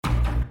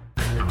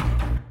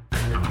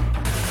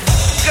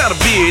got a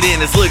beard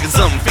and it's looking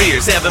something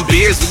fierce. Having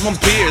beers with my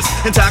peers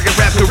and talking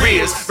rap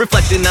careers.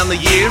 Reflecting on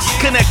the years,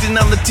 connecting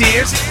on the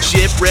tears.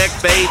 Shipwreck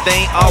faith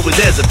ain't always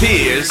as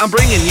appears. I'm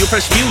bringing you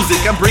fresh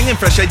music, I'm bringing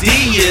fresh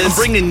ideas. I'm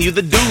bringing you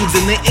the dudes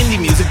in the indie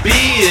music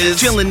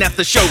biz. Chilling at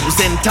the shows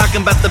and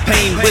talking about the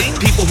pain with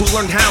people who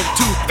learned how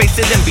to face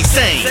it and be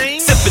sane.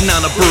 Sipping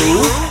on a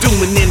brew,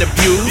 doing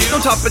interviews. No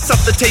topics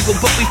off the table,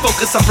 but we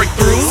focus on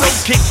breakthroughs.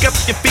 So kick up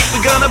your feet,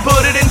 we're gonna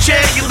put it in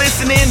check. You're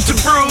listening to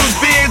Brews,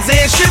 Beards,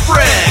 and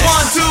Shipwrecks.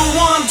 1, 2,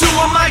 1, 2,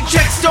 a mic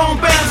check, stone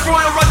bounce.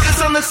 Royal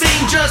Ruckus on the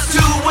scene just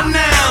to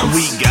announce.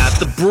 We got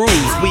the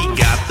brews, we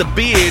got the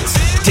beards.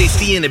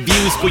 Tasty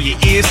interviews for your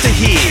ears to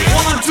hear.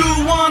 1, 2,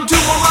 1, 2,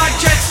 a mic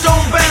check,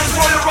 stone bounce.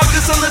 Royal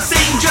Ruckus on the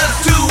scene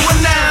just to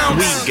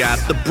announce. We got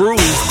the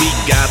brews, we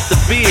got the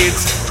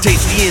beards.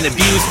 Tasty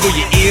interviews for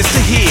your ears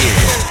to hear.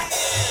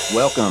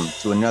 Welcome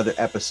to another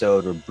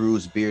episode of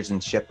Brews, Beards,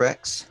 and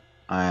Shipwrecks.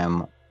 I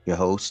am your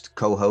host,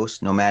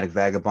 co-host, Nomadic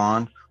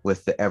Vagabond,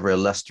 with the ever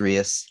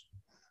illustrious.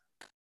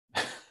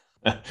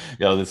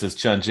 Yo, this is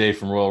Chun J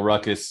from Royal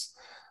Ruckus,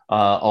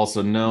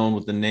 also known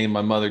with the name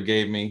my mother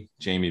gave me,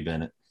 Jamie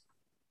Bennett.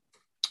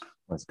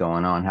 What's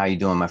going on? How you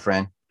doing, my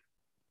friend?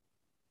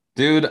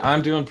 Dude,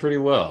 I'm doing pretty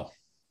well.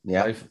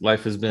 Yeah,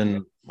 life has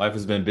been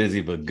busy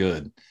but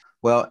good.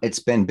 Well, it's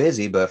been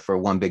busy, but for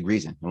one big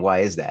reason. And why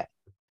is that?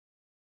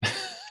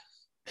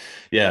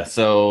 Yeah,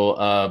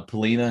 so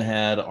Polina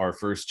had our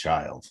first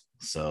child.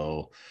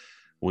 So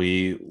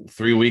 3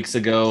 weeks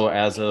ago,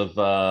 as of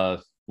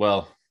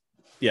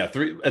at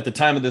the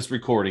time of this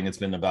recording, it's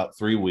been about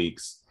 3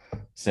 weeks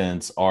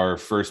since our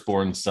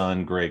firstborn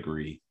son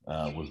Gregory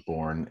was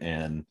born,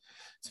 and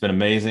it's been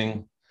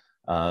amazing.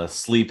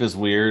 Sleep is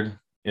weird.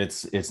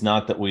 It's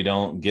not that we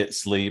don't get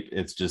sleep,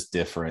 it's just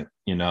different,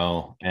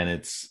 and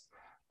it's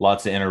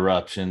lots of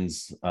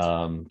interruptions.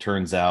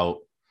 Turns out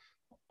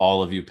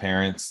all of you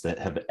parents that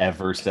have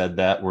ever said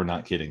that, we're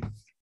not kidding.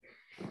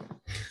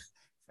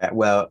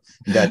 Well,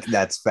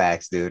 that's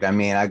facts, dude. I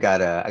mean, I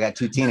got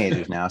 2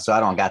 teenagers now, so I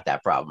don't got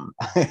that problem.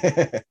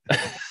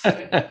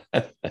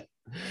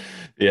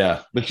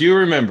 Yeah, but you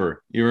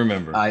remember.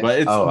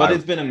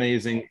 It's been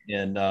amazing.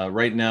 And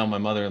right now, my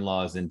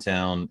mother-in-law is in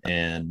town,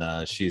 and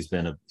she's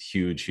been a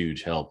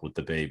huge help with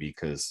the baby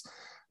because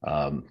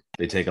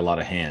they take a lot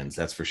of hands.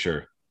 That's for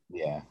sure.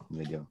 Yeah,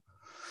 they do.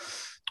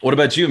 What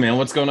about you, man?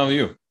 What's going on with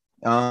you?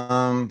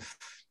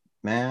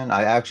 Man,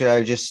 I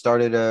just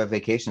started a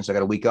vacation, so I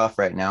got a week off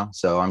right now.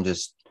 So I'm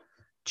just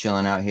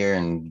chilling out here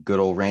in good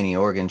old rainy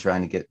Oregon,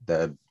 trying to get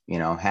the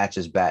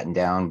hatches battened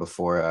down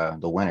before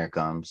the winter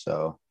comes.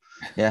 So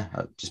yeah,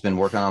 I've just been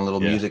working on a little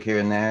music here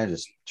and there,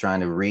 just trying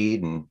to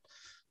read and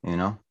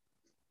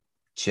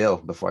chill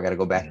before I got to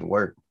go back to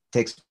work.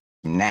 Takes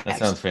naps. That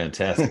sounds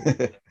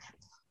fantastic.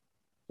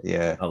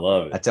 Yeah, I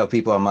love it. I tell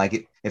people, I'm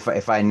like,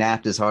 if I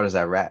napped as hard as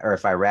I rap, or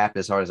if I rapped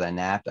as hard as I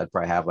napped, I'd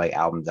probably have like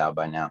albums out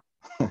by now.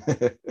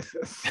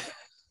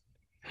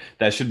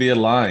 That should be a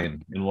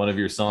line in one of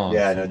your songs.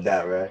 Yeah, no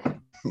doubt, right?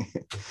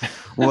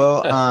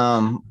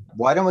 Well,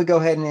 why don't we go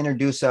ahead and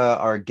introduce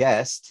our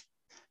guest?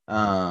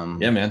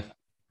 Yeah, man.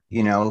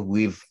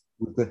 We've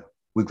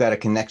got a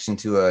connection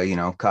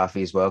to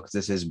coffee as well, because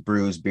this is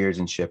Brews, Beards,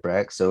 and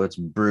Shipwrecks, so it's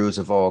brews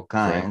of all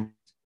kinds. Right.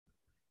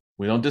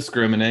 We don't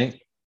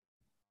discriminate.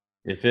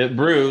 If it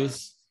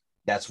brews,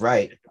 that's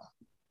right.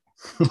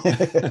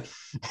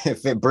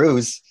 If it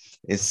brews,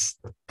 it's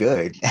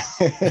good.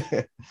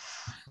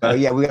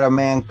 Yeah, we got our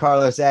man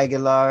Carlos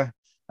Aguilar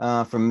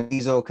from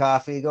Mizo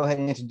Coffee. Go ahead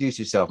and introduce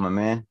yourself, my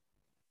man.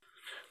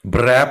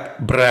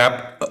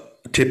 Brap,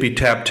 tippy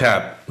tap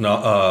tap.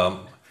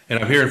 No, and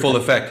I'm here in full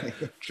effect,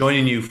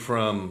 joining you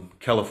from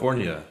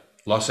California,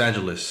 Los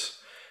Angeles,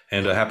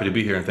 and happy to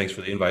be here. And thanks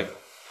for the invite.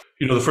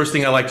 The first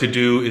thing I like to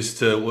do is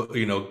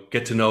to,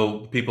 get to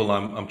know people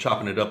I'm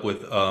chopping it up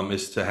with,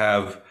 is to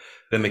have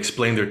them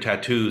explain their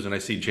tattoos. And I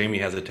see Jamie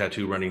has a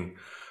tattoo running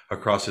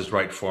across his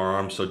right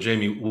forearm. So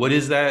Jamie, what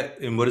is that?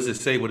 And what does it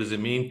say? What does it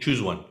mean?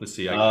 Choose one. Let's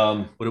see.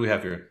 What do we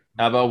have here?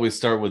 How about we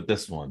start with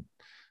this one?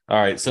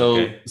 All right.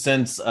 So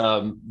since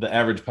the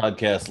average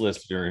podcast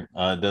listener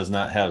does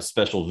not have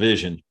special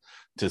vision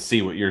to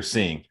see what you're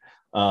seeing,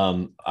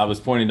 I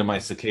was pointing to my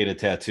cicada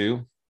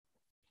tattoo.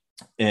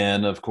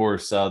 And of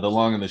course, the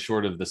long and the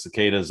short of the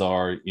cicadas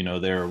are,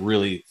 they're a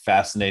really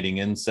fascinating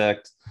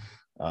insect.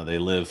 They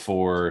live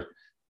for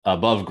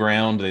above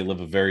ground. They live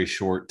a very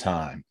short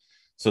time.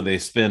 So they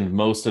spend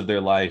most of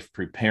their life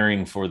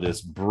preparing for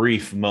this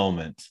brief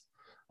moment.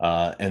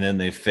 And then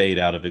they fade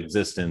out of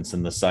existence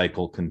and the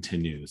cycle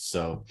continues.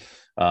 So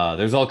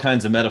there's all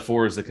kinds of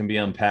metaphors that can be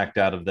unpacked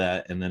out of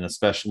that. And then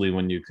especially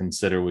when you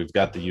consider we've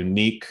got the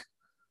unique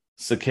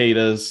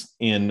cicadas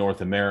in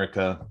North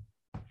America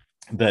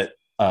that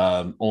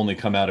only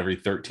come out every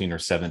 13 or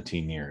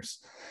 17 years.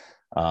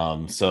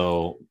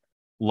 So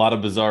a lot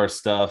of bizarre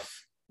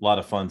stuff, a lot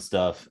of fun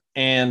stuff.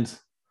 And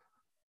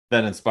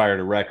that inspired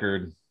a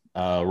record,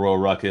 Royal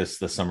Ruckus,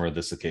 The Summer of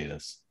the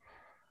Cicadas.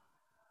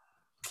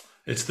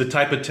 It's the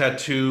type of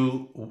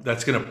tattoo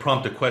that's going to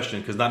prompt a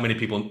question because not many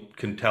people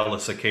can tell a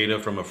cicada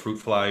from a fruit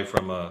fly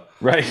from a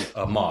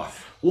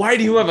moth. Why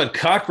do you have a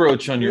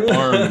cockroach on your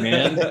arm,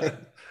 man?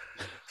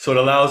 So it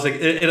allows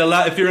it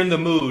allow if you're in the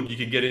mood, you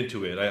can get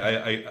into it.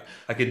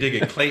 I could dig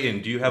it.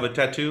 Clayton, do you have a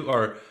tattoo?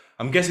 Or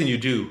I'm guessing you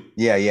do.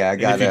 Yeah, I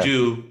got. And if you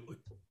do,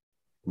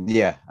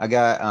 yeah, I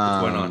got.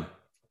 What's going on?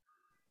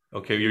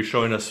 Okay, you're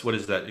showing us. What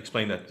is that?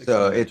 Explain that.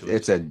 So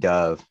it's a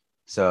dove.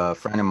 So a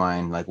friend of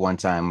mine, like one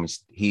time,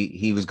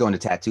 he was going to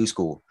tattoo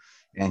school,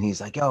 and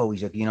he's like,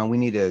 he's like, we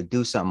need to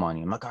do something on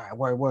you. I'm like, all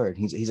right, word.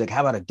 He's like,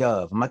 how about a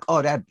dove? I'm like,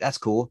 oh, that's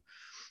cool.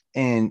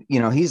 And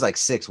he's like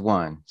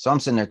 6'1", so I'm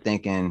sitting there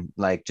thinking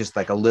like just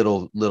like a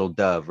little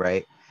dove,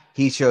 right?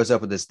 He shows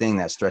up with this thing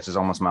that stretches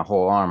almost my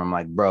whole arm. I'm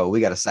like, bro, we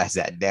got to size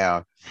that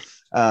down.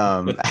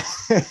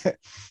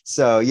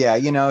 So yeah,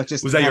 it's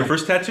just. Was that your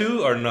first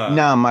tattoo or not?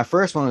 No, my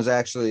first one was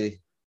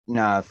actually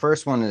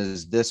first one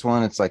is this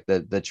one. It's like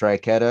the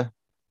triqueta.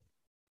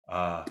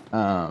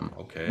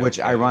 Which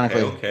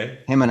ironically,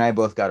 him and I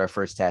both got our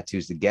first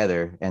tattoos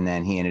together, and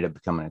then he ended up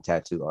becoming a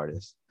tattoo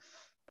artist.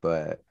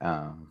 But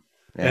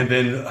yeah. And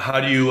then how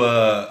do you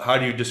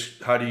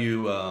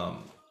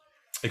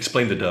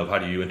explain the dove? How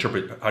do you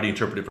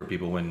interpret it for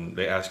people when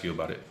they ask you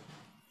about it?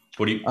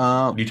 What do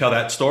you tell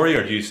that story,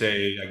 or do you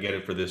say I get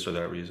it for this or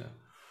that reason?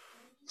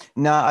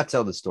 No, I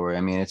tell the story.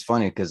 I mean, it's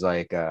funny because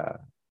like for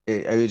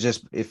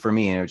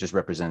me, it just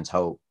represents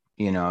hope.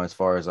 As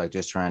far as like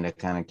just trying to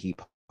kind of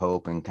keep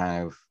hope and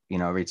kind of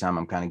every time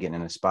I'm kind of getting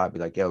in a spot, be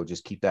like, yo,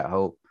 just keep that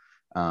hope.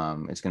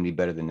 It's gonna be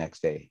better the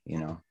next day.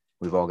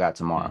 We've all got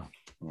tomorrow.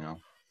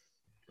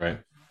 Right.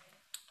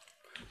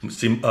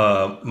 See,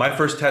 my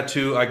first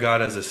tattoo I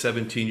got as a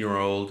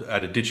 17-year-old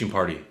at a ditching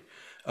party.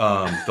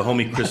 The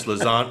homie Chris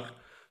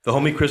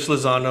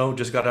Lozano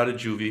just got out of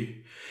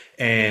juvie,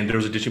 and there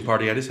was a ditching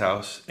party at his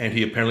house, and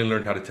he apparently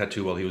learned how to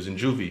tattoo while he was in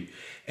juvie.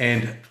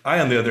 And I,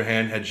 on the other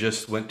hand, had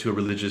just went to a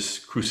religious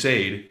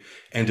crusade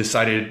and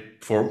decided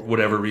for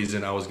whatever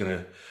reason I was going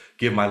to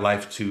give my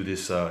life to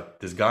this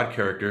God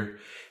character.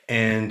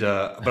 And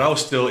but I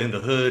was still in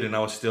the hood, and I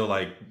was still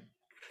like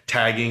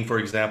tagging, for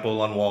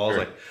example, on walls.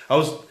 Sure. Like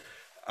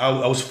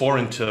I was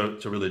foreign to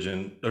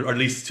religion, or at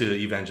least to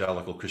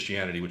evangelical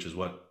Christianity, which is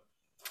what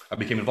I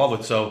became involved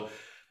with. So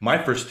my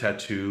first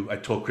tattoo, I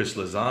told Chris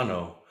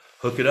Lozano,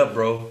 hook it up,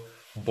 bro,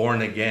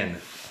 born again.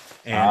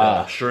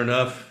 And sure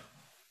enough,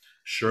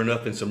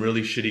 in some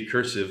really shitty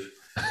cursive,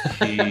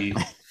 he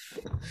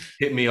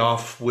hit me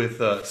off with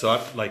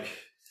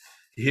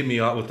he hit me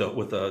off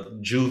with a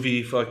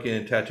juvie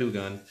fucking tattoo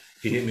gun.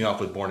 He hit me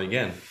off with born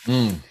again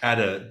at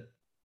a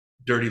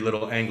dirty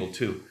little angle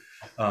too.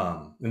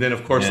 And then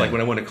of course, like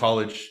when I went to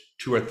college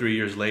 2 or 3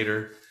 years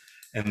later,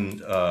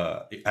 and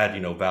I had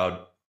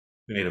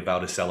made a vow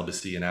to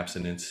celibacy and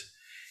abstinence,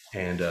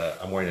 and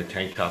I'm wearing a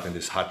tank top, and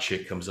this hot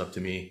chick comes up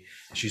to me,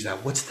 and she's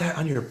like, "What's that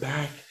on your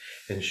back?"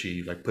 And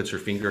she like puts her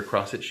finger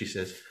across it. She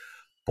says,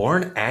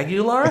 "Born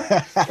Aguilar."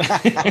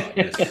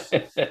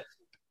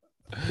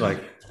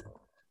 Like,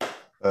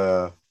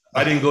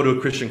 I didn't go to a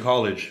Christian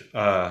college.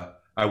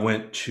 I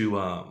went to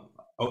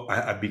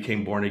I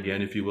became born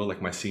again, if you will,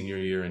 like my senior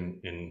year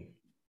in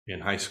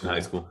high school. High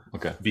school,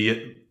 okay.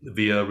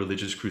 Via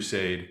religious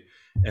crusade,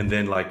 and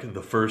then like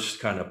the first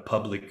kind of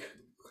public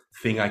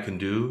thing I can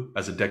do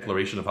as a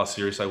declaration of how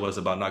serious I was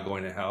about not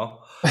going to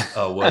hell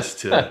was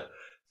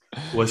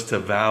to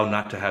vow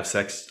not to have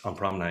sex on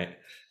prom night.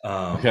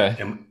 Okay.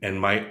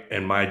 And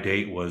my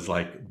date was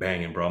like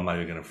banging, bro. I'm not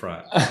even gonna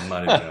front. I'm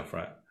not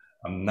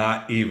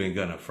even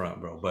gonna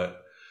front, bro.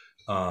 But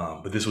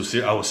this was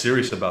I was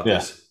serious about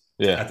this.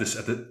 Yeah.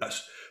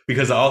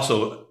 Because I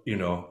also,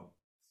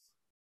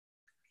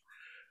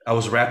 I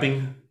was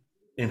rapping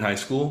in high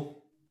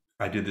school.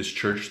 I did this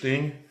church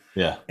thing.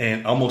 Yeah.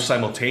 And almost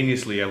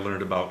simultaneously I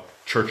learned about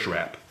church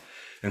rap.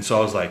 And so I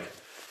was like,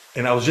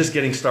 and I was just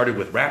getting started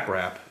with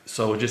rap.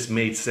 So it just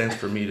made sense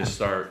for me to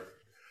start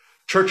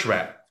church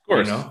rap. Of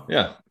course.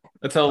 Yeah.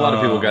 That's how a lot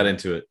of people got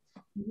into it.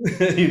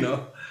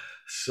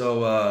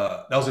 So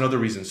that was another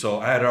reason.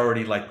 So I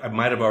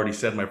might have already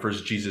said my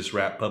first Jesus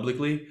rap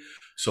publicly.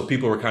 So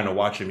people were kind of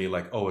watching me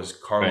like, oh, is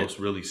Carlos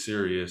really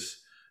serious?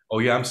 Oh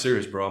yeah, I'm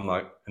serious, bro. I'm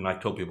like, and I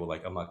told people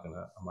like, I'm not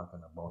gonna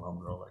bone him,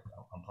 bro, like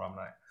on prom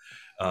night.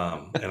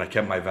 And I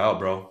kept my vow,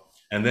 bro.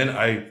 And then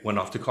I went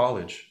off to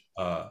college,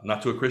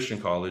 not to a Christian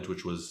college,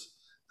 which was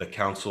the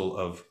counsel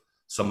of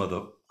some of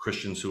the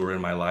Christians who were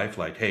in my life.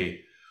 Like,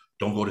 hey,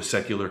 don't go to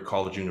secular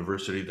college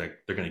university. Like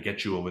they're gonna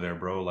get you over there,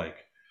 bro. Like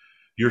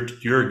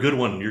you're a good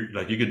one. You're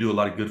like, you could do a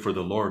lot of good for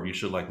the Lord. You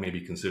should like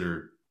maybe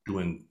consider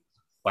doing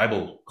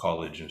Bible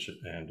college and shit.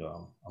 And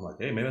I'm like,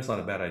 hey, maybe that's not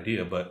a bad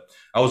idea. But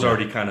I was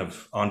already kind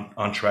of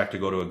on track to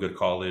go to a good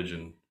college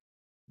and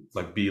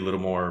like be a little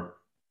more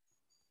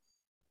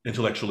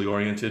intellectually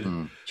oriented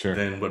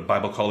than what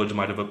Bible college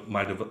might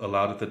have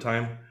allowed at the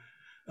time.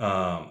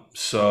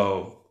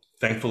 So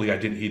thankfully I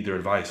didn't heed their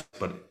advice,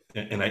 but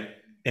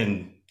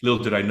and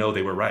little did I know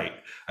they were right.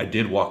 I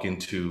did walk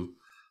into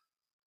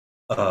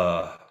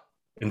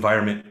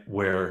environment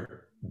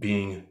where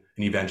being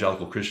an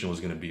evangelical Christian was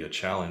going to be a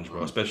challenge,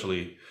 bro.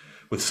 Especially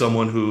with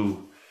someone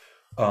who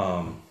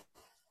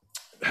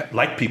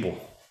liked people,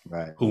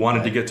 Right. who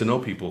wanted to get to know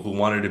people, who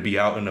wanted to be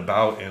out and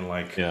about, and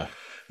like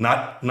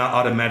not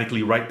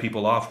automatically write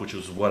people off, which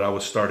was what I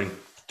was starting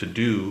to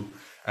do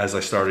as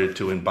I started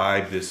to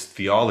imbibe this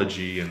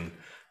theology and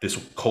this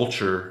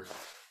culture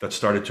that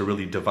started to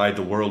really divide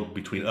the world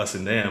between us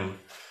and them.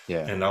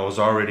 Yeah. And I was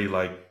already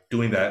like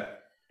doing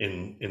that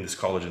in this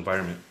college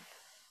environment.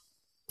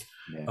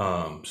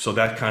 Yeah. So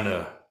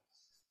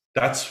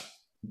that's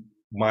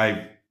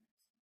my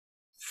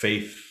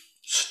faith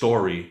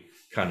story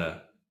kind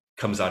of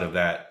comes out of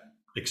that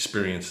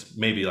experience,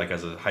 maybe like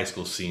as a high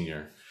school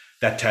senior.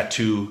 That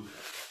tattoo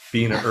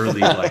being an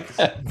early like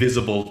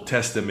visible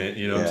testament,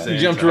 you know what I'm saying?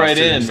 You jumped right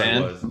in,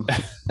 man.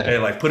 Hey,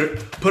 like put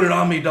it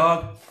on me,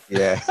 dog.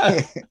 Yeah.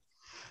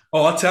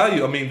 Oh, I'll tell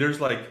you. I mean,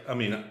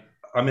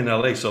 I'm in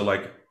LA, so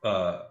like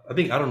I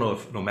don't know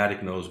if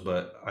Nomadic knows,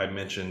 but I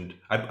mentioned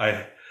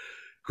I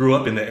grew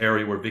up in the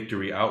area where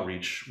Victory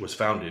Outreach was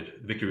founded.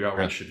 Victory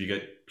Outreach, if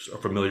you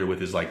are familiar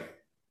with, is like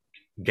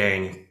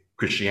gang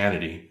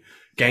Christianity,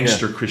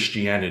 gangster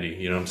Christianity.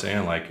 You know what I'm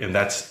saying? Like, and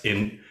that's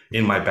in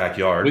my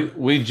backyard.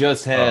 We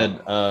just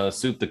had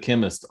Soup the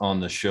Chemist on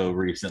the show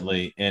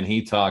recently, and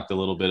he talked a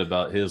little bit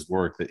about his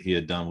work that he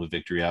had done with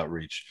Victory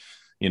Outreach.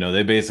 You know,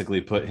 they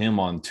basically put him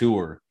on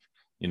tour,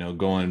 you know,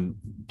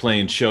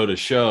 playing show to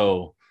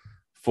show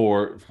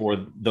for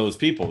those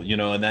people, you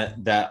know, and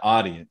that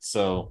audience.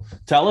 So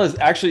tell us,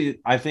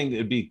 actually, I think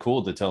it'd be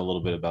cool to tell a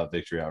little bit about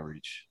Victory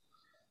Outreach.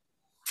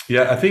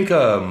 Yeah, I think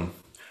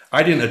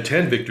I didn't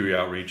attend Victory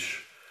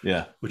Outreach.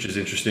 Yeah, which is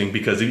interesting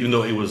because even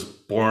though it was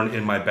born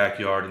in my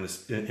backyard in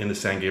the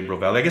San Gabriel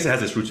Valley, I guess it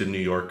has its roots in New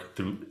York.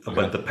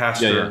 But the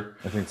pastor,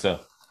 I think so.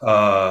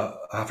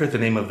 I forget the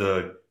name of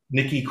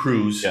Nicky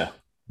Cruz. Yeah,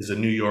 is a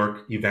New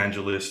York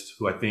evangelist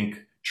who I think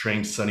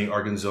trained Sonny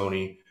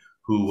Arganzoni,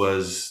 who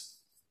was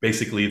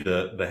basically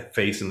the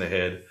face and the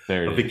head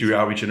of Victory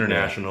Outreach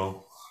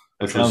International.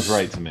 That sounds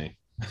right to me.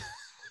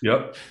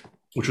 Yep,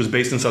 which was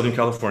based in Southern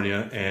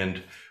California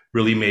and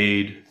really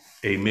made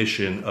a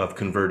mission of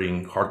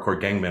converting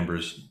hardcore gang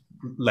members,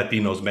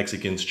 Latinos,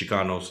 Mexicans,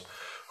 Chicanos,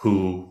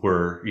 who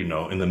were, you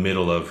know, in the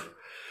middle of,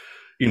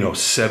 you know,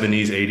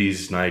 70s,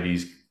 80s,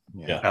 90s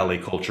LA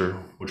culture,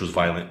 which was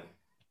violent,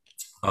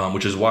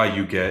 which is why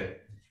you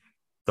get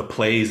the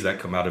plays that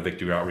come out of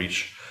Victory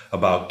Outreach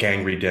about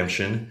gang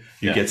redemption.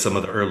 You get some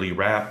of the early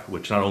rap,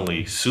 which not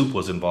only Soup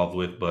was involved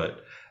with,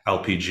 but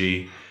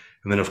LPG.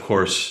 And then, of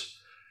course,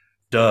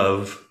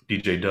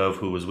 DJ Dove,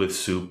 who was with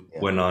Soup,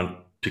 went on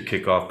to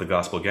kick off the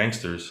Gospel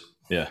Gangsters.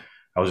 Yeah.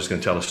 I was just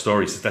going to tell a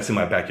story. Since that's in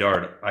my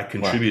backyard, I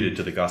contributed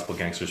to the Gospel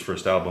Gangsters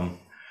first album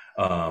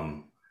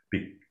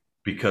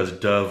because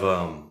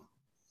Dove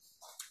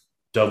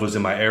was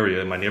in my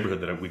area, in my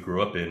neighborhood that we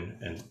grew up in,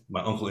 and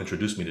my uncle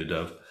introduced me to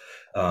Dove.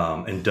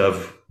 And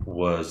Dove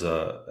was,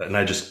 and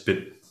I just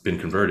been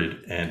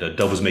converted, and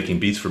Dove was making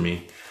beats for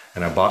me.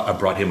 And I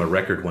brought him a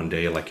record one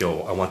day, like,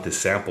 yo, I want this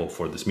sample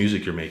for this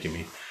music you're making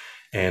me.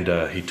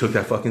 And he took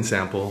that fucking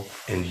sample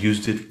and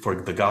used it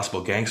for the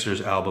Gospel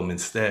Gangsters album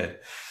instead.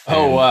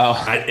 Oh, wow.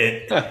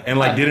 And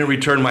like didn't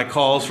return my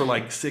calls for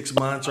like 6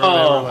 months or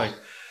whatever. Like,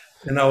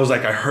 and I was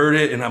like, I heard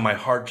it and my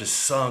heart just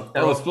sunk.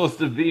 Bro. That was supposed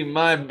to be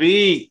my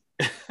beat.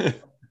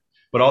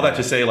 But all that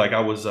to say, like I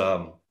was,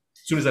 as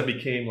soon as I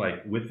became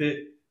like with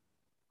it,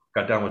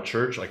 got down with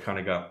church, I kind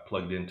of got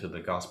plugged into the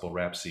gospel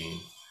rap scene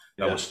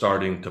that was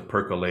starting to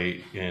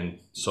percolate in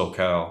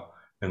SoCal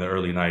in the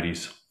early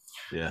 90s.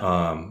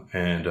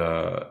 And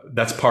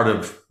that's part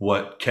of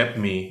what kept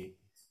me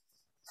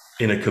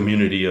in a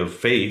community of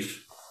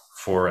faith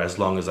for as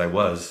long as I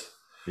was,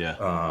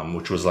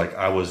 which was like,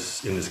 I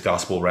was in this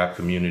gospel rap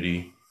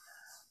community,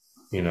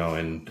 you know,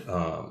 and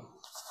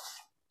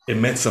it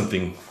meant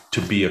something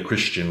to be a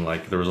Christian.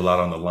 Like there was a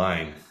lot on the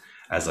line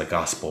as a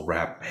gospel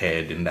rap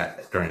head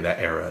during that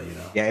era, you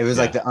know? Yeah. It was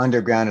like the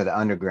underground of the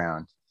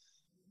underground.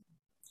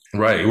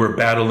 Right. We're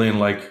battling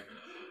like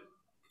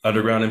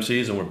underground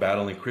MCs and we're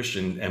battling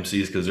Christian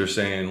MCs because they're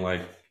saying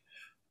like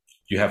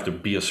you have to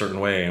be a certain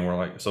way, and we're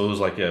like, so it was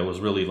like, it was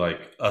really like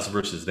us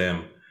versus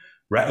them.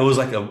 It was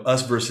like a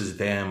us versus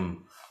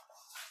them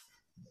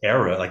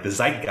era. Like the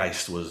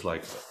zeitgeist was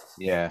like,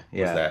 was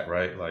that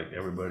right? Like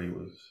everybody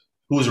was,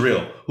 who was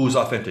real, who's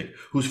authentic,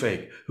 who's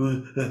fake,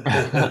 who.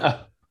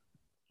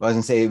 I was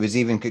gonna say it was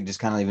even just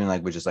kind of even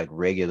like with just like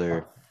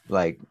regular,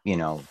 like, you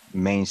know,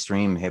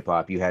 mainstream hip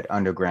hop. You had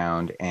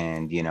underground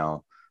and, you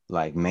know,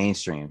 like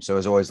mainstream. So it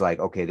was always like,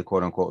 okay, the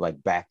quote unquote like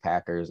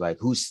backpackers, like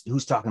who's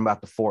talking about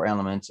the four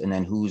elements, and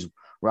then who's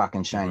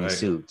rocking shiny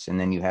suits. And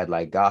then you had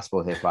like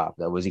gospel hip hop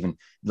that was even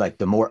like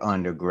the more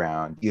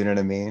underground, you know what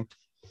I mean?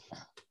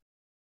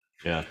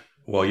 Yeah.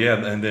 Well,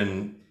 yeah. And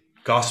then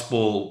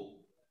gospel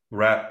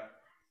rap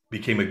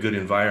became a good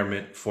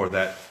environment for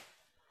that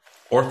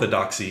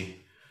orthodoxy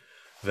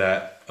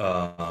that,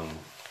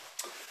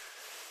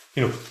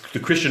 you know, the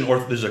Christian,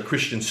 there's a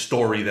Christian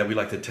story that we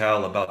like to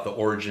tell about the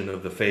origin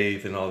of the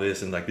faith and all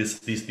this. And like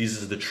these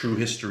is the true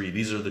history.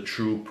 These are the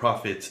true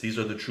prophets. These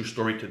are the true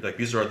story like,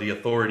 these are the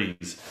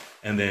authorities.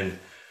 And then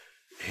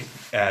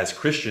as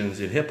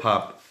Christians in hip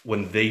hop,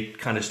 when they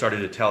kind of started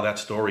to tell that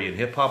story in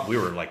hip hop, we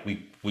were like,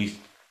 we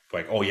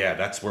like, oh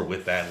yeah, we're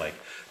with that. Like,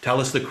 tell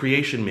us the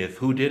creation myth.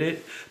 Who did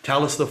it?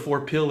 Tell us the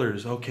four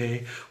pillars.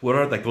 Okay, what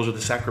are like those are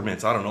the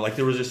sacraments? I don't know. Like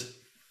there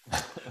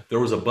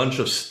was a bunch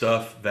of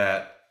stuff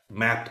that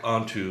mapped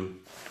onto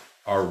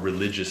our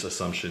religious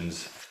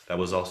assumptions that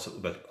was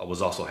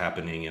also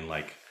happening in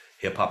like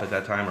hip hop at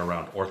that time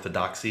around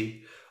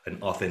orthodoxy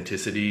and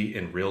authenticity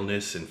and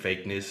realness and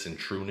fakeness and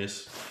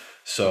trueness.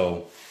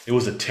 So it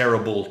was a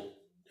terrible,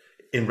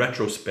 in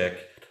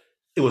retrospect,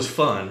 it was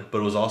fun, but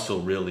it was also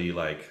really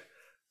like,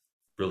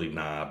 really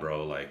nah,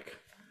 bro, like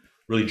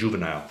really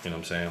juvenile, you know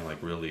what I'm saying?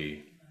 Like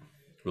really,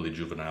 really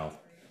juvenile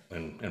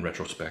in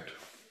retrospect.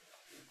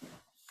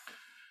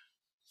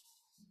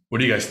 What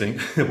do you guys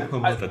think?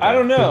 I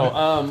don't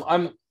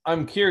know.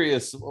 I'm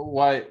curious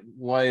why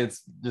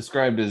it's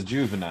described as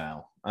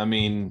juvenile. I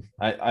mean,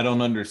 I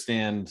don't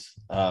understand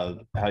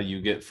how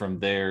you get from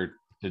there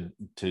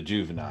to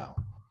juvenile.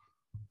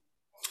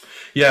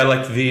 Yeah,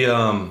 like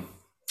the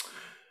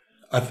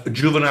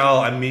juvenile.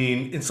 I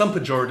mean, in some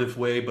pejorative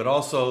way, but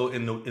also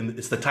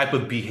it's the type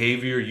of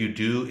behavior you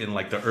do in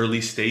like the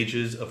early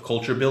stages of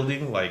culture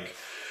building. Like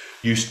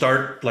you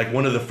start, like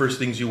one of the first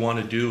things you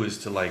want to do is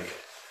to like,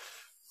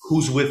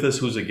 who's with us,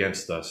 who's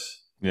against us.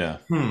 Yeah.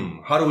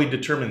 How do we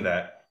determine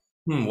that?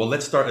 Well,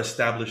 let's start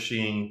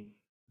establishing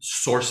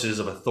sources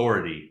of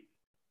authority.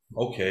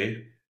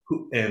 Okay.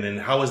 And then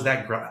how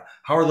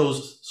are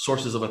those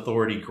sources of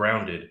authority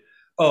grounded?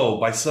 Oh,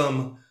 by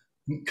some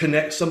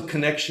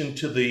connection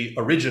to the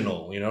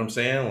original, you know what I'm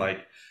saying?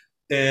 Like,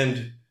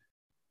 and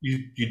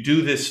you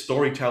do this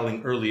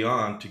storytelling early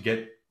on to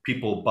get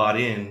people bought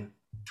in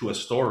to a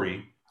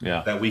story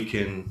that we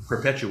can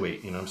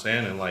perpetuate, you know what I'm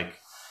saying? And like,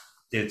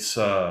 it's,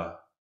 and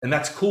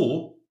that's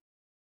cool.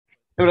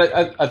 But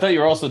I thought you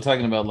were also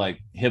talking about like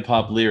hip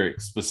hop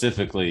lyrics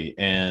specifically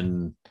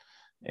and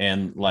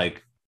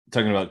like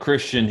talking about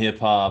Christian hip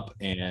hop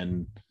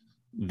and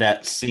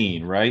that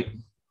scene, right?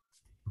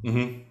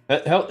 Mm-hmm.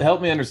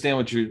 Help me understand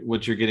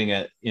what you're getting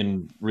at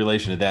in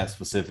relation to that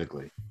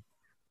specifically.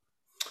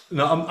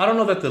 No, I don't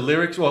know that the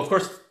lyrics. Well, of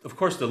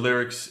course, the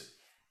lyrics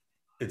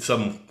in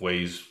some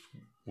ways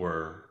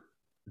were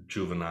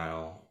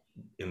juvenile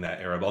in that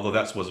era, although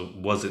that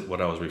wasn't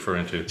what I was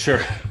referring to.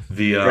 Sure.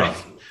 The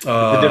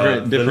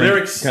different the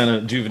lyrics kind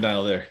of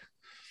juvenile there.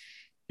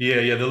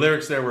 Yeah, the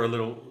lyrics there were a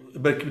little,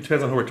 but it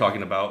depends on who we're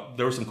talking about.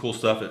 There was some cool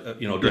stuff,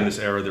 during this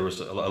era. There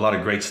was a lot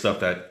of great stuff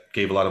that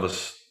gave a lot of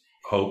us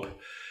hope.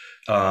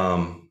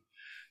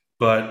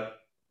 But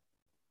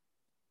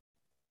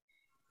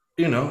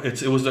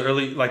it was the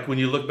early, like when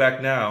you look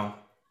back now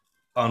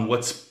on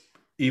what's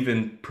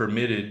even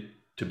permitted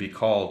to be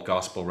called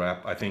gospel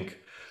rap, I think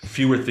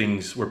fewer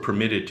things were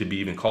permitted to be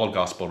even called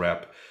gospel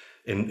rap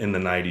in the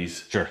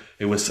 90s. Sure.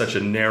 It was such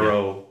a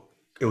narrow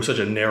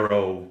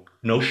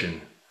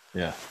notion.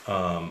 Yeah.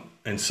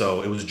 And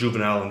so it was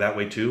juvenile in that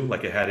way too.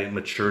 Like it hadn't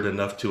matured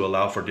enough to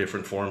allow for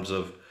different forms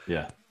of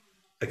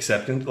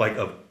acceptance, like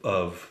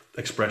of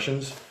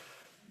expressions.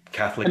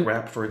 Catholic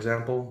rap, for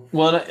example.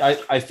 Well,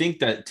 I think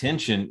that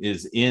tension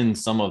is in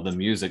some of the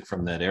music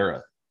from that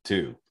era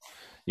too.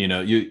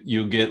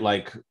 You get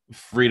like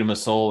Freedom of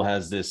Soul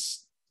has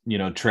this,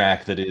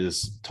 track that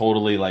is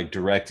totally like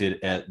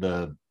directed at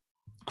the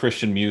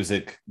Christian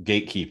music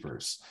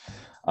gatekeepers.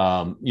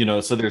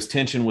 So there's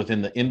tension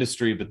within the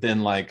industry, but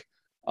then like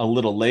a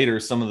little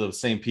later, some of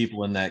those same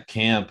people in that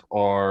camp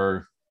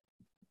are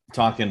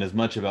talking as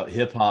much about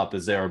hip hop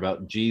as they are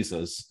about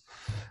Jesus.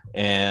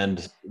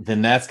 And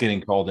then that's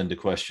getting called into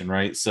question,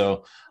 right?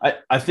 So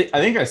I think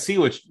I see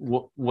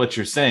what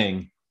you're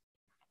saying,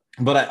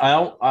 but I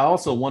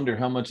also wonder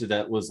how much of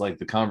that was like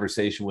the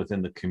conversation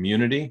within the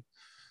community,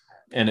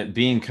 and it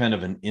being kind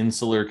of an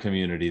insular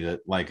community that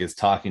like is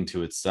talking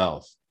to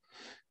itself.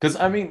 Because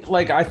I mean,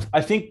 like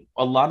I think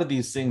a lot of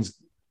these things,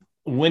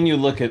 when you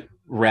look at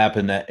rap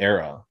in that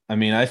era, I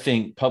mean, I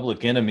think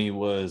Public Enemy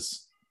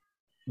was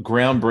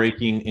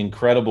groundbreaking,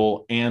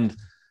 incredible, and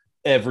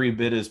every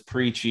bit as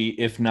preachy,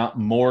 if not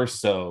more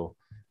so,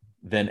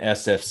 than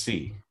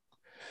SFC.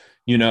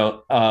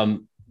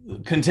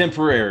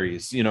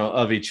 Contemporaries,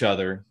 of each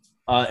other,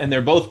 and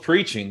they're both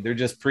preaching. They're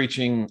just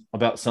preaching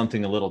about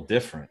something a little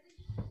different.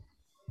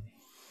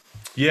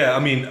 Yeah, I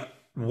mean,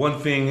 one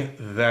thing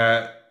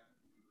that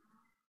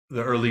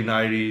the early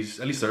 90s,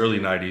 at least the early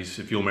 90s,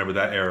 if you'll remember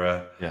that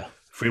era,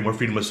 where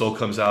Freedom of Soul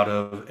comes out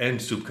of and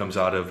Soup comes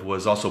out of,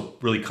 was also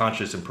really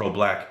conscious and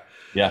pro-Black.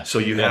 Yeah. So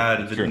you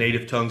had the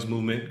Native Tongues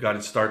movement got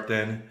its start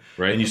then,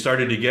 right? And you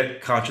started to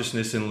get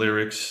consciousness in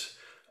lyrics.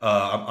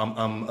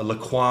 I'm a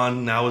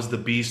Laquan. Now is the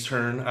Bee's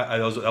turn. That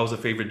was a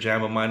favorite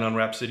jam of mine on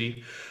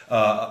Rhapsody,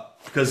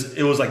 because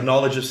it was like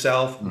knowledge of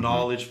self,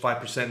 knowledge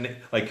 5%.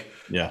 Like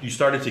you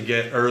started to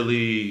get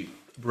early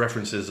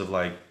references of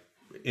like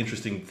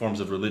interesting forms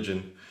of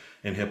religion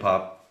in hip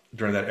hop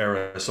during that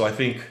era. So I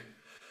think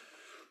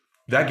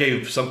that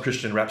gave some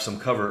Christian rap some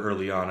cover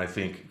early on. I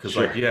think because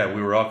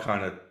we were all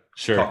kind of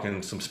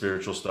talking some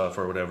spiritual stuff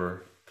or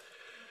whatever.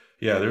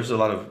 Yeah, there's a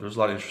lot of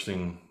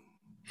interesting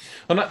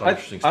Well, I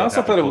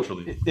also thought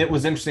it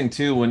was interesting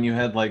too when you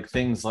had like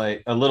things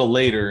like a little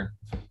later,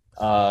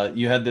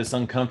 you had this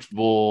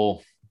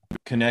uncomfortable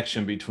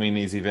connection between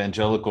these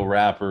evangelical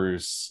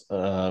rappers, we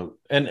got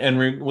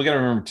to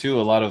remember too,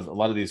 a lot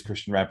of these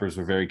Christian rappers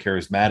were very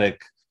charismatic,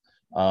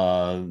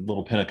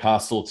 little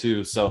Pentecostal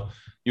too. So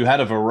you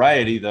had a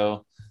variety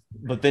though,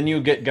 but then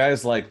you get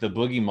guys like the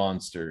Boogie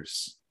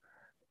Monsters,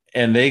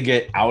 and they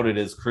get outed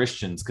as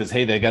Christians because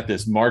hey, they got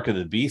this Mark of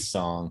the Beast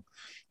song.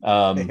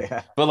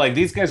 But like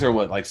these guys are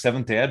what, like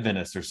Seventh-day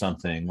Adventists or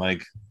something.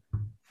 Like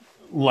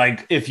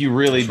if you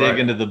really dig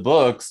into the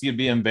books, you'd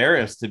be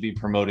embarrassed to be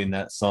promoting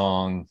that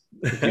song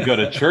if you go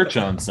to church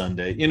on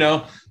Sunday. You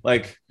know,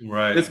 like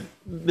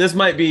this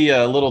might be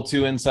a little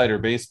too insider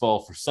baseball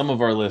for some of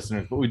our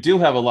listeners, but we do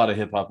have a lot of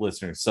hip hop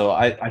listeners, so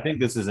I think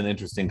this is an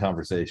interesting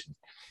conversation.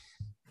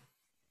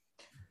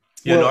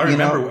 Yeah, well,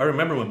 no, I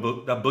remember when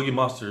that Boogie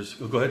Monsters.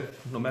 Go ahead,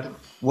 no matter.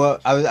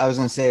 Well, I was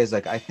gonna say is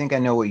like I think I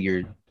know what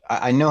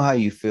I know how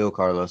you feel,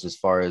 Carlos, as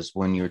far as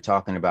when you're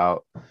talking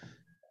about.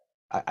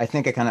 I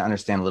think I kind of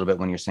understand a little bit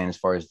when you're saying as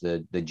far as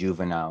the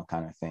juvenile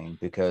kind of thing,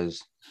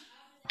 because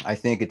I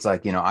think it's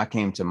like, you know, I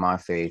came to my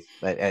faith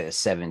at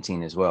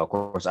 17 as well. Of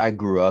course, I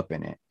grew up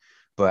in it,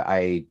 but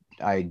I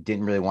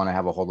didn't really want to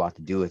have a whole lot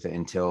to do with it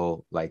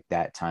until like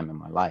that time in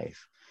my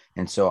life.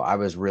 And so I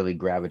was really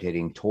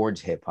gravitating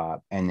towards hip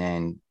hop and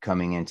then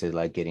coming into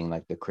like getting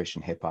like the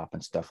Christian hip hop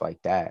and stuff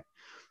like that.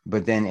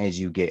 But then as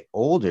you get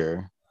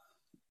older,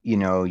 you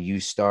know,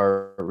 you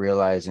start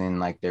realizing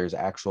like there's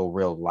actual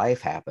real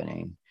life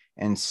happening.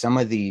 And some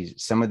of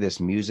this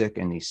music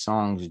and these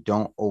songs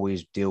don't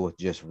always deal with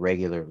just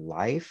regular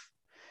life.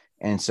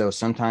 And so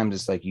sometimes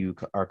it's like you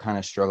are kind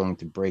of struggling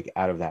to break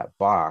out of that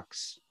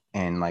box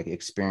and like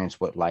experience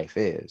what life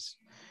is.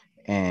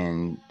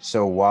 And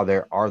so while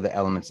there are the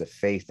elements of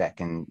faith that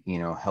can, you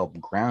know, help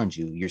ground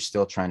you, you're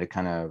still trying to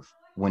kind of,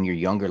 when you're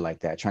younger like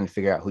that, trying to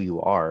figure out who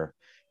you are.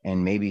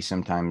 And maybe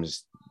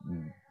sometimes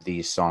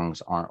these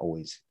songs aren't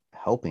always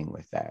helping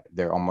with that.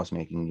 They're almost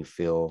making you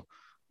feel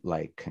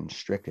like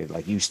constricted,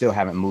 like you still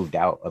haven't moved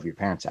out of your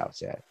parents'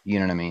 house yet. You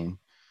know what I mean?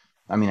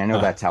 I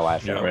know that's how I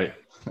feel. Yeah, right.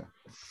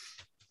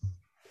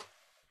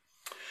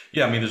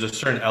 Yeah, I mean, there's a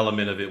certain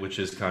element of it which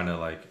is kind of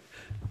like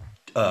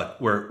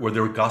where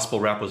the gospel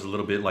rap was a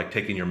little bit like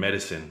taking your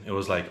medicine. It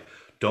was like,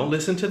 don't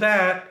listen to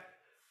that.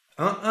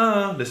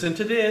 Listen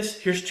to this.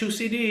 Here's 2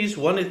 CDs.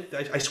 One,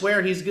 I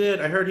swear he's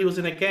good. I heard he was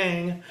in a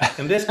gang.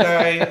 And this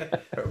guy,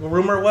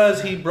 rumor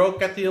was he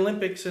broke at the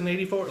Olympics in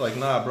 '84. Like,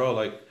 nah, bro.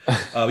 Like,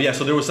 yeah.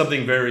 So there was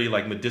something very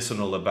like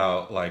medicinal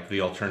about like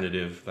the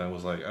alternative that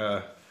was like,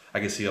 I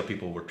can see how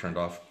people were turned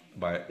off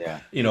by it.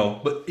 Yeah. You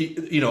know, but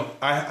you know,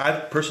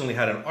 I personally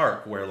had an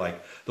arc where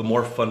like the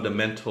more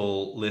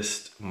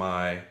fundamentalist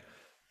my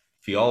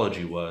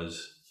theology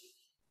was,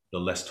 the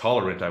less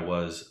tolerant I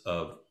was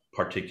of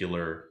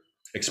particular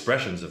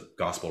expressions of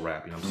gospel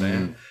rap. You know what I'm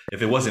saying? Mm-hmm.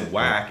 If it wasn't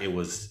whack,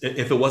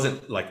 if it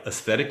wasn't like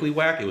aesthetically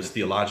whack, it was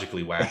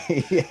theologically whack.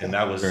 Yeah. And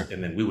that was,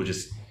 and then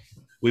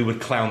we would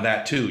clown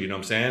that too. You know what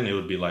I'm saying? It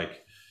would be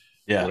like,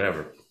 yeah,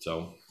 whatever.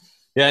 So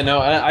yeah, no,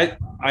 I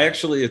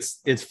actually,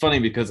 it's funny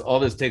because all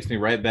this takes me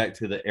right back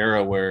to the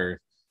era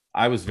where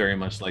I was very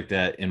much like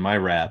that in my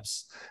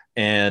raps.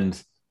 And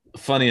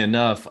funny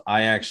enough,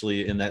 I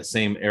actually in that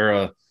same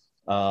era,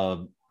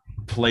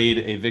 played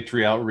a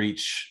Victory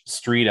Outreach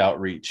street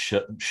outreach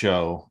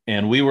show,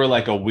 and we were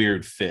like a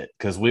weird fit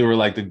because we were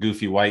like the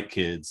goofy white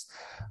kids.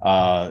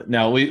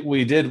 Now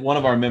we did, one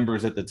of our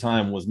members at the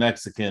time was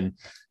Mexican,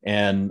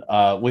 and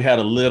we had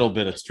a little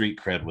bit of street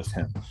cred with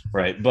him,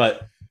 right?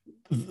 But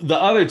the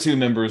other 2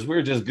 members, we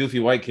were just goofy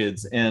white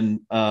kids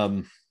and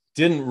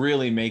didn't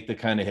really make the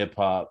kind of hip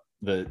hop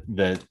that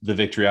the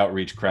Victory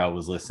Outreach crowd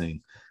was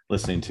listening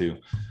to.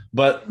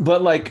 But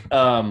like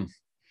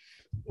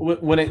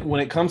when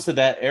it comes to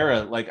that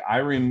era, like I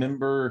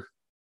remember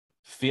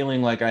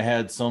feeling like I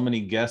had so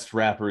many guest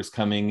rappers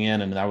coming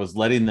in and I was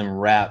letting them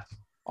rap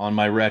on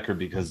my record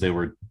because they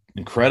were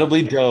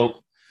incredibly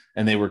dope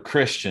and they were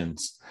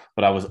Christians,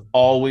 but I was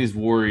always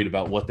worried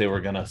about what they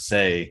were going to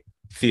say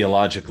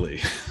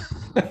theologically.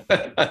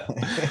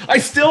 I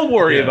still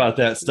worry about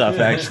that stuff,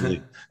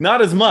 actually.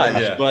 Not as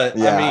much, but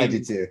I mean, I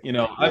do too. You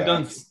know, I've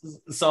done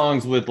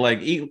songs with like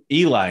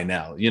Eli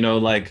now, you know,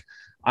 like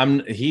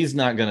he's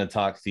not going to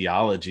talk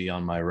theology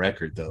on my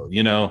record though,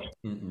 you know?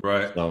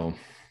 Right. So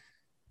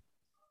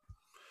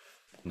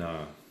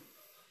no,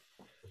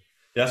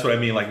 that's what I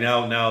mean. Like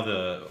now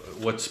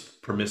what's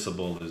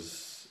permissible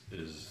is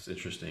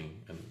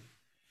interesting and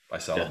I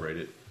celebrate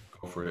it.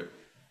 Go for it.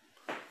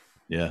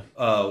 Yeah.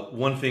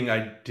 One thing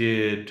I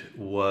did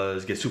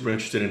was get super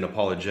interested in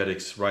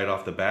apologetics right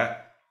off the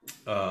bat.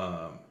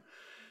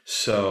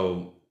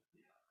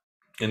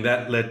 And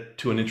that led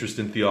to an interest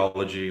in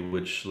theology,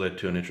 which led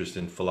to an interest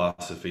in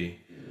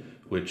philosophy,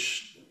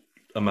 which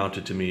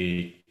amounted to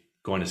me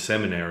going to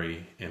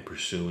seminary and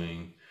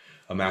pursuing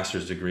a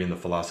master's degree in the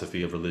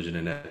philosophy of religion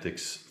and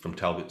ethics from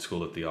Talbot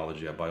School of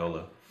Theology at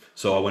Biola.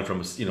 So I went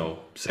from, you know,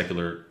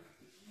 secular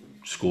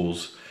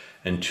schools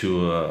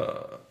into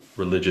a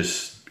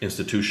religious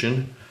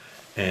institution.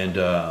 And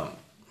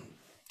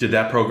did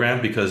that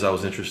program because I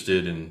was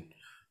interested in.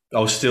 I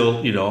was still,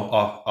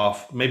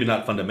 off, maybe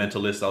not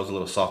fundamentalist. I was a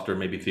little softer,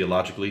 maybe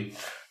theologically,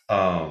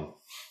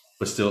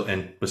 but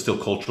still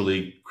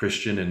culturally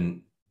Christian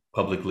and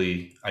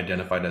publicly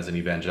identified as an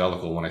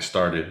evangelical when I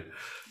started.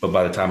 But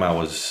by the time I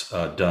was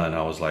done,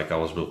 I was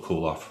real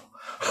cool off.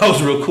 I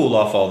was real cool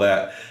off all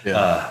that,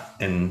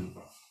 and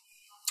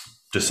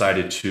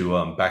decided to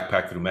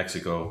backpack through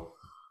Mexico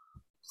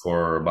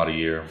for about a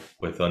year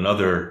with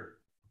another,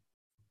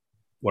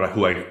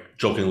 who I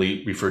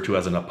jokingly refer to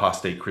as an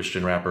apostate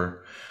Christian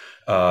rapper,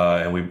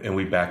 and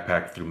we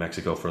backpacked through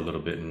Mexico for a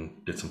little bit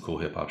and did some cool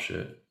hip hop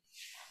shit.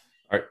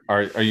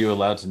 Are you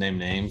allowed to name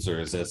names, or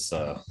is this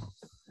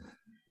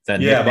that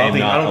yeah?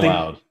 But I don't think.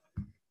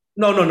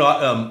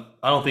 No.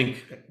 I don't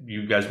think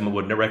you guys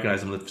would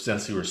recognize them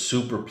since you were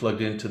super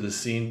plugged into the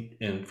scene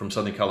from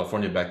Southern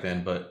California back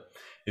then. But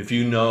if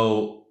you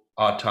know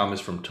Odd Thomas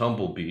from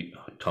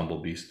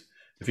Tumblebeast,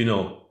 if you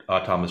know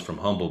Odd Thomas from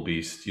Humble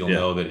Beast, you'll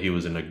know that he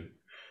was in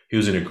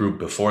a group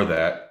before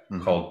that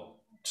called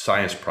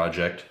Science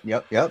Project.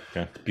 Yep.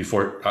 Okay.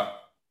 Before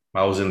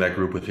I was in that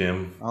group with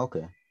him.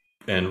 Okay.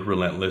 And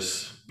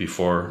Relentless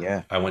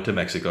before I went to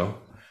Mexico.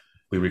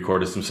 We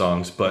recorded some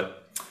songs, but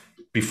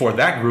before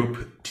that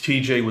group,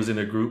 TJ was in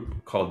a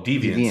group called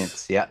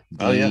Deviants. Yeah.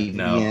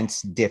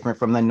 Deviants, different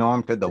from the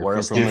norm, to the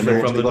worst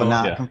different from the norm.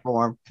 Not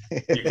conform.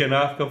 You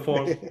cannot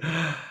conform.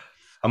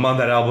 I'm on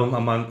that album.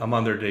 I'm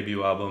on their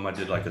debut album. I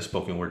did like a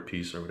spoken word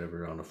piece or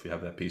whatever. I don't know if you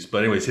have that piece.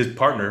 But anyways, his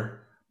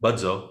partner,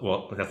 Budzo,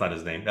 well, that's not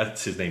his name.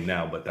 That's his name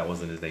now, but that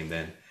wasn't his name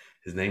then.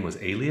 His name was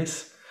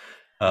Alias.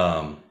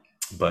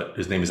 But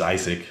his name is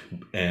Isaac.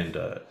 And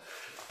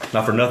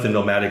not for nothing,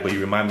 Nomadic, but you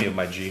remind me of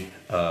my G,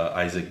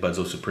 Isaac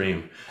Budzo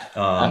Supreme.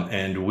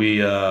 And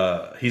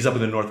he's up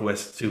in the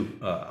Northwest too.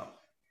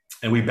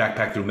 And we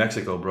backpacked through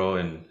Mexico, bro,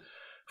 and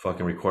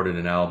fucking recorded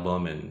an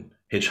album and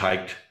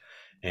hitchhiked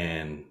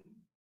and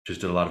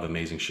just did a lot of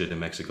amazing shit in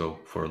Mexico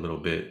for a little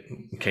bit.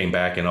 Came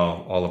back and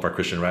all of our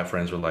Christian rap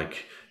friends were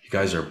like, "You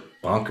guys are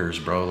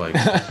bonkers, bro. Like,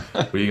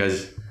 what are you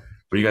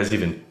guys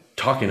even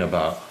talking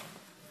about?"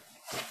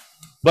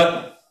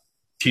 But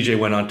TJ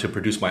went on to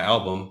produce my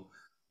album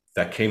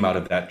that came out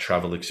of that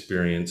travel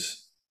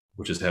experience,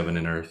 which is Heaven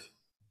and Earth,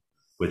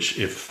 which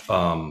if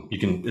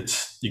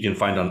you can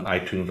find on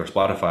iTunes or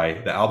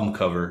Spotify. The album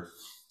cover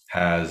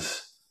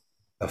has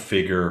a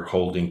figure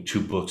holding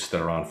two books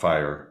that are on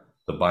fire,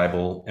 the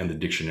Bible and the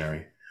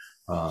dictionary.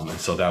 And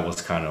so that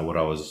was kind of what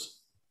I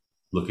was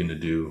looking to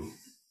do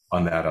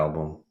on that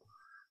album.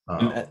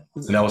 And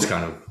that was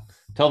kind of...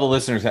 Tell the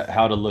listeners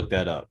how to look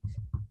that up.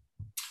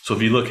 So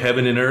if you look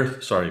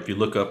if you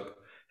look up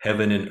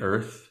Heaven and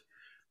Earth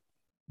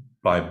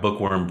by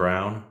Bookworm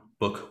Brown,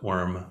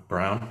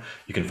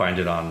 you can find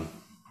it on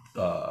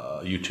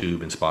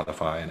YouTube and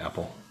Spotify and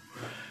Apple.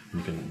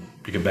 You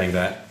can bang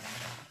that.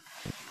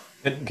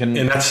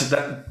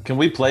 Can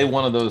we play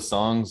one of those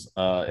songs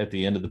at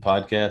the end of the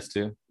podcast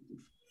too?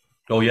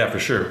 Oh yeah, for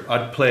sure.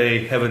 I'd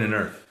play Heaven and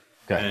Earth.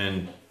 Okay.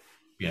 And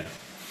yeah,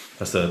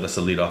 that's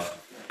the lead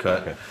off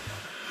cut. Okay.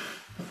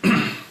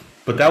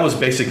 But that was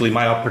basically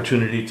my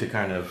opportunity to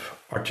kind of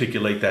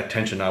articulate that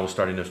tension I was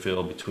starting to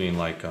feel between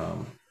like a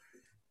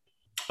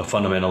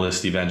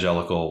fundamentalist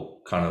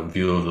evangelical kind of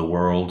view of the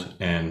world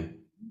and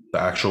the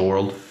actual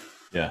world.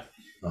 Yeah.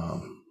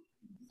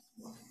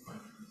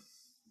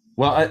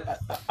 Well,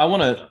 I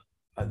want to,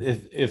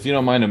 if you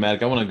don't mind,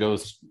 Nomadic, I want to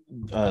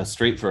go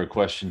straight for a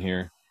question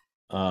here.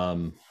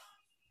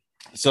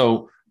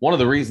 So one of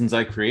the reasons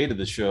I created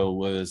the show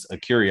was a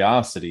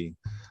curiosity,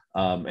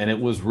 and it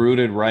was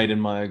rooted right in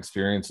my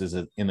experiences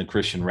in the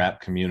Christian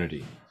rap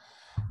community.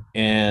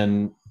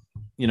 And,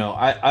 you know,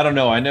 I don't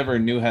know, I never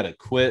knew how to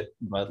quit,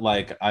 but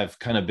like I've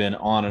kind of been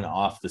on and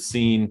off the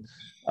scene.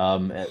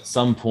 At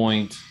some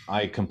point,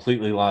 I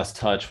completely lost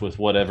touch with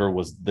whatever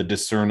was the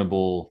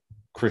discernible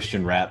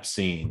Christian rap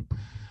scene.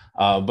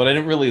 But I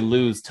didn't really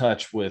lose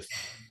touch with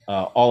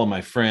all of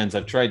my friends.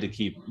 I've tried to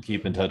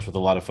keep in touch with a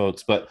lot of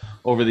folks, but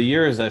over the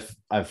years,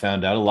 I've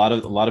found out a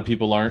lot of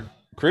people aren't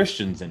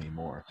Christians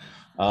anymore.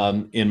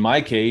 In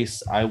my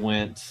case, I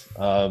went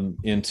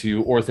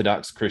into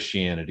Orthodox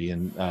Christianity,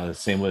 and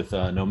same with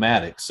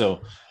Nomadic.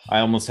 So I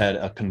almost had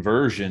a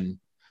conversion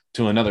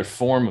to another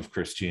form of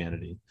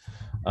Christianity.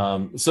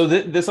 So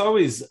this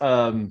always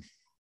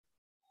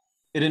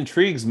it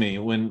intrigues me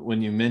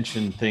when you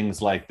mention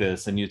things like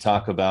this, and you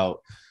talk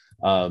about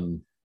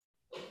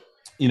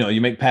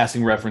you make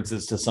passing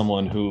references to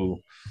someone who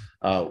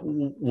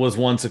was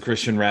once a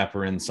Christian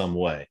rapper in some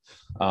way,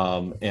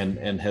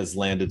 and has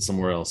landed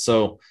somewhere else.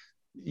 So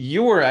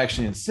you were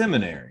actually in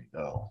seminary,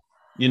 though.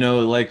 You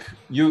know, like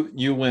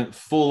you went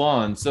full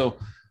on. So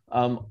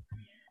I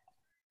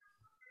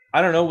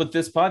don't know, with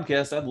this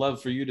podcast, I'd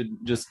love for you to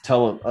just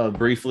tell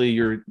briefly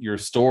your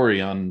story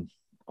on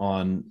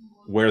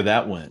where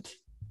that went.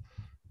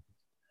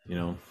 You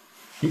know,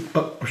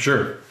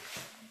 sure.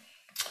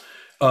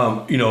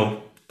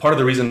 Part of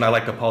the reason I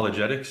liked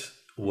apologetics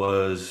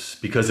was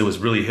because it was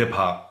really hip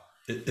hop,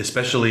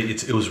 especially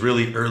it was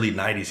really early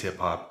 90s hip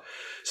hop.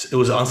 It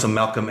was on some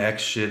Malcolm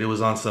X shit. It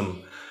was on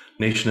some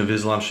Nation of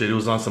Islam shit. It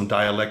was on some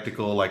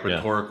dialectical, like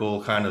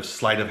rhetorical kind of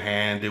sleight of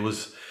hand. It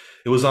was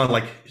on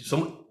like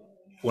some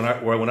when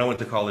I went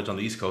to college on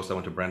the East Coast. I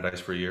went to Brandeis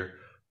for a year.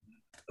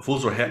 The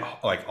fools were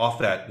like off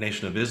that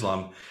Nation of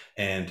Islam,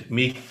 and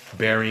me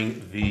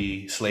bearing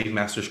the slave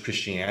masters'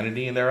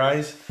 Christianity in their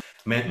eyes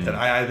meant that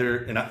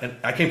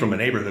I came from a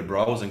neighborhood,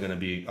 bro. I wasn't gonna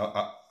be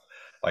I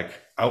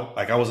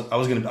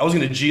was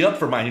gonna G up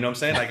for mine. You know what I'm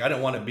saying? Like I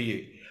didn't want to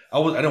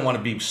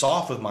be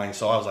soft with mine.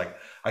 So I was like,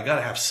 I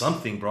gotta have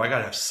something, bro. I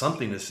gotta have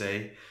something to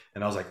say.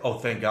 And I was like, oh,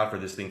 thank God for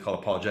this thing called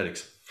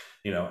apologetics,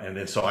 you know. And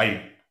then so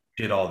I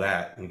did all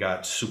that and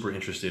got super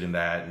interested in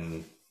that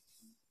and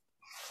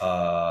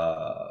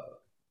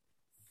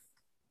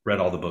read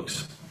all the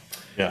books,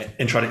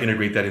 and try to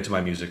integrate that into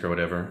my music or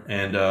whatever.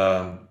 And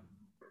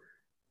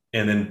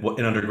then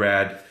in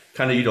undergrad,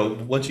 kind of, you know,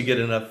 once you get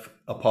enough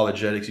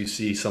apologetics, you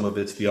see some of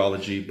it's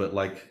theology, but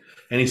like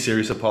any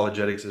serious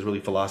apologetics is really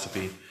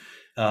philosophy.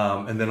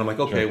 And then I'm like,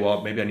 okay,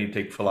 well, maybe I need to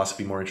take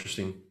philosophy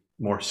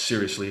more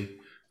seriously,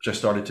 which I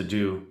started to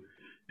do,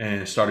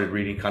 and started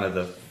reading kind of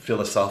the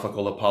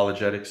philosophical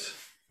apologetics,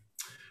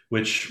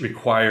 which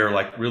require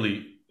like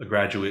really a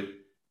graduate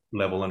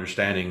level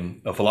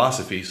understanding of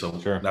philosophy. So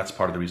that's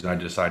part of the reason I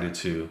decided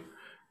to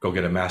go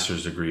get a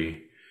master's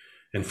degree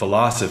in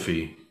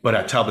philosophy, but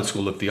at Talbot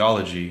School of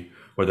Theology,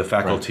 where the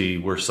faculty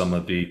were some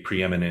of the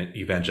preeminent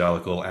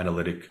evangelical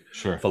analytic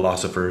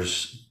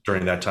philosophers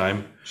during that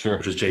time,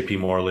 which was J.P.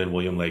 Moreland,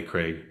 William Lane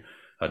Craig,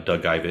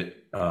 Doug Ivet.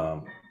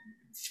 And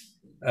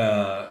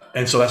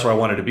so that's where I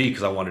wanted to be,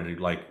 because I wanted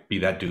to like be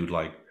that dude.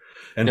 Like,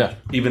 and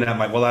even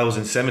at while I was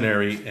in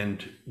seminary,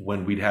 and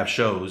when we'd have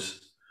shows,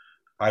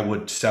 I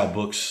would sell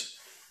books.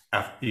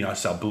 I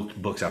sell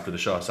books after the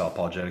show. I sell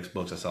apologetics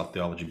books. I sell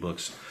theology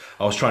books.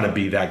 I was trying to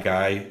be that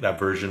guy, that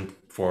version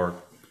for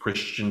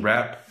Christian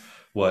rap.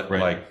 What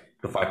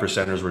like the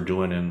 5%ers were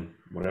doing in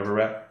whatever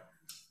rap.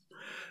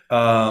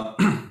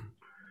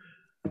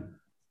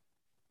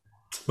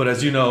 But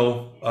as you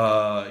know,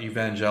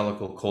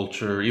 evangelical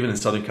culture, even in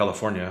Southern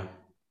California,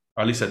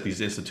 or at least at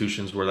these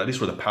institutions where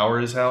the power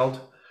is held,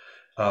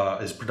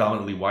 is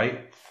predominantly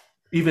white.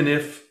 Even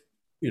if,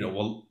 you know,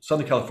 well,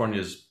 Southern California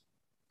is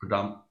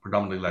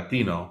predominantly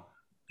Latino,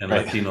 and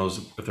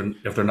Latinos,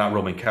 if they're not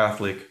Roman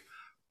Catholic,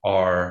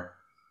 are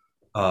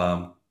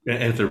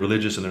and if they're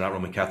religious and they're not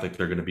Roman Catholic,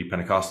 they're going to be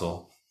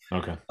Pentecostal.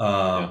 Okay.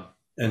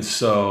 And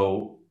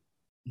so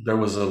there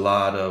was a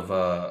lot of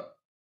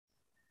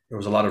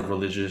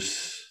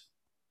religious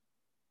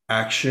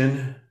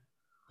action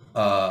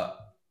on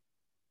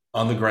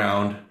the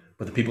ground,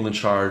 but the people in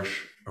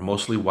charge are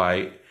mostly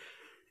white.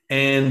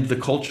 And the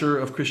culture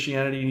of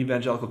Christianity and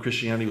evangelical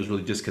Christianity was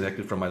really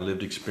disconnected from my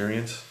lived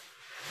experience.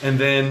 And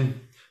then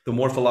the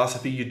more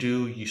philosophy you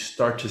do, you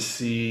start to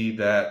see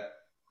that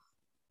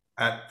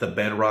at the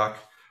bedrock,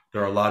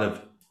 there are a lot of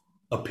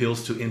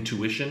appeals to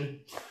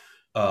intuition.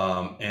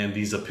 And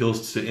these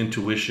appeals to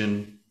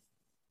intuition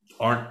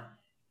aren't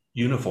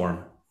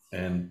uniform,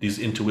 and these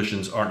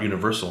intuitions aren't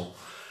universal.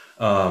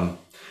 And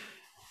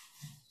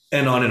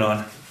on and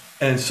on.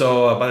 And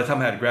so by the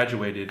time I had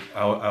graduated,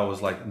 I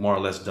was like more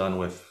or less done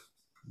with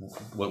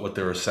what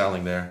they were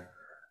selling there,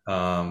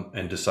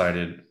 and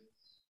decided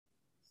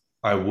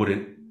I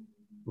wouldn't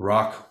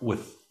rock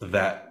with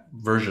that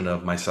version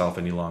of myself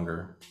any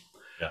longer.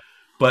 Yeah.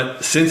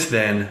 But since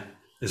then,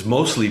 it's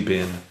mostly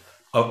been,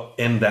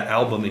 and the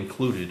album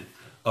included,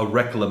 a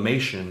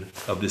reclamation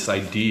of this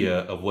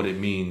idea of what it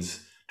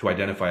means to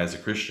identify as a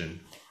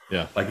Christian.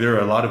 Yeah. Like there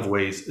are a lot of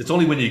ways. It's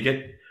only when you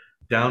get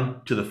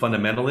down to the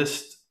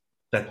fundamentalist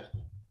that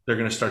they're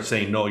going to start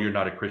saying, no, you're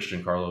not a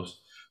Christian, Carlos.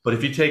 But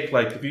if you take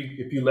like,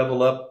 if you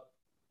level up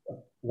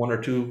one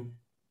or two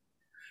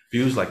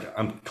views, like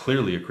I'm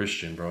clearly a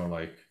Christian, bro.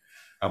 Like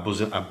I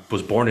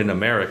was born in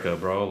America,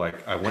 bro.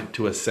 Like I went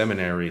to a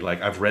seminary.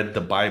 Like I've read the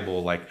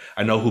Bible. Like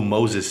I know who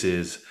Moses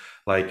is.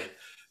 Like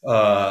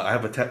I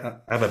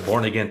have a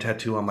born again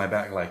tattoo on my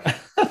back. Like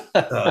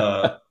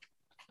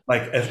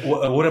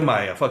what am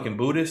I, a fucking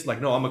Buddhist?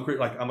 Like no, I'm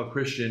a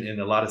Christian in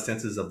a lot of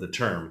senses of the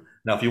term.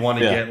 Now, if you want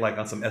to get like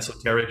on some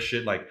esoteric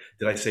shit, like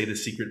did I say the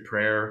secret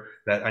prayer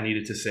that I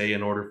needed to say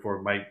in order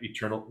for my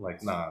eternal?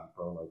 Like nah,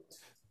 bro. Like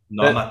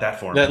no, I'm not that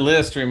formal. That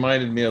list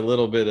reminded me a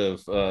little bit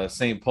of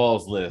St.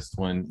 Paul's list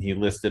when he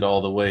listed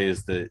all the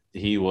ways that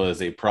he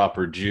was a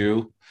proper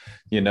Jew,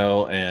 you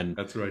know, and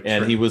that's right.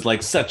 And he was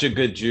like such a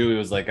good Jew. He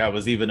was like, I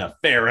was even a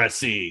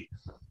Pharisee.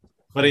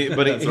 But he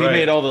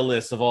made all the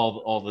lists of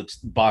all the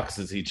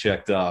boxes he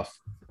checked off.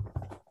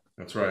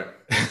 That's right.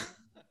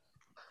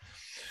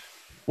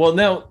 Well,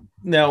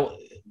 now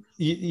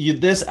you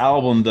this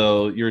album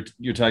though,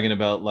 you're talking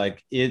about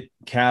like it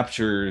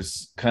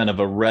captures kind of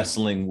a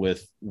wrestling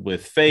with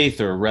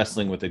faith or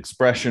wrestling with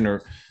expression,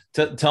 or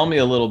tell me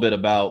a little bit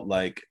about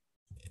like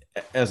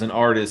as an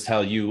artist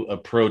how you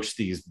approach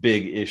these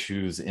big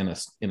issues in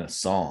a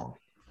song.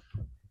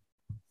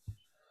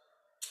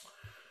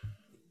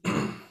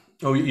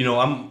 Oh, you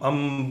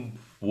know,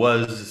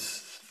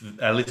 was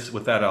at least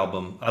with that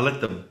album, I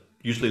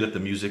usually let the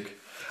music.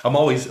 I'm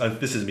always,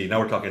 this is me. Now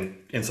we're talking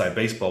inside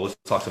baseball. Let's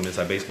talk some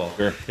inside baseball.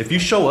 Sure. If you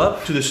show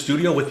up to the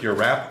studio with your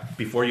rap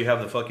before you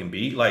have the fucking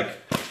beat, like,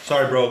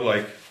 sorry, bro,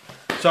 like,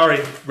 sorry,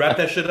 wrap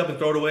that shit up and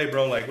throw it away,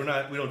 bro. Like, we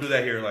don't do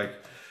that here. Like,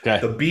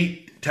 the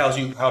beat tells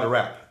you how to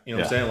rap. You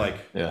know what I'm saying? Like,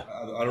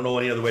 I don't know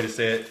any other way to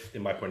say it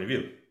in my point of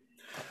view.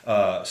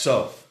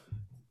 So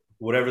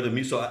whatever the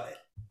music, so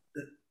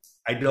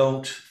I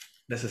don't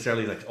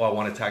necessarily like, I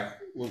want to tackle,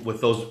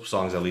 with those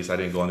songs at least, I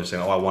didn't go on there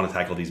saying, I want to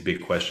tackle these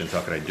big questions.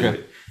 How can I do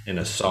it in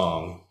a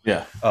song?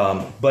 Yeah.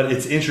 But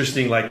it's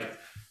interesting, like,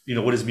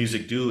 what does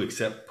music do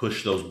except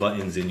push those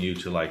buttons in you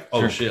to like,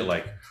 shit,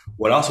 like,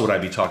 what else would I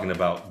be talking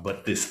about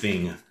but this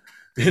thing,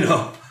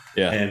 Yeah.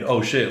 And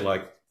oh shit,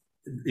 like,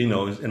 in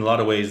a lot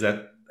of ways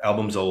that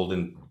album's old,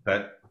 and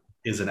that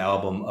is an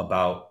album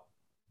about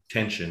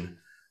tension,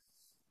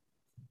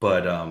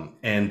 but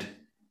and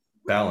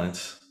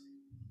balance.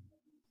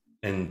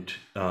 And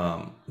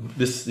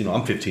this,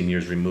 I'm 15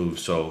 years removed,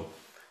 so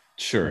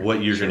sure,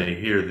 what you're going to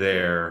hear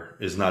there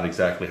is not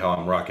exactly how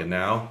I'm rocking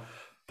now,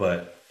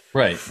 but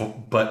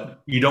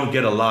but you don't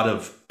get a lot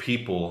of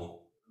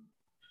people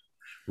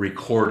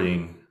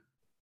recording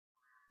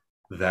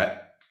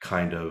that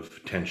kind of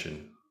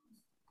tension.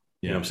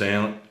 You know what I'm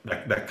saying?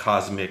 That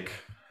cosmic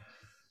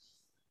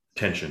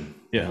tension.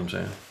 Yeah. You know what I'm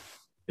saying?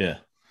 Yeah.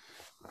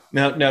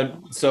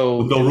 Now, so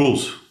with no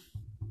rules.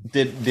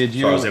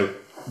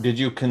 Did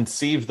you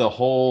conceive the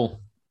whole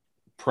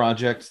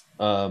project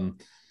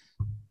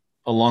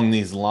along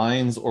these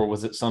lines, or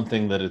was it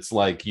something that it's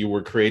like you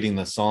were creating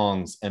the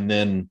songs and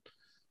then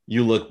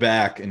you look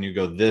back and you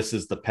go, this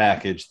is the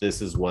package,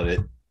 this is what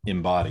it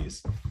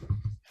embodies?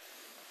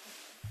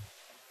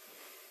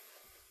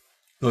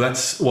 No,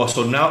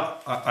 so now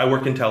I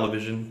work in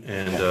television,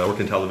 and worked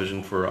in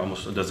television for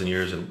almost a dozen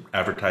years and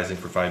advertising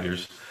for 5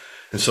 years.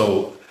 And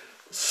so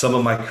some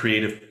of my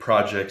creative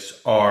projects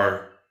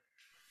are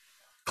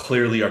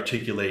clearly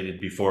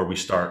articulated before we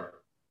start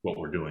what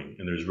we're doing.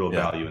 And there's real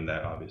value in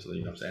that, obviously,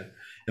 you know what I'm saying?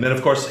 And then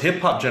of course, hip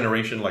hop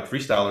generation, like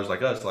freestylers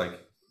like us, like,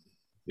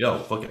 yo,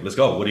 fuck it, let's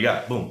go. What do you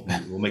got? Boom,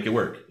 we'll make it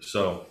work.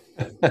 So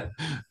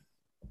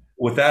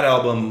with that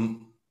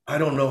album, I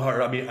don't know how,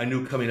 I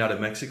knew coming out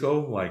of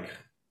Mexico, like,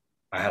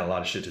 I had a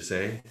lot of shit to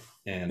say,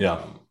 and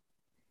and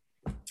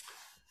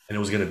it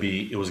was gonna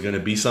be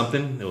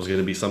something. It was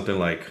gonna be something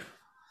like,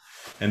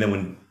 and then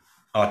when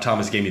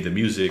Thomas gave me the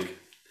music,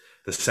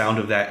 the sound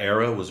of that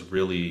era was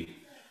really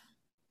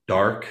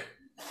dark,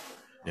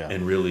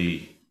 and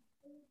really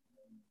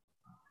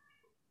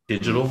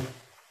digital.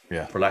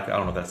 Yeah, I don't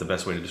know if that's the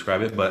best way to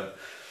describe it, but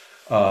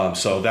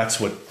so that's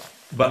what.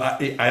 But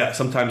I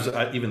sometimes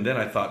even then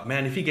I thought,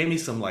 man, if he gave me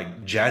some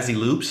like jazzy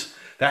loops,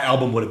 that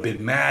album would have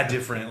been mad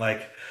different.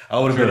 Like, I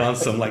would have been on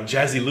some like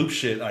jazzy loop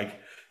shit, like,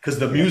 because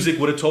the music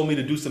would have told me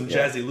to do some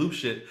jazzy loop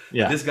shit.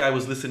 Yeah. This guy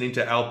was listening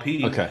to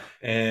LP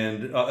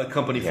and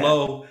Company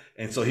Flow,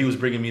 and so he was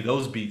bringing me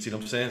those beats. You know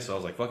what I'm saying? So I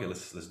was like, "Fuck it,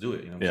 let's do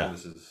it." You know what I'm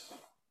saying? This is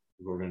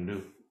what we're gonna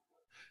do.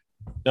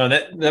 No,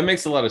 that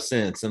makes a lot of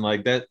sense, and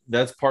like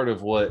that's part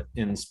of what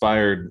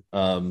inspired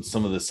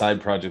some of the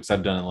side projects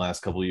I've done in the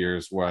last couple of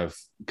years, where I've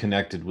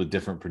connected with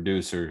different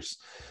producers,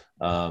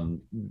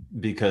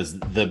 because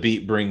the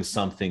beat brings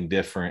something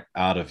different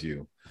out of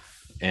you.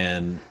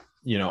 And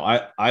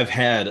I've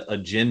had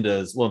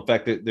agendas. Well, in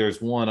fact,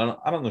 there's one.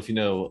 I don't know if you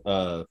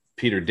know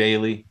Peter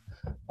Daly.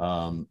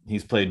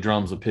 He's played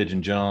drums with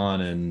Pigeon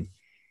John,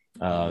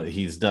 and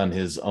he's done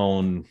his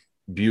own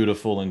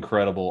beautiful,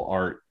 incredible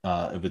art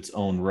of its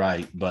own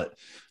right. But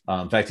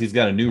in fact, he's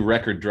got a new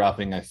record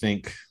dropping. I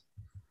think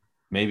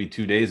maybe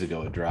 2 days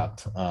ago it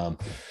dropped.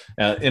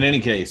 In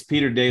any case,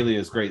 Peter Daly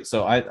is great.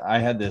 So I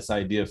had this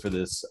idea for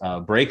this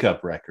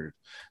breakup record.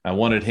 I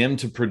wanted him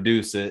to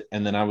produce it,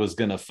 and then I was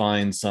going to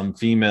find some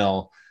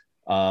female,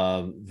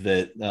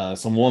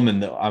 some woman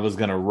that I was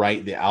going to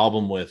write the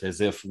album with as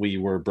if we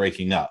were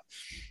breaking up.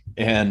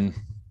 And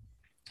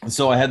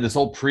so I had this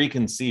whole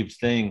preconceived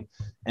thing.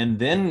 And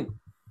then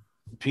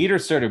Peter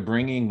started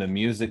bringing the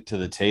music to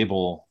the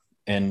table,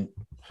 and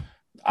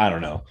I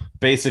don't know,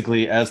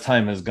 basically as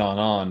time has gone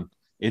on,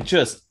 it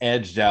just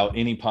edged out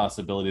any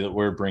possibility that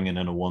we're bringing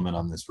in a woman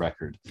on this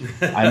record.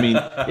 I mean,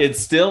 it's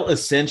still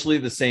essentially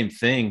the same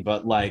thing,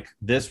 but like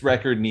this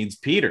record needs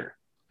Peter,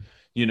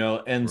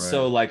 and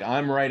so like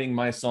I'm writing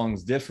my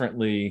songs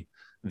differently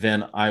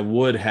than I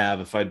would have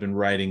if I'd been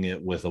writing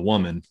it with a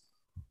woman.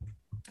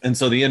 And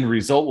so the end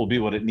result will be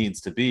what it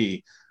needs to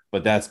be,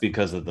 but that's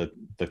because of the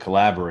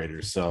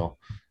collaborators. So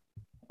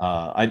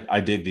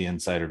I dig the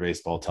insider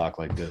baseball talk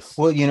like this.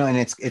 Well, and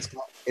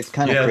it's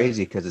kind of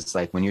crazy, because it's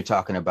like when you're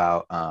talking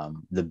about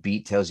the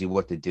beat tells you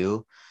what to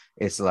do.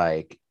 It's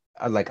like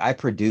I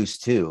produce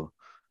too,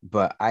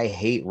 but I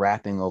hate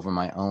rapping over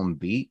my own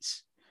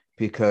beats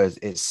because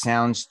it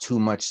sounds too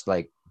much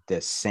like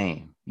the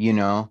same.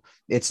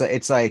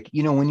 It's like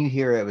when you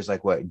hear it was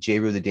like what J.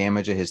 Rue the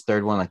Damager, his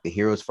third one, like the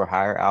Heroes for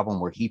Hire album,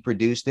 where he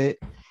produced it.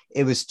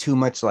 it was too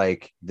much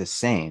like the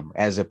same,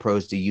 as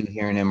opposed to you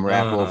hearing him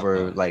rap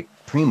over like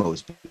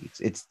Primo's beats.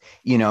 It's,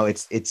 you know,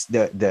 it's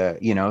the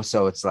you know,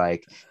 so it's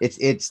like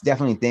it's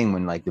definitely a thing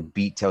when like the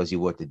beat tells you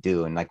what to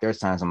do. And like there's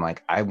times I'm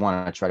like, I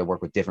want to try to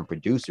work with different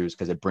producers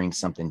because it brings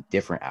something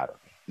different out of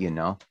me, you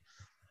know?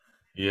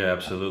 Yeah,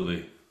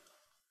 absolutely.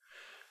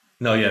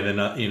 No, yeah,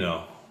 then you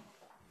know,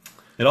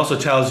 it also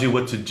tells you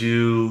what to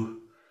do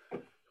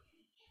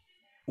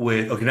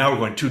with. Okay, now we're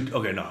going to.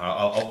 Okay, no,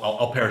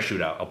 I'll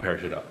parachute out.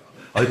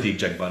 I'll hit the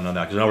eject button on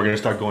that because now we're going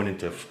to start going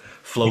into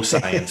flow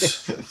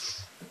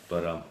science.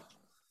 But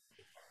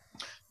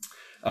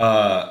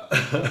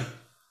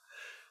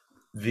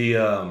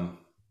the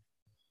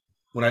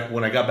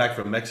when I got back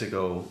from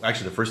Mexico,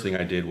 actually the first thing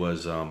I did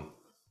was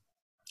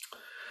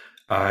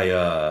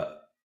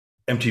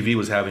MTV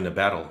was having a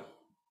battle.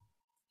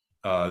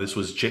 This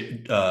was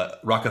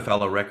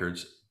Rockefeller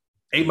Records.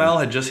 8 Mile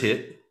had just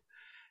hit.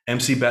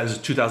 This is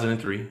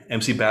 2003.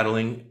 MC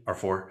Battling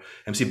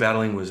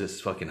was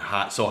just fucking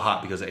hot, so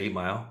hot because of 8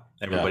 Mile.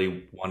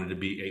 Everybody wanted to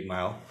be 8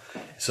 Mile.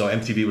 So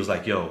MTV was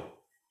like, yo,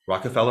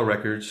 Rockefeller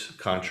Records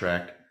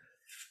contract,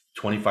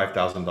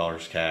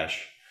 $25,000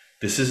 cash.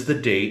 This is the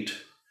date.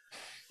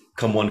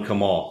 Come one,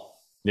 come all.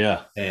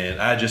 Yeah.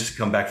 And I had just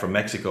come back from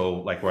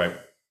Mexico, like where I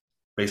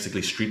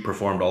basically street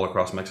performed all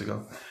across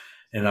Mexico.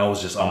 And I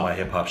was just on my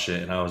hip hop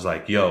shit. And I was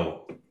like,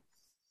 yo,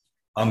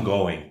 I'm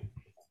going.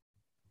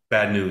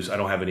 Bad news, I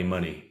don't have any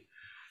money.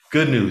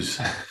 Good news,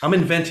 I'm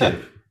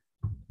inventive.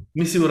 Let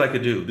me see what I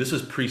could do. This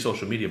is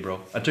pre-social media, bro.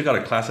 I took out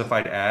a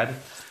classified ad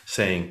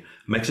saying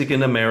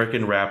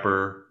Mexican-American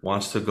rapper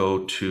wants to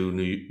go to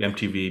new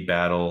MTV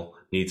battle,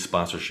 needs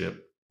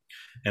sponsorship.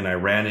 And I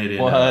ran it in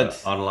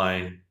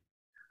online.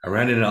 I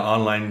ran it in an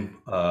online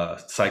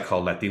site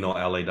called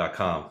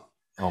LatinoLA.com.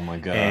 Oh my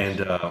God.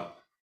 And I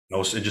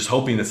was just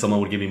hoping that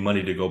someone would give me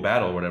money to go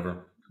battle or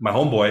whatever. My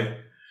homeboy,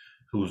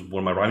 who's one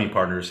of my rhyming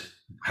partners,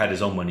 had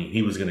his own money.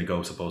 He was going to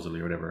go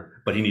supposedly or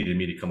whatever, but he needed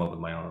me to come up with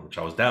my own, which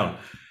I was down.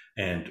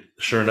 And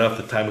sure enough,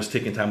 the time was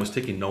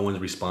ticking. No one's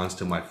response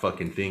to my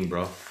fucking thing,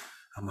 bro.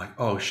 I'm like,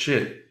 oh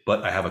shit.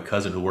 But I have a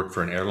cousin who worked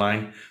for an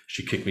airline.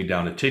 She kicked me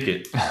down a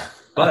ticket.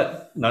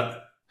 But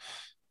not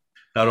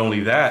only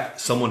that,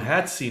 someone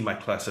had seen my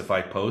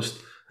classified post,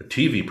 a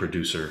TV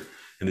producer,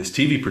 and this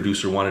TV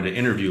producer wanted to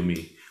interview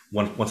me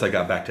once I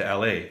got back to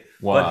LA.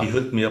 Wow. But he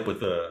hooked me up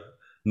with a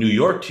New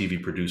York TV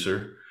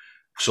producer.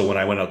 So when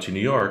I went out to New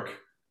York,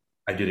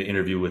 I did an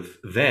interview with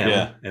them.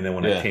 Yeah. And then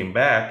when I came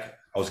back,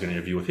 I was going to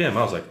interview with him.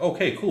 I was like,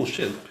 okay, cool,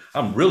 shit.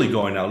 I'm really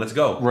going now. Let's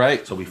go.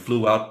 Right. So we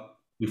flew out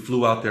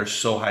there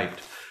so hyped.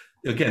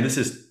 Again, this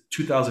is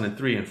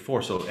 2003 and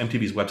 4. So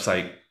MTV's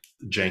website,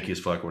 janky as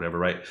fuck or whatever,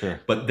 right? Sure.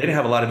 But they didn't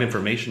have a lot of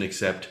information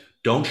except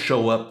don't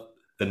show up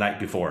the night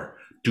before.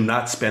 Do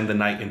not spend the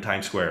night in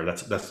Times Square.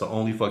 That's the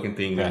only fucking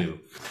thing we knew.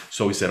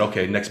 So we said,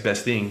 okay, next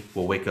best thing,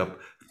 we'll wake up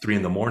 3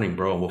 a.m,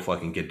 bro, and we'll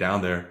fucking get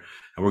down there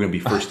and we're going to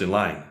be first in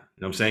line.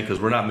 You know what I'm saying?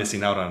 Because we're not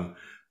missing out on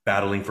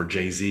battling for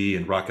Jay-Z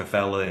and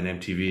Rockefeller and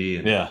MTV.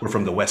 And we're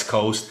from the West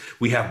Coast.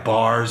 We have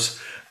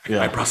bars.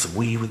 I brought some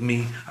weed with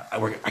me.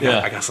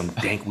 I got some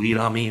dank weed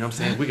on me. You know what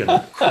I'm saying? We're going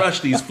to crush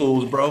these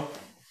fools, bro.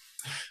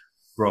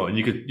 Bro, and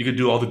you could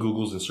do all the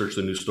Googles and search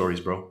the news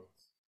stories, bro.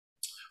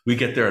 We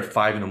get there at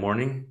 5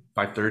 a.m,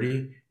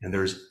 5:30, and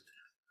there's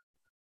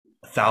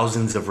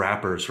thousands of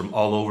rappers from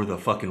all over the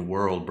fucking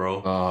world,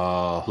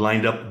 bro.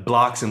 Lined up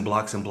blocks and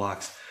blocks and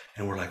blocks.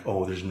 And we're like,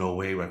 oh, there's no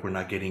way, like, we're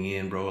not getting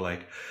in, bro.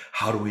 Like,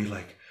 how do we,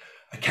 like,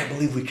 I can't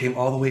believe we came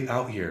all the way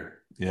out here.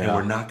 Yeah. And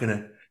we're not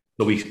gonna.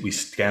 So we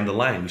scan the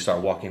line. We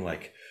start walking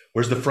like,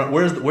 where's the front?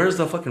 Where's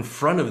the fucking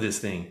front of this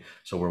thing?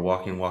 So we're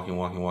walking.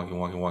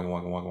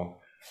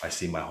 I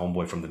see my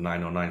homeboy from the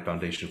 909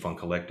 Foundation Fund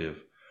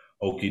Collective,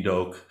 Okie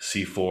Doke,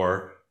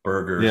 C4,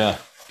 Burger. Yeah.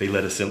 They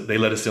let us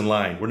in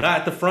line. We're not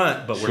at the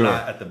front, but we're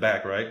not at the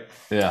back, right?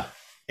 Yeah.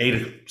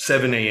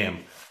 7 a.m.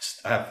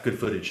 I have good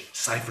footage.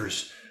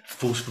 Ciphers,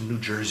 fools from New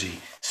Jersey,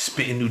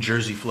 spitting New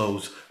Jersey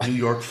flows, New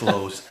York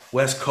flows,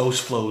 West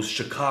Coast flows,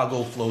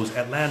 Chicago flows,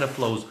 Atlanta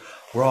flows.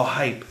 We're all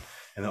hype.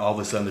 And then all of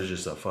a sudden there's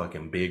just a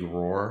fucking big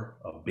roar,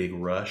 a big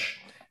rush.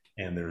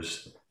 And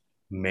there's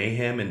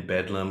mayhem and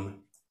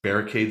bedlam.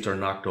 Barricades are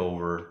knocked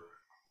over.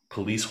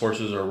 Police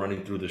horses are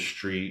running through the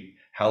street.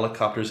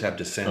 Helicopters have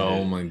descended.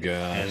 Oh my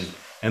gosh.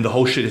 And the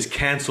whole shit is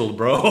canceled,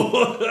 bro.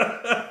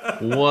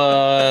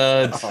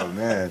 What? Oh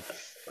man.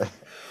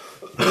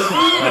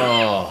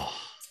 Oh.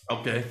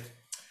 Okay.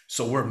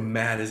 So we're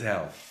mad as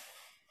hell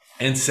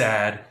and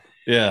sad.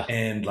 Yeah.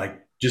 And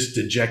like just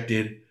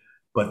dejected.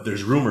 But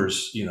there's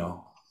rumors, you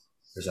know,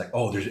 there's like,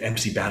 oh, there's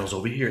MC battles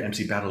over here.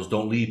 MC battles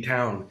don't leave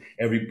town.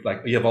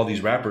 You have all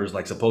these rappers,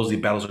 like supposedly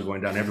battles are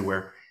going down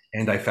everywhere.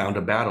 And I found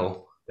a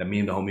battle that me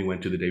and the homie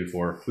went to the day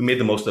before. We made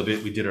the most of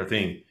it. We did our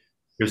thing.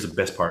 Here's the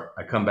best part.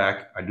 I come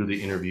back. I do the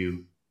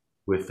interview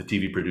with the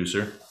TV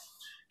producer.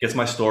 Gets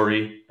my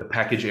story. The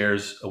package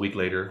airs a week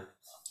later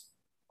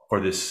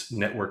for this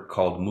network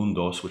called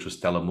Mundos, which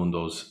was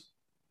Telemundo's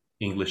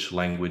English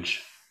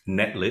language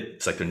netlit.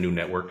 It's like their new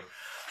network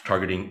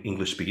targeting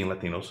English-speaking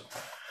Latinos.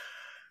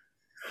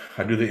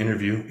 I do the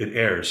interview. It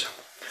airs.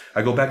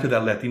 I go back to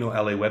that Latino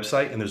LA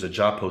website, and there's a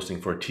job posting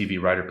for a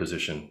TV writer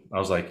position. I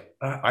was like,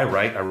 I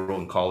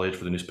wrote in college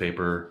for the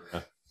newspaper.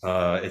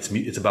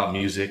 It's about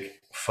music.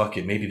 Fuck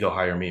it, maybe they'll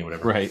hire me or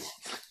whatever. Right.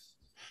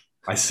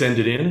 I send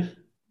it in,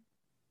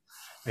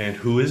 and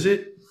who is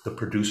it? The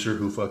producer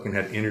who fucking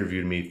had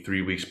interviewed me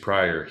 3 weeks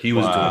prior. He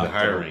was doing the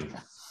hiring,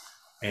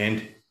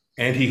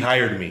 and he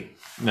hired me.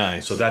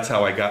 Nice. So that's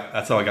how I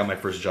got my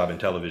first job in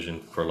television.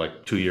 For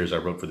like 2 years, I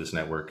wrote for this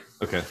network.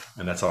 Okay.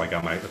 And that's how I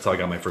got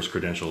my first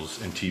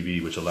credentials in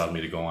TV, which allowed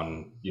me to go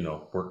on,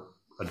 work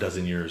a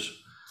dozen years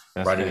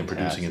writing and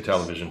producing in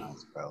television.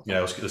 Yeah,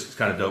 it was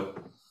kind of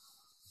dope.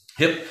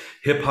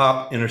 Hip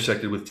hop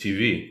intersected with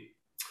TV.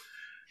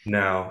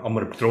 Now I'm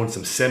going to throw in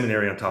some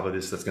seminary on top of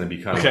this. That's going to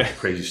be kind of a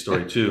crazy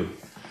story too.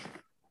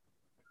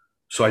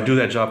 So I do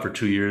that job for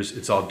 2 years.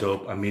 It's all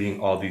dope. I'm meeting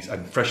all these.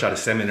 I'm fresh out of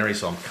seminary,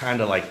 so I'm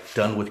kind of like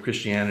done with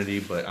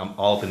Christianity, but I'm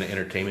all up in the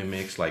entertainment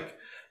mix, like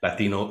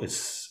Latino.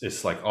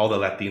 It's like all the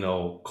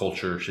Latino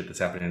culture shit that's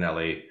happening in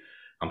LA.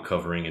 I'm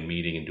covering and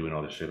meeting and doing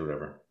all this shit or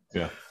whatever.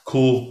 Yeah.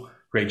 Cool.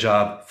 Great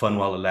job. Fun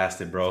while it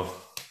lasted, bro.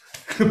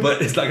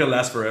 But it's not gonna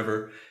last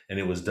forever. And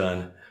it was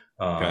done.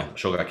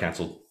 Show got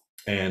canceled.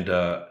 And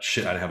I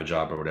didn't have a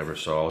job or whatever.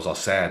 So I was all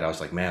sad. I was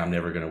like, man, I'm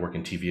never going to work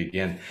in TV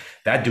again.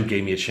 That dude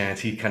gave me a chance.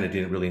 He kind of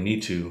didn't really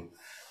need to.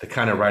 The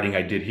kind of writing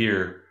I did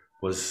here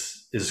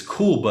is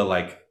cool, but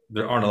like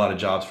there aren't a lot of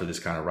jobs for this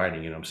kind of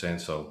writing, you know what I'm saying?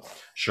 So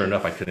sure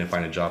enough, I couldn't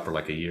find a job for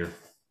like a year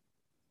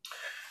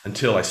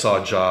until I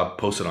saw a job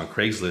posted on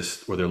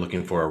Craigslist where they're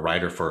looking for a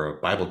writer for a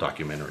Bible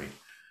documentary.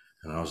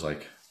 And I was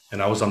like,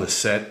 and I was on the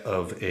set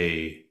of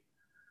a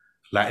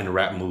Latin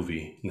rap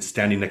movie and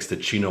standing next to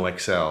Chino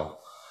XL.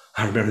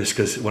 I remember this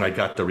because when I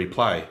got the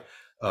reply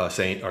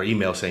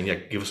email saying, yeah,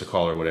 give us a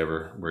call or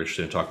whatever. We're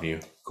interested in talking to you.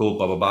 Cool,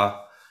 blah, blah,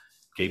 blah.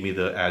 Gave me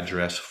the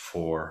address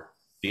for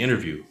the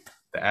interview.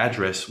 The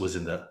address was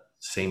in the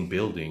same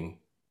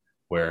building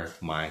where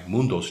my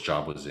Mundos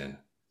job was in.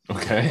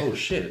 Okay. Oh,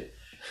 shit.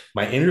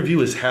 My interview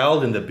is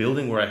held in the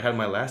building where I had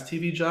my last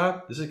TV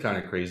job. This is kind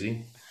of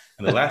crazy.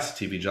 And the last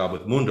TV job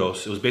with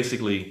Mundos, it was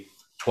basically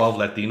 12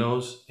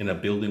 Latinos in a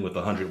building with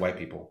 100 white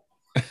people.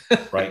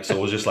 Right? So it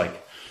was just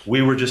like,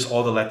 we were just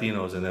all the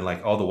Latinos, and then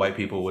like all the white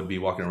people would be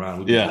walking around.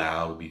 We'd be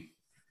loud.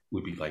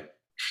 We'd be like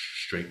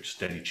straight,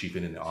 steady,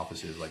 cheaping in the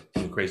offices, like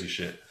doing crazy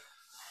shit.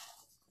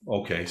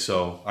 Okay,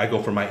 so I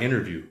go for my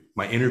interview.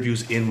 My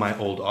interview's in my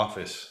old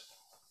office.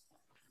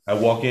 I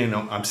walk in.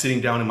 I'm sitting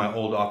down in my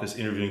old office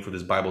interviewing for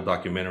this Bible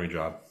documentary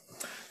job.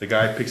 The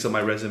guy picks up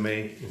my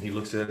resume and he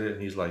looks at it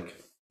and he's like,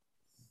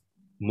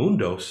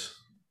 "Mundos?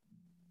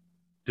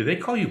 Do they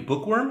call you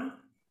Bookworm?"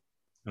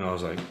 And I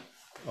was like,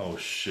 "Oh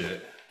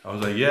shit." I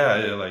was like,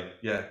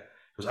 yeah.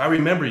 Because I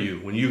remember you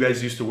when you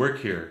guys used to work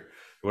here,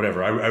 or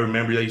whatever. I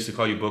remember they used to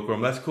call you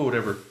Bookworm. That's cool,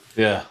 whatever.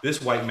 Yeah.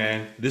 This white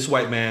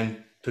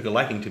man took a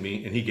liking to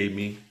me, and he gave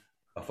me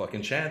a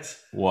fucking chance.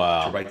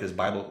 Wow. To write this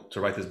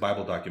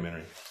Bible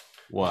documentary.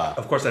 Wow.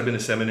 Of course, I've been to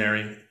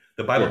seminary.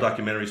 The Bible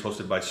documentary is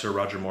hosted by Sir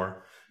Roger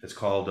Moore. It's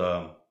called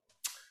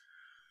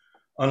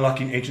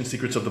Unlocking Ancient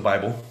Secrets of the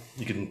Bible.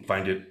 You can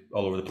find it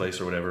all over the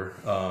place or whatever.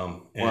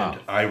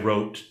 I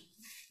wrote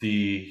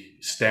the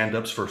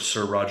stand-ups for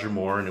Sir Roger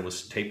Moore, and it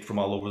was taped from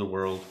all over the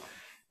world.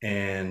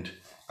 And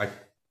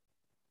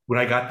when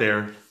I got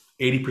there,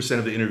 80%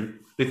 of the interview,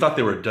 they thought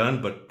they were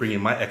done, but bringing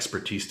my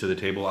expertise to the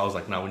table, I was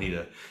like, no, we need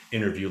to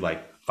interview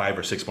like 5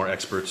 or 6 more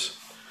experts.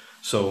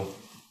 So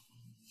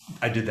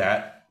I did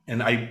that,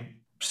 and I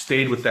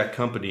stayed with that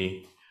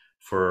company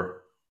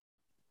for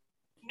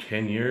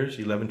 10 years,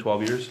 11,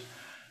 12 years,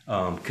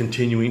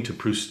 continuing to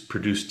produce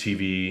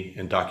TV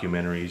and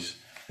documentaries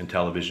and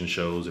television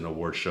shows and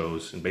award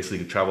shows, and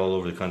basically travel all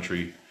over the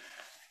country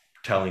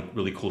telling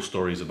really cool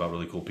stories about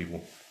really cool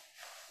people.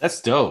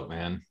 That's dope,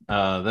 man.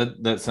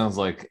 That sounds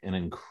like an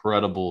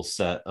incredible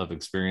set of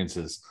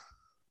experiences.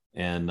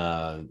 And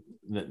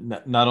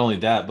not only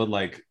that, but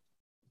like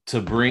to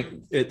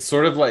bring it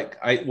sort of like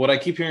what I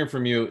keep hearing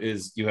from you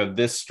is you have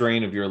this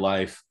strain of your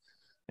life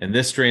and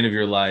this strain of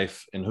your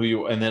life and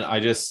and then I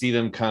just see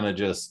them kind of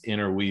just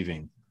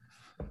interweaving.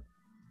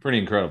 Pretty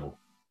incredible.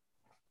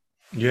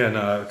 Yeah,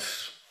 no,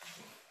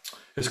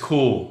 it's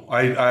cool.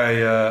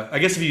 I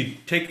guess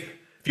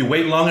if you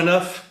wait long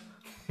enough,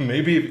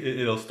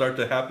 maybe it'll start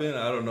to happen.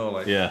 I don't know.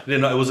 Like, yeah,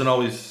 it wasn't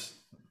always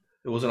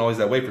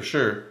that way for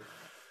sure.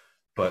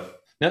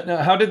 But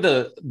now how did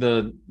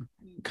the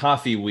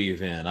coffee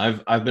weave in?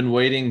 I've been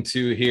waiting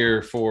to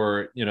hear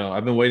for,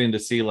 I've been waiting to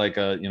see like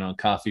a,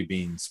 coffee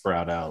bean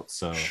sprout out.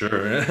 So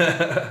sure.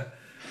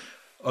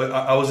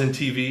 I was in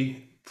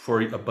TV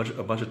for a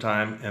bunch of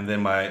time, and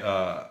then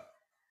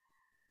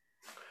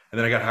and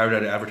then I got hired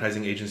at an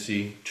advertising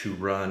agency to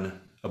run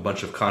a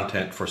bunch of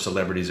content for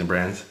celebrities and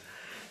brands.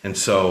 And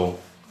so,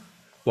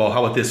 well,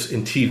 how about this?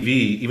 In TV,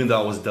 even though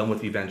I was done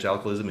with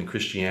evangelicalism and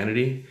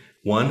Christianity,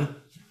 I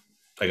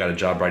got a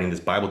job writing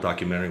this Bible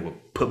documentary,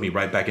 what put me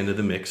right back into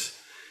the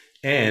mix.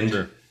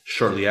 And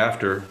shortly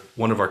after,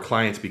 one of our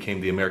clients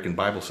became the American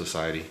Bible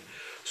Society.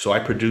 So I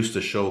produced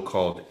a show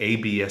called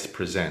ABS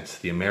Presents,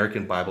 the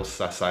American Bible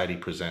Society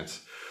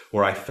Presents,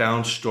 where I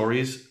found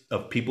stories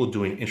of people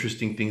doing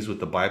interesting things with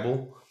the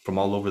Bible from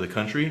all over the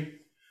country,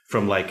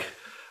 from like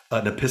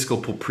an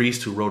Episcopal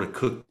priest who wrote a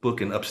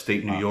cookbook in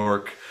upstate New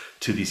York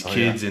to these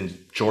kids in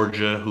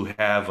Georgia who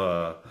have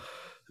a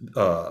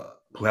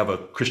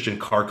Christian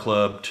car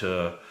club,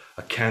 to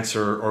a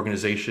cancer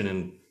organization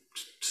in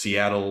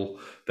Seattle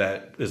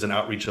that is an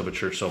outreach of a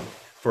church. So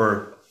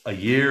for a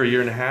year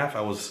and a half,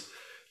 I was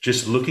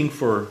just looking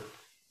for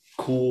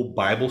cool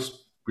Bible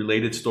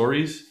related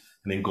stories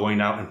and then going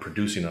out and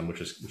producing them, which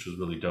was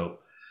really dope.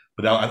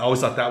 But I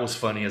always thought that was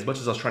funny. As much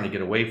as I was trying to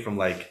get away from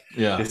like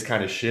this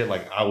kind of shit,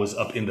 like I was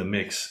up in the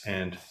mix.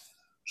 And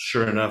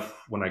sure enough,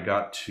 when I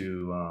got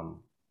to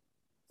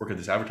work at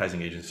this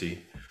advertising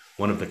agency,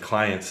 one of the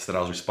clients that I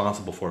was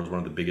responsible for was one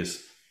of the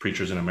biggest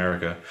preachers in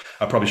America.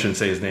 I probably shouldn't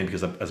say his name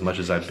because as much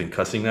as I've been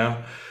cussing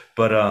now,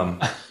 but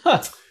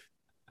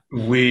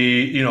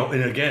we, you know,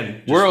 and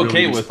again, we're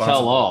okay with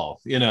tell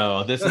all, you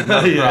know, this is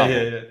not a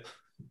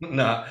problem.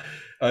 Nah,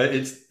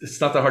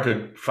 it's not that hard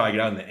to figure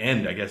it out in the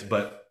end, I guess,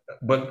 but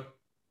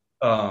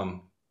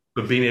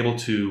being able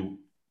to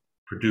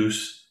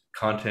produce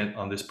content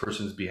on this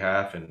person's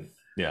behalf, and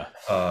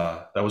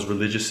that was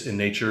religious in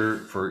nature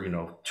for, you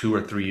know, 2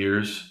 or 3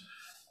 years,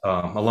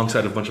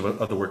 alongside a bunch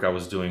of other work I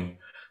was doing.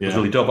 It was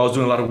really dope. I was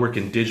doing a lot of work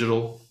in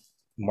digital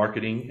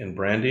marketing and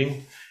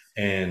branding,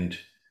 and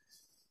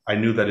I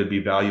knew that it'd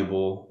be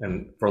valuable,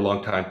 and for a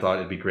long time thought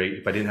it'd be great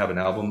if I didn't have an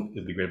album.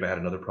 It'd be great if I had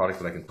another product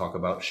that I can talk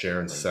about, share,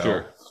 and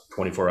sell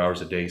 24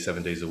 hours a day,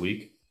 7 days a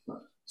week.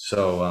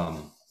 So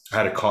I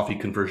had a coffee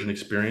conversion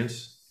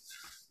experience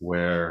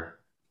where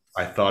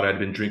I thought I'd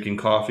been drinking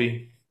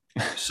coffee.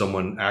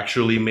 Someone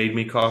actually made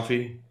me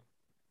coffee,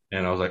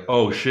 and I was like,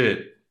 oh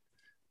shit,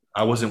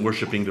 I wasn't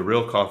worshiping the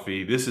real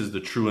coffee. This is the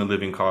true and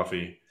living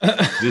coffee.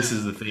 This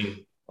is the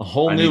thing. A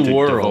whole new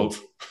world.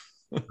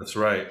 That's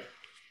right.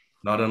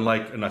 Not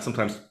unlike, and I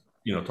sometimes,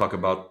 you know, talk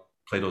about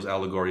Plato's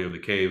allegory of the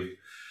cave,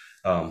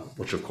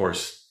 which of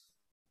course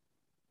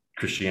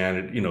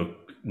Christianity, you know,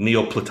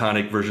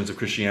 Neoplatonic versions of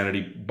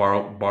Christianity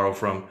borrow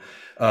from.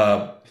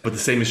 But the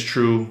same is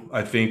true,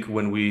 I think,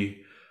 when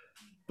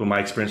my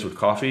experience with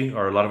coffee,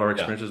 or a lot of our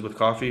experiences with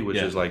coffee, which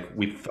is like,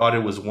 we thought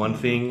it was one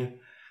thing,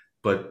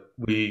 but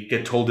we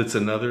get told it's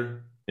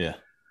another. Yeah.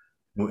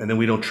 And then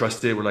we don't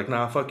trust it. We're like,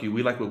 nah, fuck you.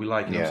 We like what we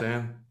like. You know what I'm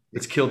saying?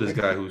 Let's kill this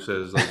guy who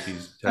says like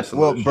he's testing.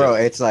 Well, bro,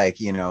 it's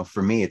like, you know,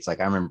 for me, it's like,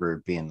 I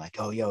remember being like,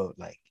 oh, yo,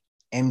 like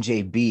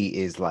MJB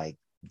is like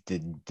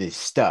the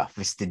stuff.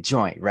 It's the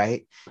joint,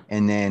 right?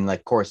 And then, like,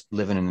 of course,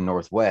 living in the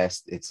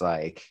Northwest, it's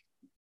like,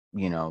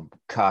 you know,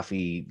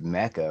 coffee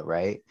mecca,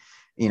 right?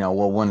 You know,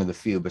 well, one of the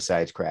few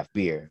besides craft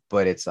beer.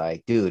 But it's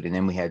like, dude, and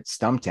then we had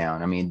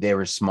Stumptown. I mean, they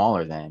were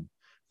smaller then,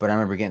 but I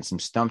remember getting some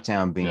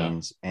Stumptown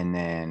beans, and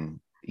then,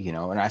 you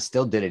know, and I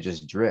still did it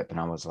just drip, and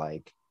I was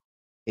like,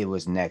 it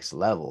was next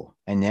level.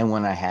 And then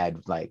when I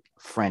had like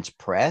French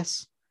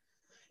press,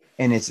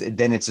 and it's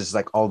just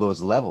like all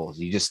those levels,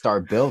 you just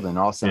start building.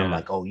 All of a sudden I'm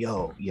like, oh,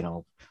 yo, you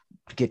know,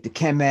 get the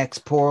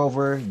Chemex pour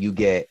over, you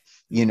get,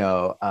 you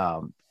know, I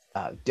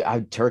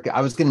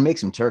was going to make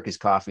some Turkish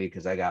coffee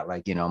because I got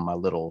like, you know, my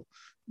little,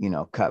 you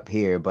know, cup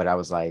here, but I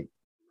was like,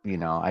 you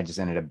know, I just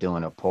ended up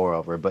doing a pour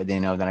over. But then,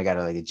 you know, then I got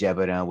like a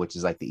Jebedin, which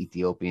is like the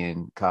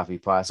Ethiopian coffee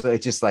pot. So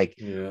it's just like,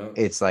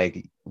 it's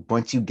like,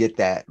 once you get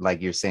that,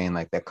 like you're saying,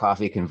 like that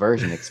coffee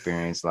conversion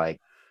experience, like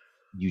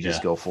you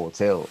just go full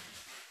tilt.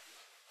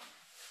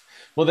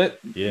 Well,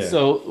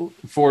 so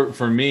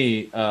for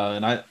me,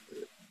 and I,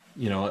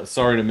 you know,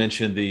 sorry to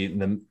mention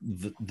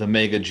the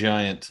mega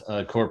giant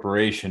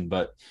corporation,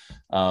 but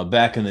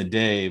back in the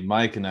day,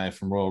 Mike and I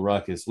from Royal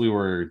Ruckus, we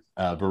were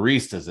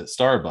baristas at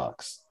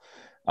Starbucks.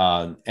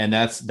 And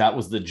that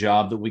was the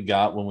job that we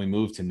got when we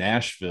moved to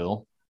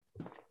Nashville,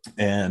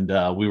 and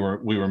we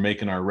were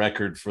making our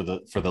record for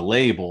the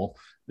label.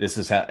 This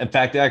is how, in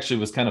fact, actually, it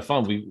was kind of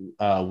fun.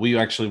 We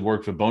actually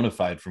worked with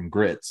Bonafide from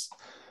Grits.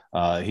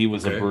 He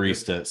was a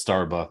barista at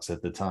Starbucks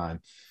at the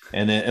time,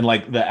 and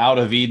like the Out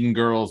of Eden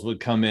girls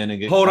would come in and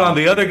get. Hold on,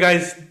 the other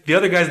guy's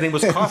name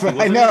was Coffee.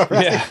 I know,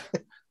 right? Yeah,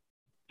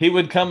 he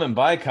would come and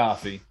buy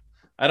coffee.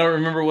 I don't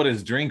remember what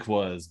his drink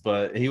was,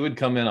 but he would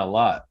come in a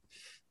lot.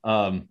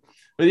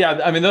 But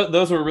yeah, I mean,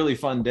 those were really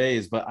fun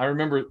days. But I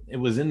remember it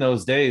was in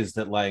those days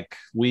that like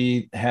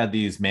we had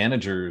these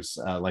managers,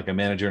 like a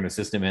manager and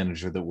assistant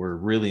manager, that were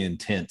really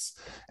intense,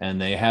 and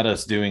they had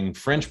us doing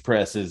French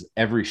presses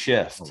every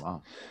shift. Oh,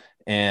 wow.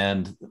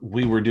 And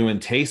we were doing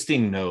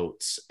tasting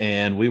notes,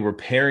 and we were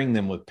pairing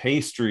them with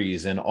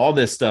pastries and all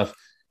this stuff.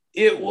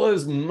 It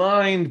was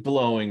mind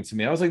blowing to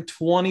me. I was like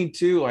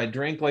 22. I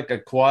drank like a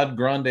quad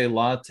grande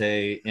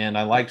latte, and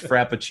I liked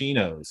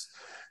frappuccinos,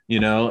 you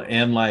know,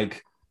 and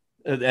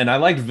I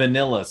liked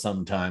vanilla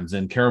sometimes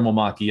and caramel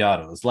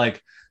macchiatos.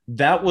 Like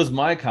that was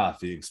my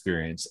coffee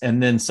experience.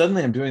 And then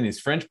suddenly I'm doing these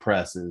French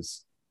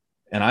presses,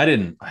 and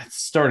I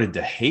started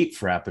to hate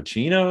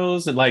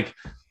frappuccinos, and like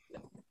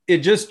it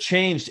just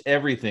changed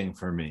everything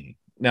for me.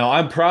 Now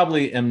I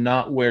probably am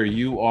not where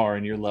you are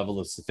in your level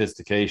of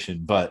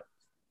sophistication, but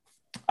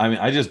I mean,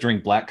 I just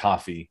drink black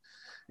coffee,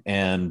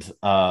 and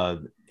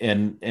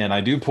and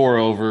I do pour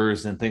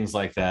overs and things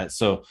like that.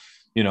 So,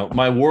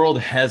 my world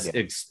has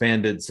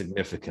expanded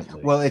significantly.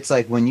 Well, it's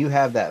like when you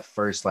have that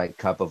first like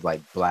cup of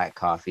like black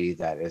coffee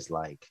that is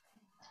like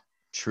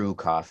true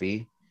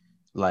coffee,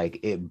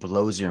 like it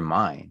blows your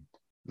mind.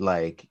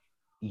 Like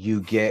you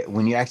get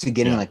when you actually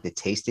get in like the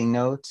tasting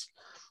notes.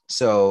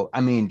 So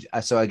I mean,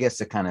 so I guess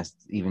to kind of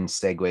even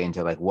segue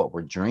into like what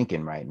we're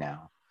drinking right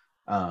now.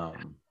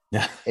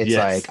 It's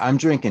like I'm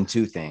drinking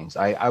two things.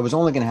 I was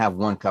only gonna have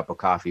one cup of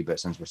coffee,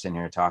 but since we're sitting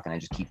here talking, I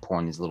just keep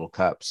pouring these little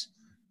cups.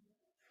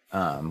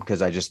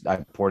 Because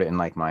I poured it in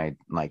like my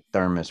like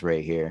thermos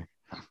right here.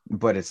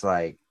 But it's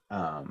like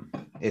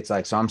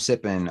so I'm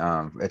sipping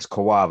it's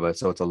Kawava,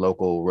 so it's a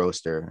local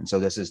roaster, and so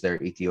this is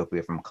their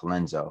Ethiopia from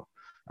Colenso.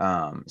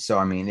 So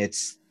I mean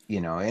it's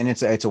and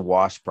it's a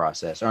wash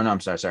process. Oh no, I'm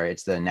sorry,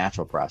 it's the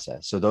natural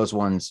process. So those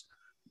ones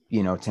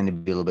tend to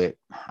be a little bit,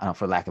 I don't know,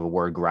 for lack of a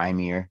word,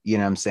 grimier. You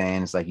know what I'm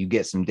saying? It's like you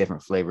get some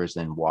different flavors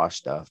than wash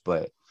stuff,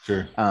 but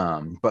sure.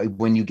 But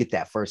when you get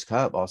that first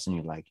cup, all of a sudden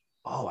you're like,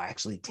 oh, I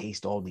actually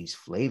taste all these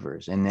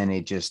flavors, and then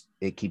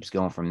it keeps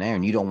going from there,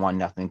 and you don't want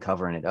nothing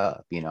covering it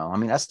up. I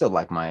mean, I still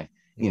like my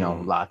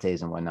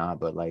lattes and whatnot,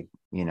 but like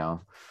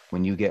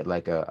when you get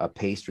like a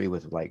pastry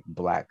with like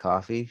black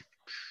coffee,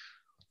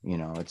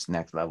 it's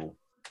next level.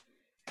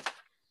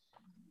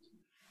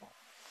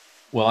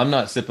 Well, I'm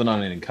not sipping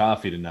on any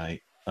coffee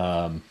tonight.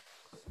 Although,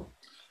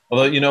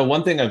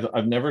 one thing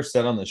I've never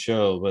said on the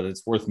show, but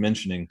it's worth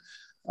mentioning.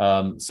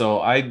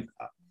 So I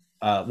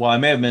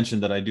may have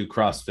mentioned that I do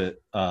CrossFit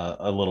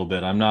a little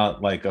bit. I'm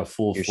not like a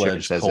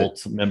full-fledged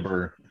cult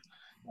member.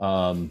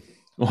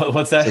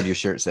 What's that? Said your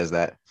shirt says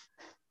that.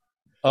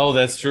 Oh,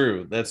 that's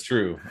true. That's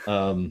true.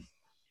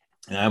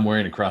 And I'm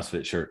wearing a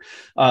CrossFit shirt.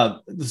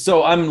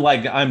 So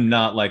I'm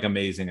not like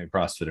amazing at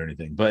CrossFit or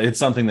anything, but it's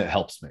something that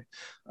helps me.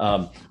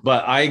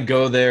 But I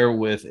go there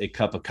with a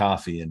cup of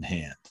coffee in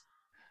hand.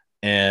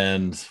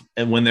 And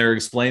when they're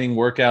explaining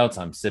workouts,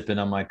 I'm sipping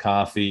on my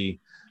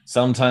coffee.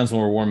 Sometimes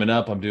when we're warming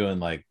up, I'm doing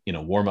like,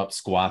 warm up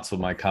squats with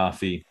my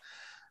coffee.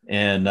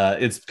 And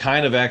it's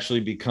kind of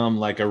actually become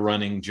like a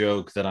running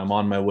joke that I'm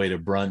on my way to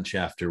brunch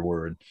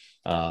afterward.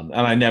 And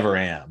I never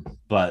am,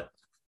 but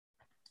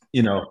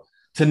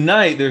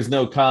tonight there's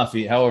no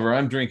coffee. However,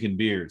 I'm drinking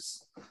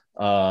beers.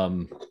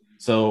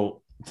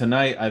 So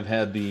tonight I've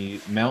had the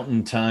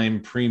Mountain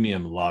Time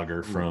Premium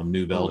Lager from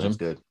New Belgium. That's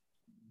good.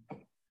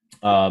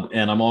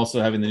 And I'm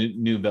also having the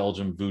New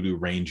Belgium Voodoo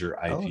Ranger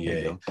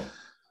IPA.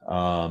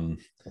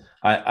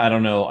 I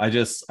don't know.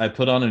 I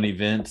put on an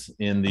event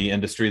in the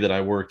industry that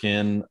I work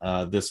in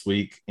this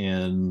week,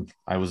 and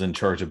I was in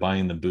charge of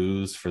buying the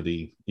booze for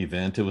the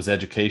event. It was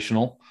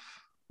educational,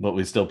 but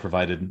we still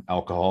provided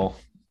alcohol.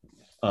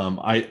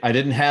 I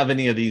didn't have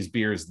any of these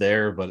beers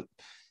there, but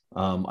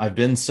I've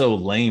been so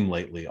lame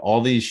lately.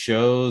 All these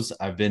shows,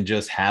 I've been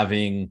just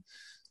having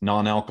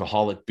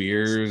non-alcoholic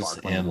beers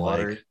sparkling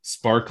water. Like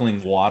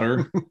sparkling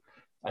water.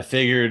 I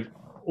figured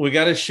we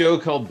got a show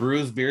called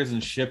Brews, Beers,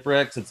 and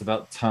Shipwrecks. It's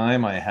about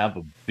time I have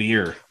a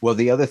beer. Well,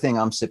 the other thing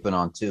I'm sipping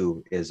on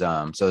too is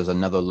so there's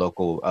another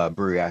local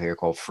brewery out here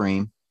called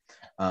Freem.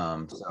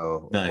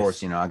 So nice. Of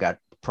course, I got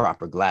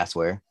proper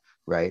glassware,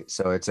 right?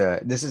 So it's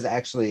an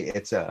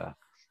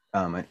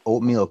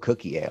oatmeal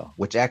cookie ale,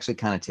 which actually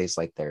kind of tastes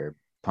like their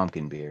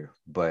pumpkin beer.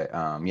 But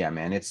yeah,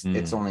 man, it's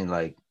only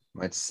like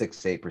it's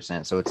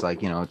 6-8%. So it's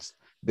like, it's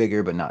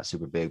bigger, but not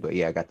super big. But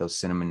yeah, I got those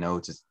cinnamon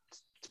notes. It's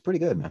pretty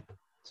good, man.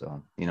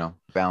 So,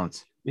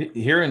 balance.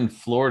 Here in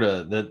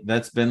Florida,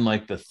 that's been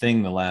like the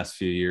thing the last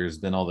few years,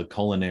 been all the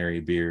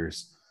culinary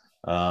beers.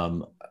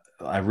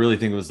 I really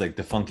think it was like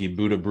the Funky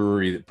Buddha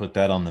Brewery that put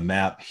that on the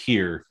map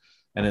here.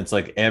 And it's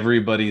like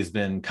everybody's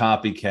been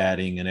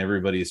copycatting and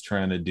everybody's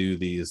trying to do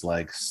these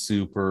like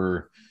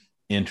super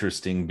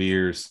interesting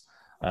beers.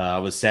 I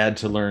was sad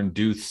to learn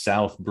Due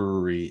South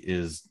Brewery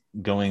is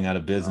going out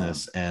of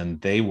business,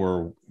 and they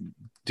were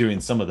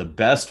doing some of the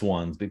best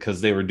ones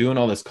because they were doing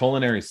all this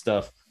culinary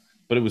stuff,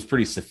 but it was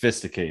pretty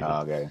sophisticated.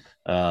 Okay.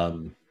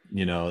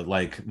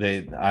 Like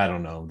I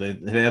don't know.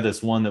 They had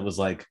this one that was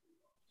like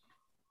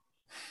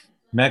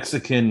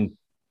Mexican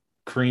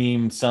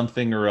cream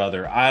something or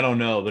other. I don't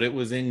know, but it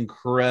was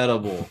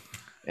incredible.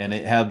 And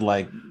it had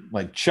like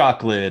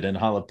chocolate and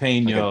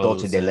jalapenos. Like a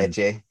dulce de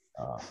leche.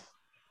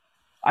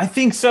 I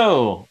think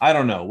so. I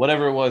don't know.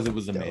 Whatever it was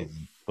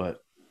amazing.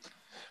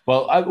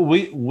 But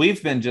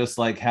we've been just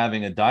like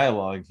having a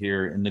dialogue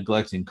here and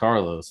neglecting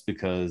Carlos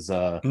because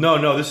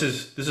no, this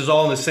is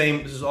all in the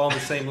same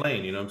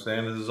lane. You know what I'm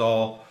saying? This is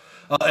all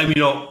and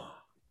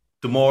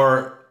the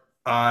more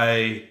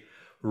I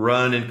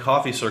run in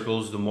coffee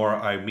circles, the more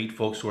I meet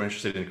folks who are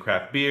interested in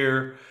craft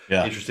beer,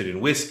 interested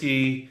in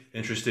whiskey,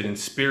 interested in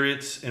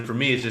spirits. And for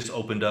me, it's just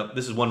opened up.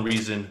 This is one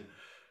reason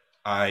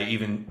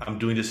I'm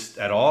doing this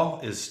at all,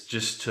 is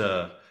just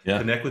to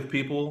connect with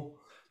people,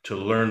 to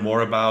learn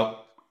more about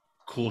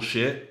cool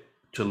shit,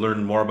 to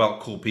learn more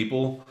about cool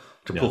people,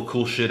 to pull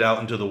cool shit out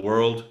into the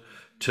world.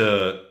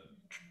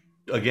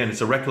 Again, it's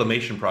a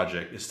reclamation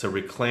project. It's to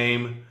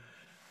reclaim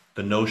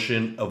the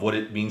notion of what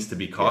it means to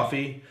be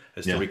coffee,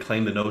 is to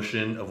reclaim the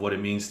notion of what it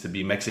means to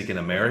be Mexican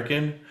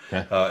American,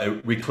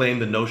 reclaim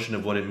the notion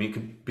of what it means.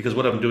 Because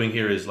what I'm doing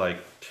here is like,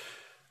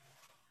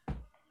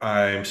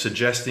 I'm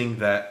suggesting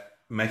that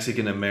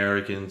Mexican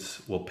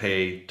Americans will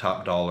pay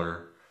top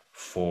dollar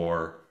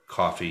for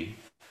coffee,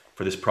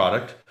 for this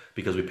product,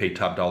 because we pay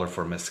top dollar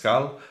for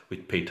mezcal, we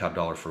pay top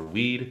dollar for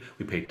weed,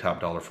 we pay top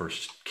dollar for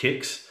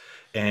kicks,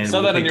 and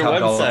we'll pay top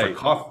dollar for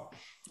coffee.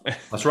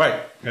 That's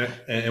right,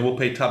 and we'll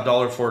pay top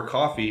dollar for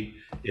coffee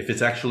if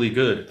it's actually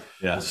good.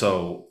 Yeah.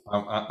 So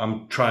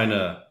I'm trying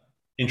to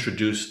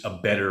introduce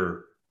the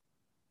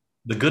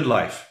good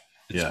life.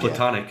 It's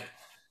platonic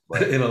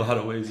in a lot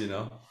of ways, you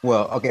know.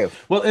 Well, okay.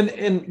 Well, and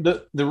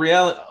the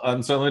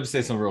reality. So let me just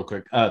say something real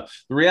quick. The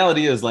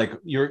reality is, like,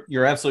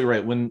 you're absolutely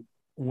right.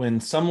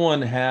 When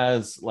someone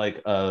has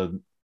like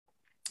an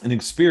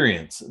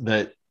experience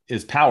that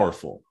is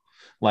powerful,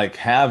 like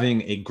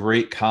having a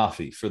great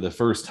coffee for the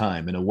first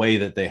time in a way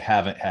that they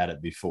haven't had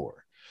it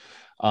before,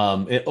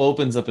 it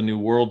opens up a new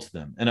world to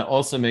them, and it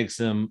also makes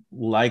them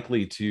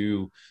likely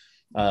to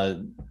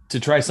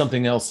try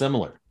something else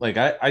similar. Like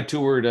I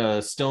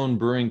toured Stone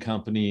Brewing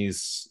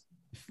Company's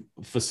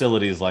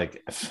facilities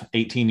like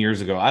 18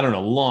 years ago. I don't know,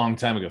 a long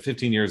time ago,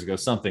 15 years ago,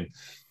 something,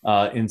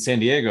 in San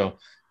Diego.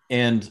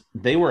 And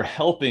they were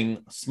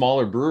helping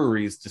smaller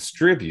breweries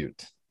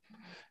distribute.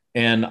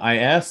 And I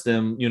asked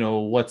them, you know,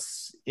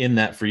 what's in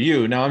that for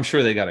you? Now, I'm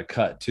sure they got a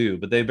cut too,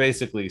 but they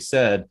basically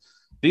said,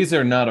 these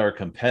are not our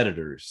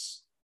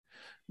competitors.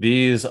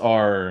 These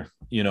are,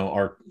 you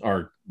know,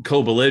 our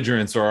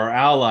co-belligerents or our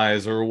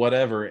allies or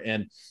whatever.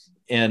 And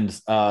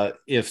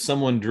if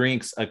someone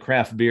drinks a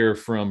craft beer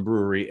from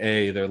brewery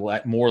A,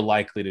 they're more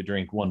likely to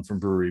drink one from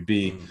brewery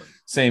B.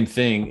 Same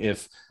thing.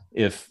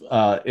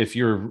 If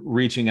you're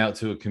reaching out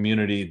to a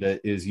community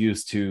that is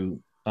used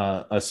to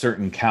a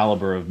certain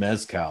caliber of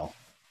mezcal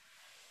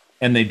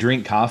and they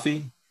drink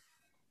coffee,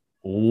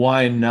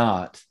 why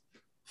not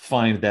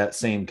find that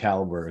same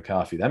caliber of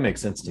coffee? That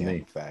makes sense to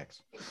me.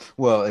 Facts.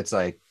 Well, it's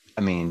like,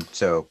 I mean,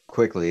 so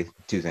quickly,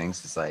 two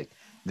things. It's like,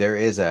 there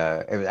is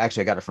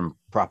actually I got it from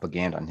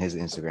Propaganda on his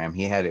Instagram.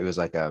 It was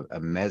like a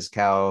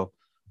mezcal,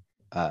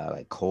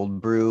 like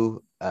cold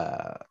brew,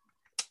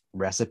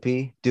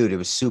 recipe. Dude, it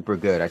was super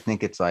good. I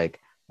think it's like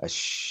a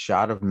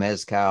shot of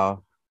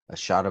mezcal, a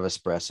shot of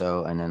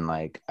espresso, and then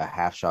like a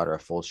half shot or a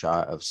full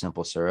shot of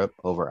simple syrup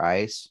over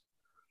ice.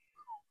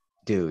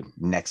 Dude,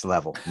 next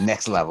level.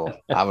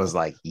 I was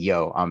like,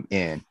 yo, I'm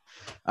in.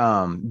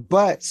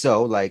 But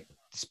so, like,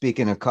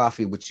 speaking of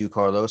coffee with you,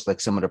 Carlos,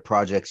 like some of the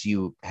projects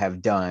you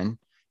have done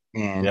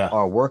and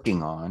are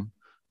working on,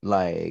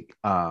 like,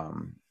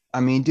 I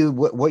mean, dude,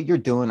 what you're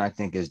doing, I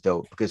think, is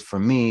dope, because for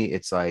me,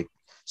 it's like,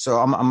 so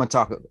I'm gonna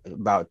talk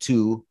about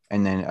two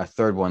and then a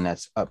third one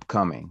that's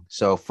upcoming.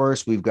 So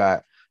first, we've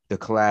got the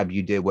collab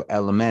you did with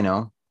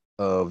Elemento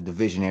of the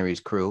Visionaries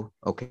crew.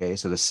 Okay,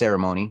 so the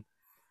ceremony.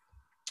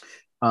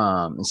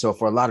 And so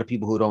for a lot of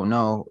people who don't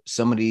know,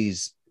 some of the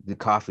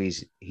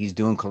coffees, he's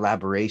doing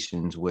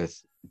collaborations with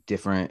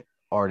different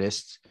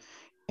artists,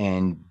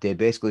 and they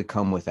basically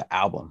come with an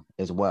album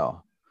as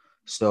well.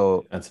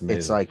 So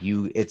it's like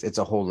it's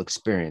a whole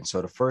experience.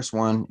 So the first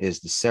one is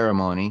the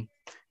ceremony,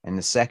 and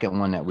the second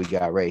one that we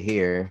got right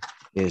here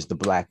is the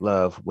Black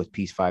Love with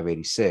Piece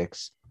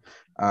 586.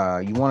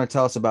 You want to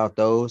tell us about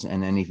those,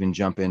 and then even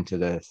jump into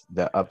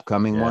the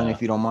upcoming one,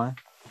 if you don't mind?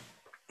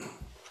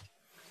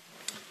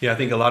 Yeah, I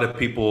think a lot of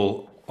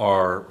people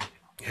are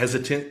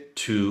hesitant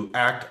to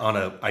act on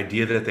an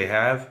idea that they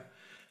have,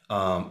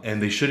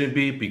 and they shouldn't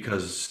be,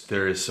 because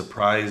there is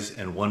surprise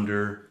and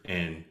wonder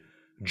and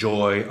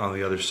joy on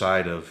the other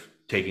side of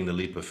taking the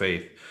leap of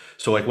faith.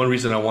 So, like, one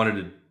reason I wanted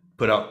to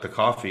put out the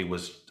coffee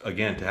was,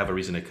 again, to have a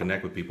reason to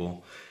connect with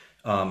people.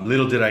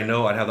 Little did I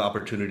know I'd have the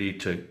opportunity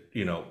to,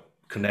 you know,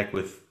 connect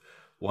with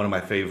one of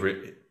my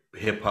favorite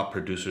hip hop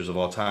producers of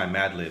all time,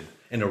 Madlib,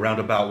 in a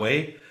roundabout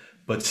way,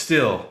 but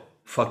still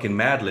fucking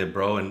Madlib,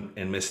 bro,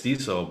 and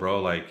Mestizo,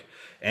 bro, like,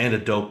 and a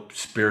dope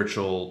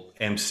spiritual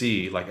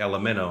MC like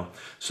Elemento.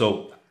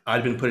 So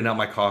I'd been putting out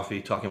my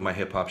coffee, talking my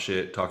hip hop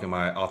shit, talking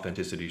my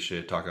authenticity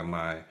shit, talking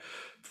my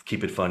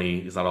keep it funny,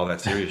 it's not all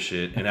that serious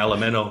shit. And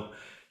Elemento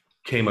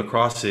came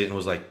across it and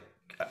was like,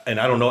 and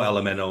I don't know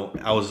Elemento,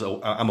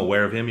 I'm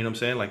aware of him, you know what I'm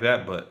saying, like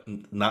that, but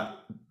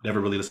never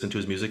really listened to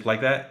his music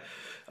like that.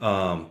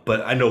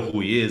 But I know who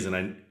he is, and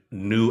I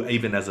knew,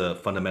 even as a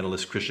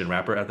fundamentalist Christian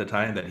rapper at the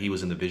time, that he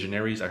was in the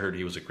Visionaries. I heard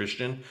he was a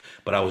Christian,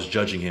 but I was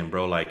judging him,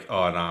 bro, like,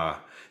 oh nah,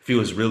 if he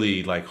was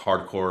really like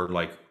hardcore,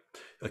 like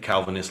a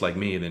Calvinist like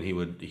me, then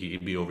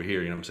he'd be over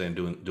here, you know what I'm saying,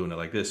 doing it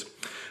like this.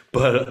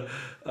 But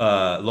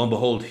lo and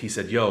behold, he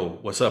said, yo,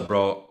 what's up,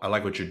 bro? I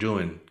like what you're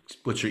doing.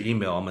 What's your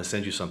email? I'm gonna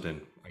send you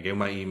something. I gave him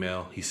my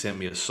email. He sent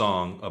me a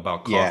song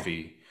about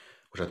coffee,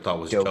 which I thought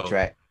was dope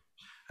track.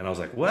 And I was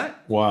like,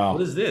 what? Wow.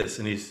 What is this?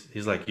 And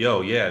he's like,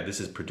 yo, yeah, this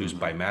is produced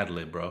by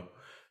Madlib, bro. And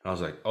I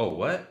was like, oh,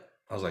 what?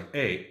 I was like,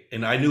 hey.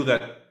 And I knew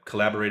that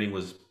collaborating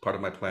was part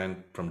of my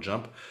plan from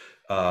jump.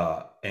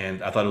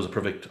 And I thought it was a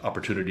perfect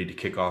opportunity to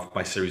kick off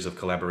my series of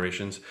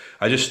collaborations.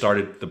 I just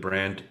started the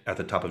brand at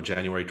the top of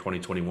January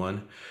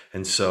 2021.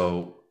 And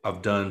so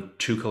I've done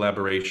 2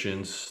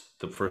 collaborations,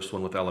 the first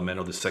one with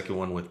Elemento, the second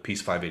one with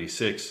Peace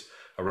 586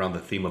 around the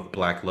theme of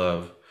Black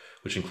love,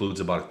 which includes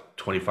about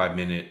a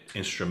 25-minute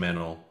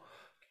instrumental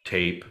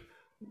tape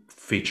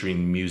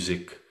featuring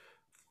music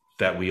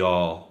that we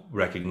all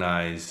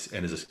recognize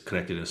and is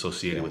connected and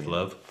associated with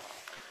love.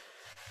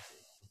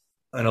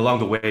 And along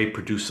the way,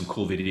 produce some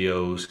cool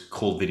videos,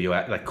 cool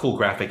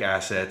graphic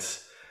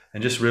assets,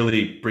 and just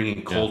really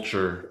bringing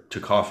culture to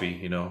coffee.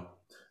 You know,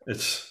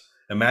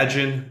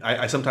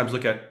 I sometimes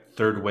look at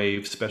third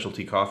wave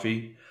specialty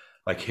coffee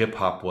like hip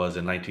hop was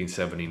in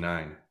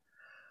 1979.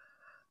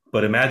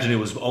 But imagine it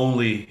was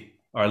only,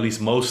 or at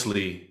least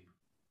mostly,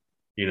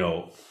 you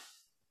know,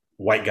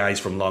 white guys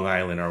from Long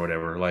Island or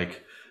whatever,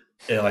 like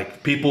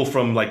people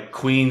from like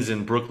Queens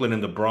and Brooklyn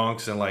and the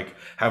Bronx and like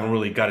haven't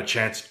really got a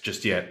chance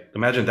just yet.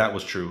 Imagine that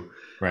was true.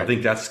 Right. I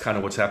think that's kind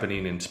of what's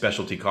happening in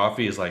specialty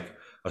coffee is like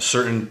a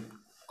certain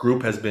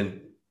group has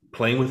been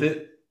playing with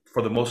it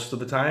for the most of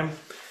the time,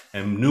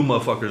 and new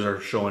motherfuckers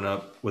are showing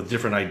up with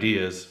different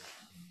ideas,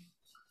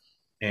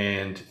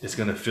 and it's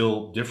going to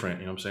feel different.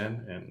 You know what I'm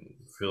saying? And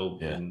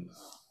and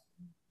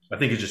I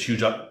think it's just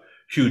huge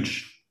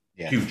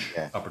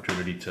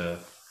opportunity to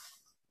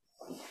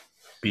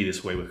be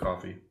this way with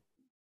coffee.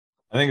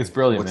 I think it's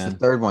brilliant, man. What's the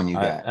third one you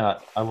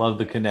got? I love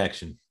the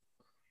connection.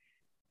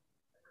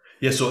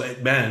 Yeah, so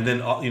man, and then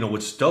you know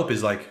what's dope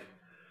is like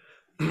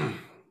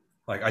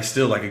I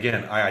still like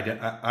again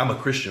I'm a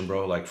Christian,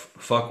 bro. Like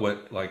fuck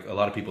what like a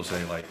lot of people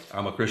say. Like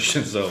I'm a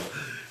Christian, so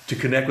to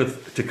connect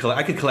with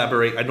I can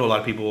collaborate. I know a lot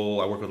of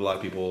people. I work with a lot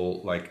of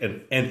people. Like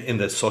and in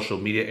the social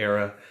media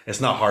era, it's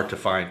not hard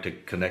to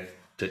connect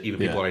to even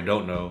people I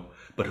don't know,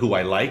 but who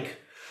I like.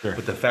 Sure.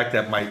 But the fact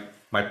that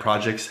my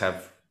projects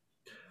have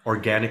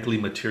organically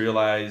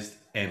materialized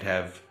and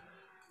have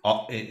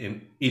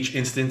in each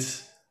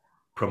instance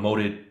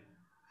promoted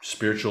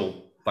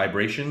spiritual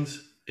vibrations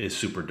is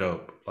super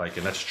dope. Like,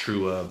 and that's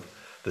true of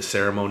the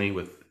ceremony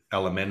with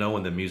Elemento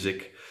and the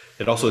music.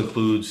 It also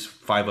includes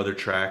 5 other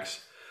tracks.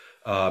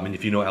 And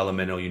if you know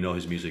Elemento, you know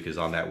his music is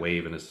on that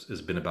wave and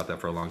has been about that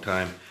for a long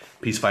time.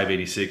 Peace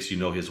 586, you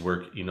know his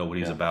work, you know what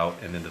he's about.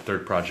 And then the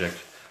third project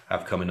I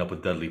have coming up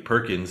with Dudley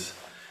Perkins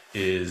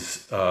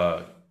is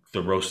the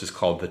roast is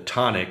called The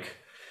Tonic.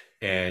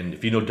 And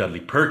if you know Dudley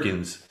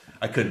Perkins,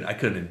 I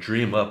couldn't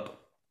dream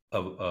up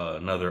of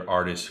another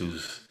artist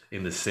who's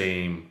in the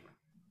same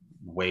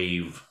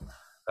wave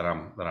that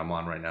I'm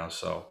on right now.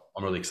 So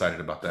I'm really excited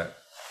about that.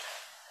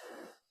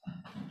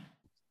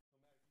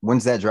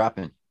 When's that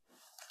dropping?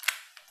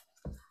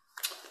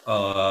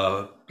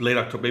 Late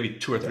October, maybe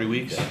 2 or 3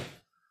 weeks.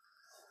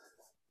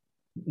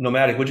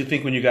 Nomadic, what'd you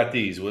think when you got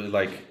these? Was it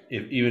like,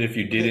 even if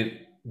you didn't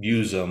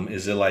use them,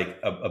 is it like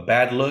a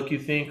bad look, you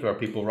think, or are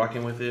people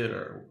rocking with it,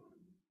 or?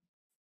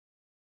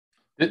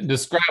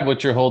 Describe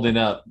what you're holding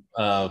up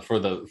for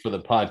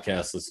the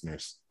podcast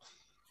listeners.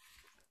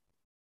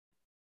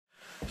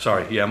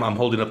 Sorry, yeah, I'm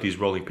holding up these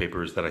rolling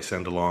papers that I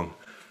send along.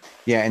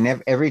 Yeah,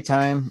 and every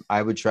time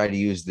I would try to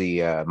use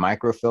the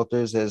micro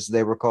filters, as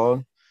they were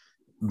called,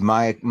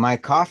 my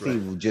coffee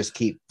would just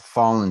keep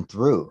falling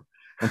through.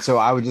 And so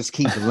I would just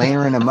keep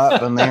layering them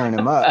up and layering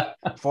them up.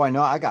 Before I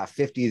know, I got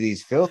 50 of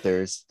these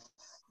filters.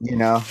 You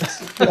know,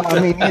 I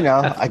mean, you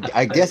know,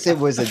 I guess it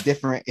was a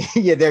different.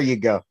 Yeah, there you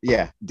go.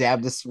 Yeah,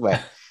 dab the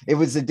sweat. It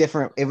was a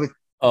different. It was.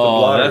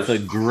 Oh, that's a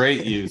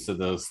great use of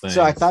those things.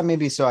 So I thought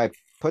maybe I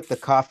put the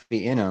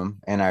coffee in them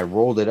and I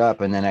rolled it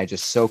up and then I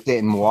just soaked it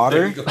in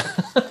water,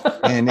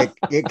 and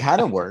it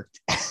kind of worked.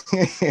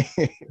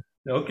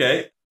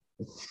 Okay.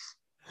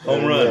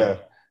 Home run. Yeah.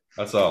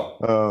 That's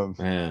all.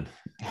 Man,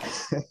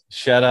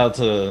 shout out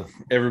to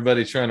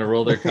everybody trying to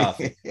roll their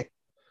coffee.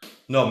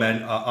 No,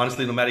 man.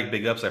 Honestly, Nomadic,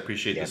 big ups. I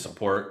appreciate the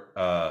support.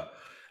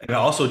 And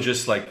also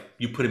just like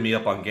you putting me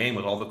up on game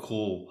with all the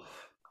cool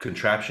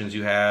contraptions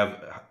you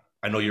have.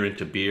 I know you're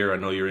into beer. I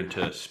know you're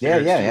into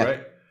spirits too,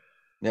 right?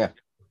 Yeah.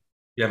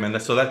 Yeah, man.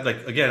 So that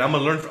like again, I'm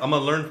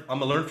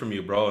gonna learn from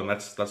you, bro. And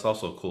that's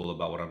also cool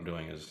about what I'm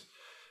doing is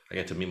I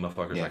get to meet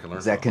motherfuckers I can learn.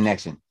 Is that from.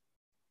 Connection?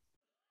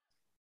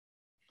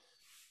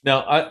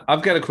 Now,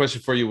 I've got a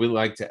question for you. We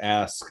like to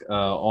ask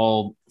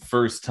all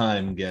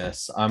first-time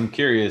guests. I'm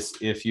curious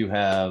if you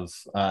have,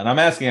 and I'm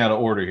asking out of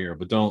order here,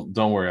 but don't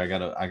worry. I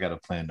got a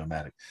plan,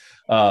 Nomadic.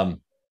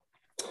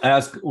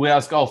 We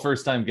ask all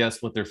first-time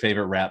guests what their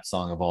favorite rap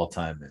song of all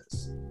time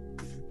is.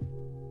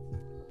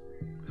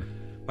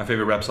 My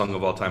favorite rap song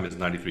of all time is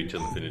 93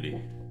 Till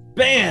Infinity.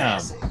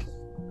 Bam!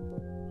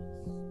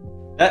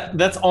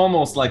 That's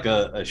almost like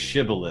a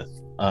shibboleth.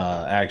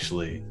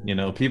 Actually, you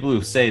know, people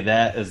who say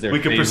that as their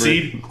favorite,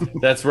 proceed.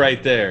 That's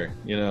right there.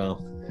 You know,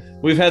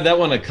 we've had that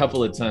one a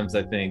couple of times,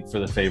 I think, for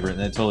the favorite,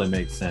 and that totally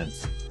makes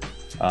sense.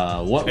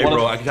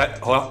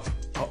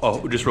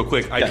 Just real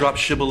quick, I dropped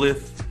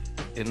Shibboleth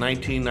in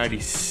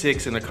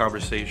 1996 in a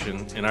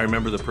conversation, and I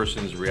remember the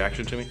person's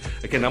reaction to me.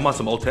 Again, I'm on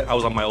some I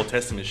was on my Old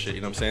Testament shit,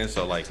 you know what I'm saying?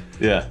 So like,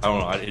 yeah, I don't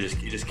know, it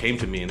just came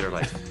to me, and they're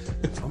like,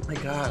 "Oh my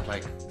god!"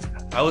 Like,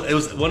 it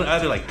was one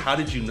either like, "How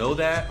did you know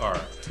that?" or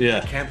yeah,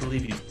 "I can't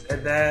believe you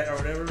said that," or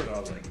whatever. And I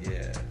was like,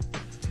 "Yeah,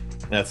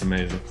 that's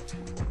amazing."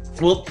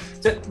 Well,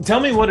 tell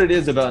me what it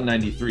is about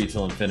 93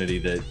 Till Infinity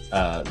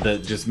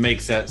that just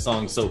makes that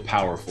song so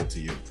powerful to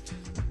you.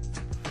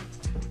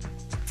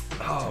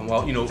 Oh,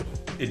 well, you know,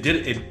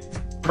 it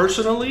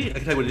personally, I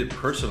can tell you what it did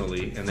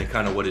personally, and then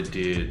kind of what it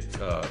did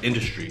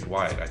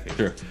industry-wide, I think.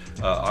 Sure.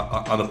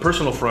 On the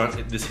personal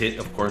front, this hit,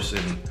 of course,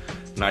 in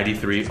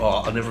 93. Oh,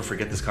 I'll never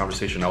forget this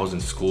conversation. I was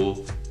in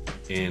school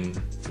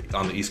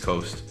on the East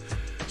Coast.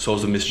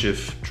 Souls of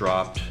Mischief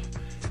dropped,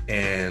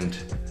 and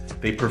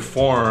they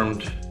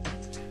performed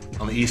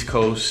on the East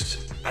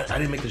Coast. I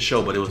didn't make the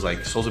show, but it was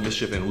like Souls of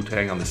Mischief and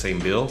Wu-Tang on the same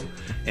bill.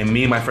 And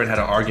me and my friend had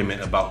an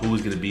argument about who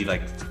was going to be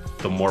like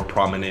the more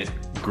prominent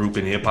group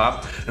in hip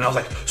hop. And I was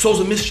like, Souls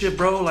of Mischief,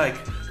 bro, like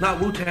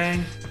not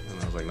Wu-Tang. And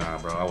I was like, nah,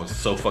 bro, I was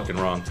so fucking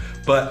wrong.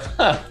 But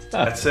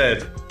that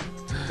said,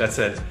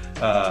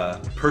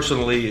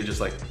 personally,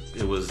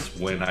 it was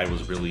when I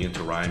was really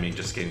into rhyming,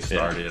 just getting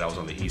started. Yeah. I was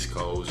on the East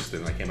Coast,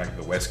 and I came back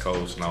to the West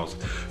Coast, and I was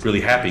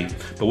really happy.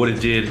 But what it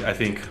did, I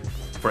think,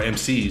 for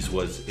MCs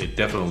was it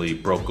definitely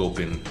broke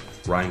open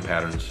rhyme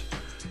patterns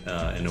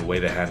in a way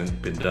that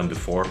hadn't been done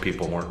before.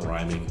 People weren't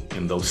rhyming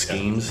in those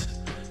schemes,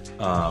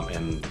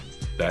 and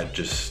that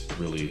just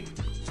really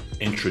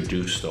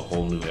introduced a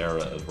whole new era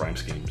of rhyme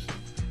schemes.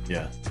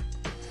 Yeah,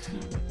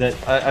 that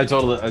I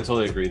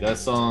totally agree. That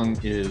song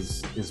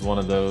is one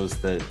of those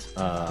that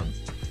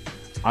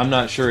I'm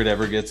not sure it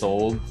ever gets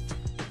old,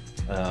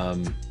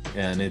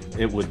 and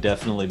it would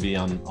definitely be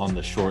on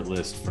the short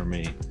list for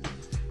me.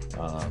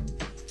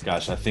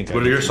 Gosh, I think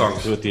what are your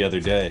songs? Do it the other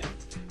day.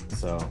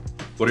 So,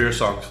 what are your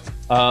songs?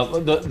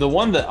 The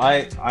one that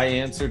I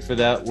answered for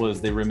that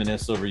was "They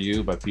Reminisce Over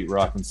You" by Pete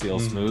Rock and CL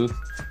Smooth.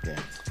 Okay.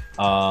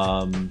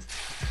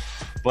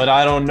 But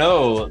I don't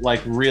know,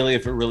 like really,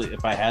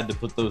 if I had to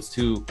put those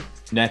two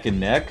neck and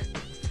neck,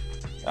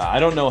 I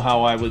don't know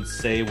how I would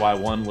say why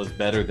one was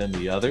better than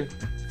the other.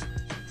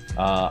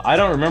 I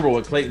don't remember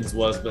what Clayton's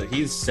was, but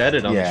he's said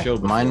it on the show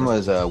before. Mine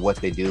was "What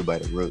They Do" by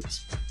The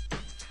Roots.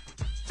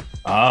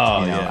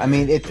 Oh, yeah. I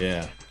mean,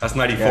 that's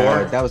 94.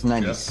 Yeah, that was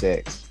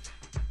 96. Yeah.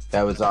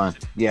 That was on.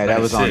 Yeah, that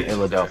was on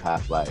Illadelph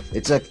Half-Life.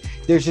 It's like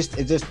there's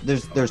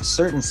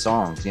certain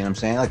songs. You know what I'm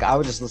saying? Like I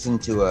would just listen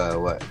to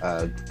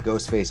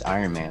Ghostface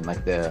Iron Man,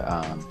 like the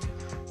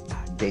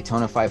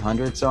Daytona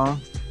 500 song.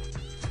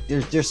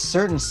 There's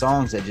certain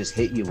songs that just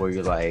hit you where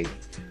you're like,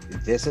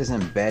 this is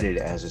embedded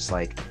as just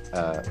like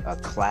a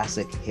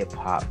classic hip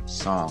hop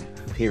song.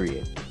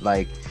 Period.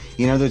 Like.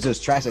 You know, there's those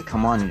tracks that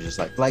come on and just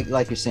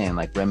like you're saying,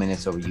 like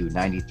Reminisce Over You,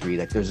 93.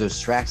 Like there's those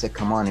tracks that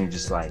come on and you're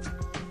just like,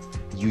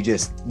 you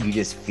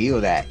just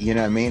feel that, you know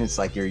what I mean? It's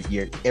like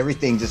you're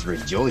everything just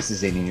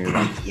rejoices in you, and you're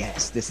like,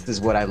 yes, this is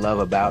what I love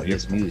about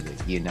this music,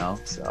 you know?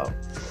 So,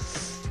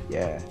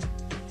 yeah.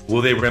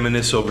 Will They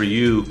Reminisce Over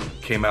You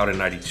came out in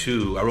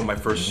 92. I wrote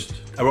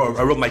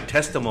my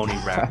testimony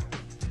rap.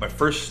 My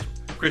first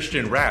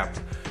Christian rap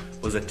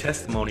was a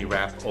testimony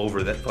rap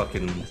over that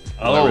fucking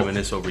Will They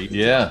Reminisce Over You.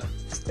 Yeah.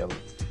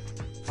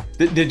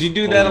 Did you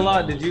do that a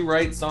lot? Did you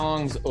write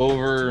songs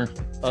over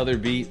other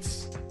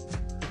beats?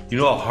 You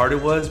know how hard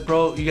it was,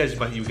 bro? You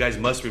guys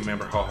must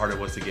remember how hard it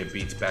was to get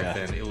beats back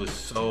then. It was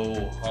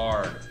so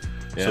hard.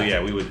 Yeah. So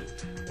yeah, we would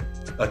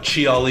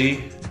Chi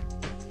Ali,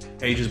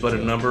 Age Is But a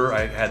Number.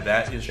 I had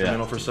that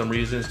instrumental for some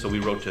reason, so we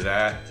wrote to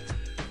that.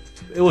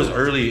 It was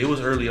early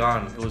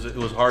on. It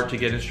was hard to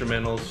get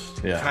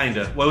instrumentals. Yeah.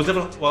 Kinda. Well, it was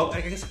definitely, well,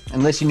 I guess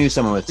unless you knew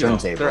someone with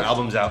turntables. Their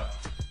albums out.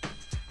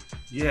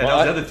 Yeah, that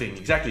was the other thing.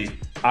 Exactly.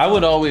 I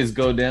would always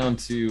go down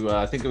to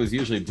I think it was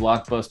usually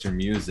Blockbuster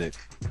Music,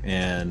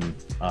 and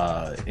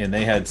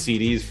they had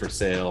CDs for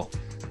sale.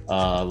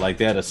 Like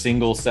they had a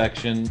single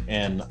section,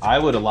 and a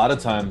lot of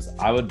times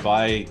I would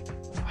buy.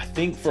 I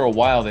think for a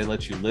while they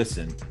let you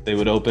listen. They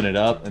would open it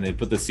up and they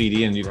put the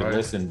CD and you could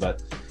listen.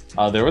 But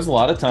there was a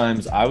lot of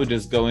times I would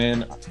just go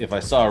in if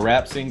I saw a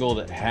rap single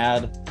that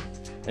had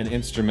an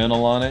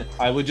instrumental on it.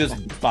 I would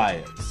just buy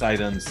it sight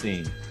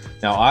unseen.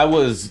 Now, I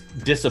was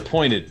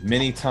disappointed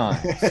many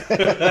times,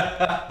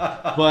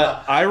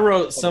 but I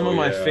wrote some of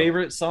my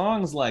favorite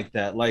songs like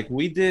that. Like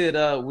we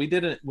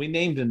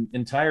named an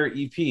entire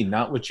EP,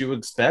 Not What You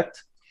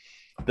Expect.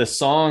 The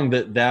song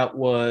that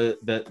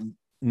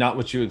Not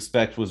What You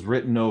Expect was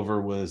written over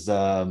was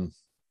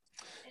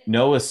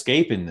No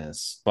Escaping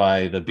This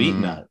by the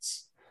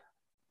Beatnuts.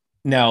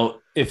 Now,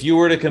 if you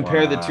were to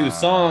compare the two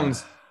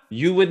songs,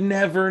 you would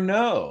never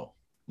know.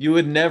 You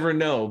would never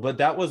know, but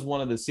that was one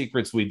of the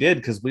secrets we did,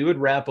 because we would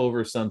rap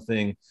over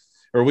something,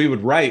 or we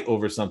would write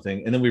over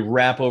something, and then we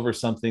rap over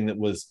something that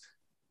was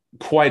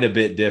quite a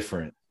bit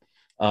different.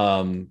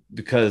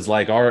 Because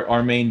like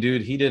our main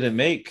dude, he didn't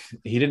make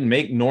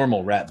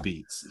normal rap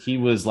beats. He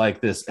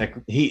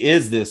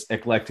is this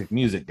eclectic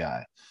music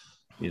guy,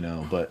 you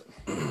know. But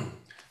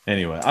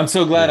Anyway, I'm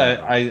so glad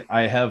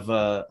I have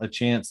a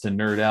chance to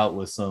nerd out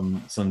with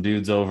some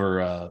dudes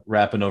over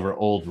rapping over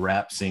old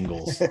rap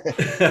singles.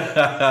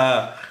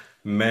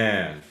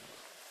 Man,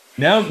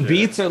 now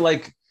beats are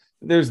like,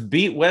 there's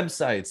beat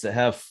websites that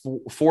have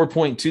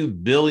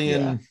 4.2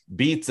 billion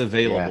beats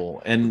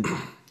available, and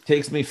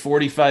takes me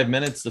 45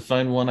 minutes to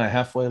find one I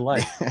halfway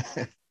like.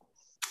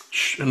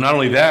 Not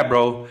only that,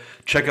 bro,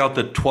 check out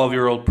the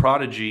 12-year-old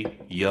prodigy,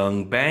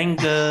 Young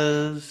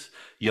Bangas.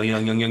 Young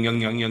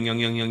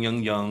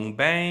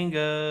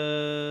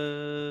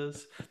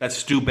Bangas. That's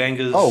Stu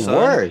Banga's son.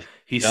 Word.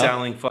 He's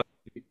selling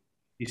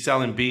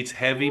beats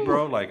heavy,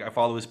 bro. Like, I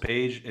follow his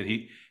page, and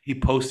he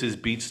posts his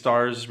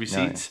BeatStars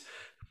receipts.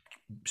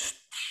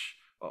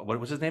 What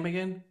was his name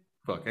again?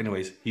 Fuck.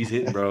 Anyways, he's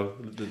hitting, bro.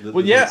 Stu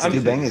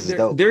Bangas is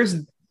dope.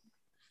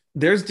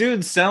 There's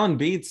dudes selling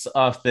beats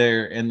off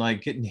there and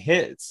like getting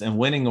hits and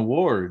winning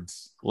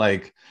awards.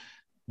 Like,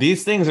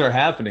 these things are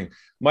happening.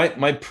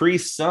 My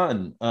priest's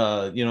son,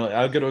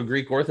 I go to a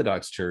Greek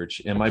Orthodox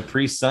church, and my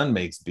priest's son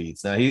makes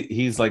beats. Now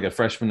he's like a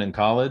freshman in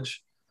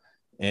college,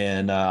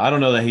 and I don't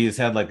know that he's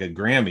had like a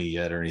Grammy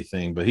yet or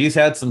anything, but he's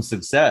had some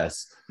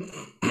success.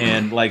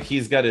 And like,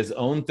 he's got his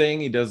own thing.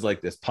 He does like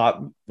this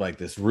pop, like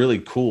this really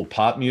cool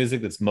pop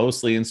music that's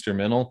mostly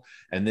instrumental,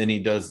 and then he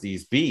does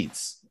these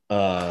beats.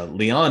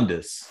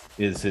 Leondis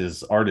is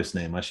his artist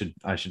name. I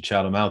should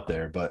shout him out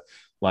there, but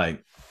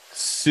like,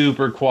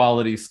 super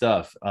quality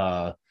stuff.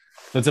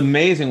 It's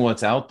amazing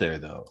what's out there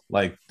though.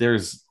 Like,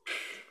 there's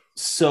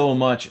so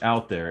much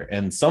out there,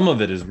 and some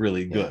of it is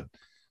really good,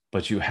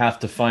 but you have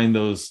to find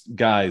those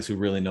guys who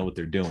really know what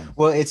they're doing.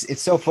 Well,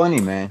 it's so funny,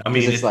 man. I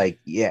mean, it's like,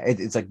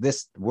 it's like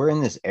this, we're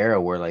in this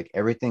era where like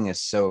everything is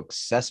so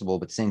accessible,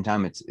 but at the same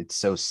time it's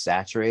so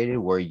saturated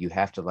where you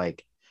have to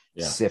like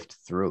sift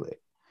through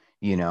it,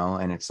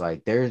 and it's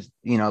like, there's,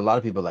 a lot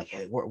of people are like,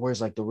 hey,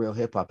 where's like the real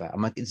hip hop at?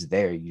 I'm like, it's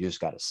there. You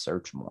just got to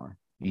search more.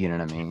 You know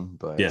what I mean?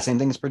 But same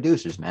thing as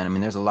producers, man. I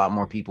mean, there's a lot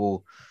more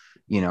people,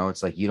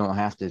 it's like, you don't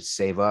have to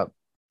save up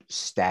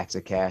stacks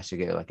of cash to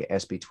get like a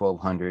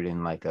SB1200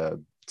 and like a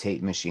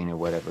tape machine or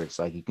whatever. It's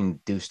like, you can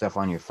do stuff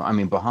on your phone. I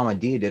mean,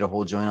 Bahamadia did a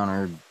whole joint on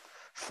her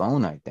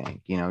phone, I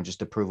think, just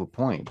to prove a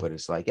point. But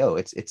it's like,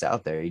 it's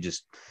out there. You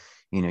just,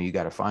 you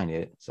got to find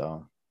it.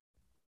 So.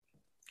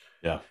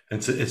 Yeah.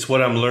 It's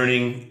what I'm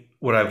learning,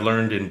 what I've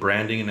learned in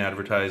branding and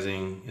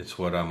advertising. It's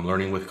what I'm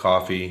learning with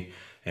coffee.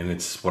 And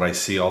it's what I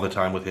see all the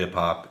time with hip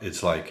hop.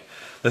 It's like,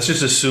 let's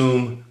just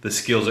assume the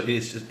skills.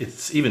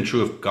 It's even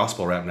true of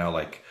gospel rap now.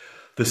 Like,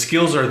 the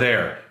skills are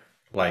there.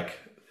 Like,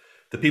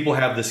 the people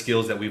have the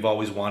skills that we've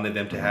always wanted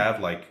them to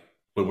have. Like,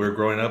 when we were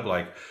growing up,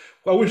 like,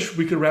 well, I wish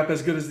we could rap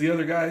as good as the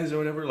other guys or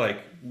whatever. Like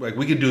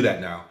we can do that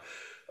now.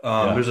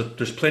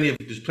 There's plenty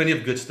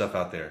of good stuff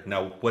out there.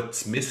 Now,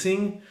 what's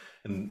missing,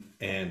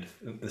 and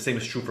the same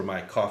is true for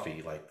my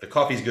coffee. Like, the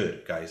coffee's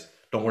good, guys.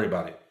 Don't worry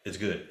about it. It's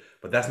good,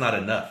 but that's not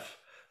enough.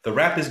 The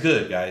rap is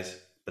good, guys,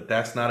 but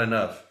that's not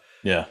enough.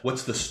 Yeah.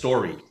 What's the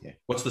story?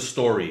 What's the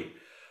story?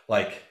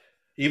 Like,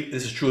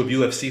 this is true of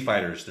UFC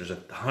fighters. There's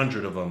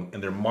 100 of them,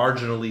 and they're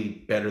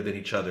marginally better than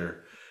each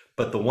other.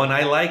 But the one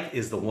I like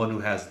is the one who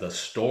has the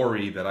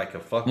story that I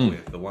can fuck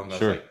with. The one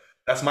that's like,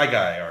 that's my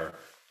guy, or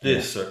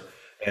this.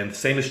 And the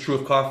same is true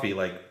of coffee.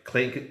 Like,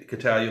 Clayton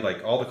could tell you,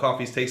 like, all the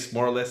coffees taste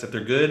more or less, if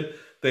they're good,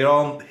 they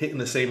all hit in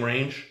the same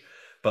range.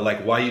 But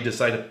like, why you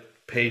decide to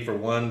pay for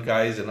one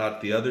guys and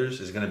not the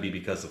others is going to be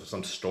because of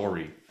some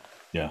story.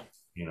 Yeah.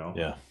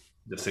 The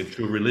same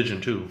true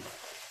religion too.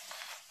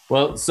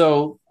 Well,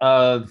 so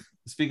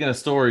speaking of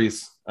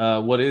stories,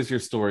 what is your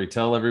story?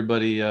 Tell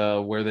everybody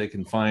where they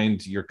can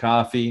find your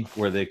coffee,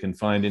 where they can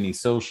find any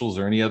socials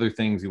or any other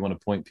things you want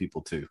to point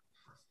people to.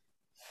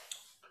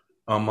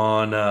 I'm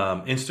on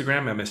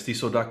Instagram at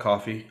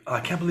mestizo.coffee. I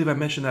can't believe I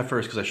mentioned that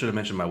first, because I should have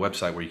mentioned my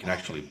website where you can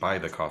actually buy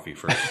the coffee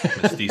first.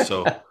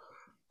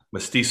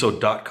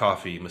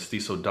 Mestizo.coffee,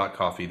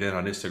 mestizo.coffee. Then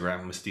on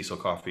Instagram, Mestizo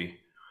Coffee.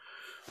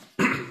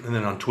 And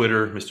then on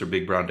Twitter, Mr.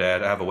 Big Brown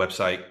Dad. I have a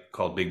website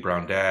called Big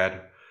Brown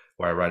Dad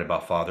where I write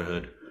about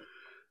fatherhood.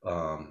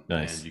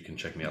 Nice. And you can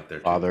check me out there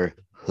too.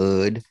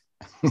 Fatherhood.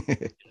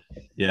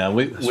 Yeah,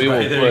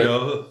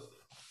 we'll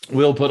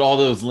put all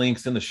those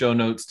links in the show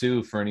notes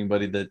too for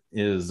anybody that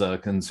is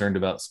concerned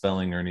about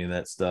spelling or any of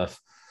that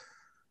stuff.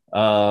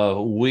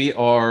 We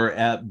are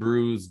at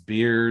Brews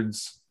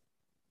Beards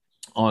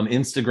on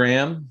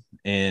Instagram,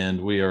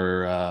 and we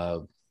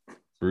are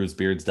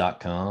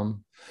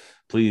brewsbeards.com.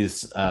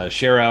 Please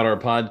share out our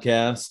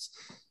podcast.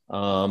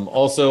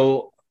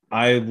 Also,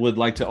 I would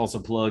like to also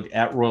plug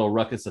at Royal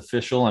Ruckus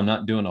Official. I'm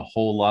not doing a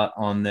whole lot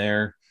on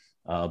there,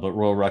 but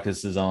Royal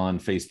Ruckus is on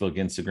Facebook,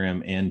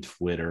 Instagram, and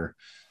Twitter.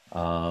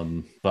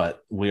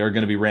 But we are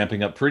going to be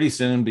ramping up pretty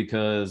soon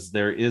because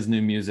there is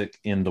new music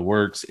in the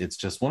works. It's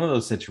just one of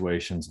those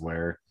situations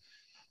where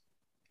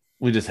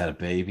we just had a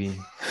baby.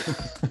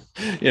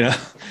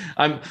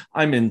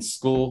 I'm in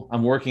school.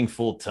 I'm working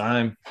full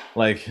time.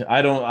 Like,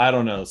 I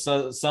don't know.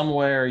 So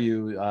somewhere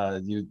you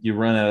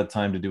run out of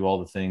time to do all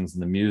the things,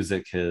 and the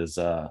music has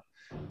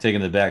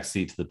taken the back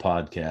seat to the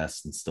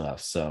podcast and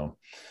stuff. So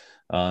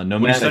no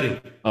matter.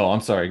 Oh,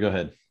 I'm sorry. Go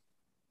ahead.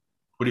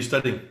 What are you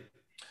studying?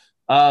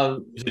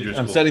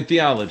 I'm studying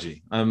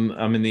theology. I'm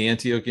in the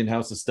Antiochian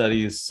House of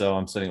Studies, so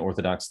I'm studying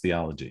Orthodox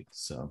theology.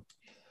 So,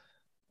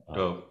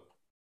 all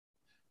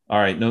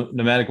right,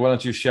 Nomadic. Why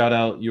don't you shout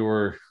out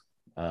your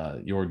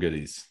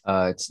goodies?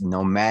 It's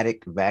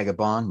Nomadic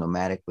Vagabond,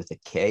 Nomadic with a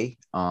K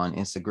on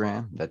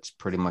Instagram. That's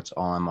pretty much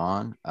all I'm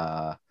on.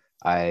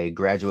 I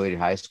graduated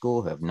high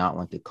school, have not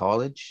went to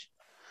college.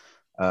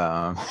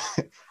 I'm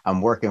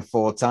working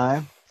full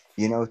time.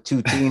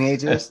 2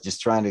 teenagers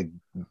just trying to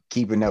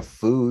keep enough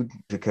food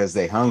because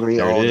they're hungry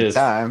all the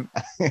time.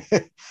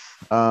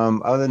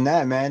 Other than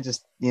that, man,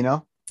 just,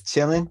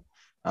 chilling.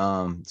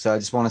 So I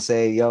just want to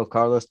say, yo,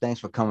 Carlos, thanks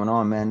for coming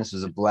on, man. This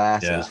was a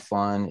blast. Yeah. It was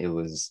fun. It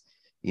was,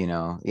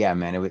 yeah,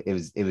 man,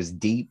 it was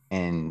deep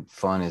and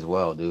fun as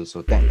well, dude.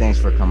 So thanks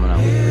for coming on.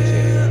 We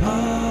appreciate it.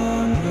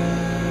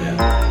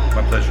 Yeah,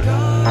 my pleasure.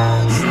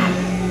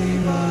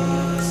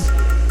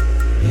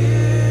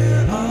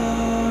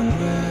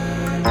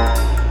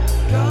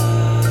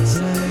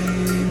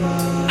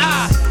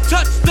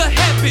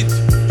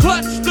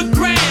 Clutch the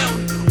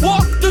ground,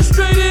 walk the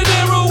straight and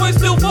narrow and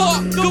still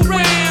walk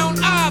around.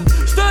 I've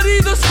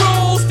studied the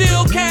scroll,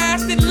 still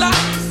casting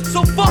lots.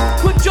 So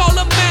fuck with y'all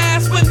a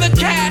mask when the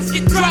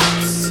casket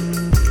drops.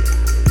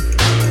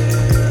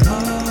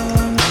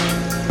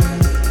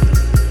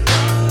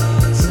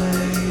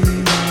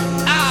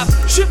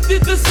 I've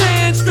shifted the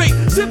sand straight,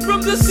 sipped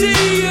from the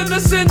sea, and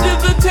ascended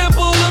the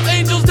temple of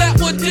angels that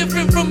were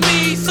different from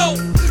me. So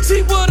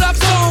see what I've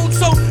sown,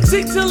 so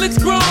see till it's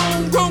grown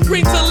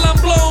green till I'm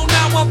blown.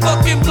 Now I'm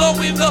fucking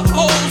blowing the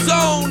whole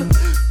zone.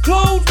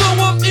 Clothes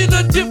though I'm in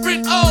a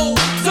different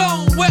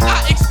zone where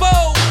I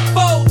expose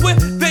foes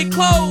with they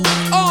clothes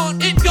on.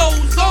 It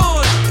goes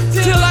on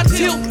till I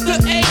tilt the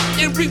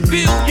 8 and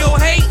reveal your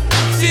hate,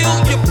 seal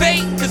your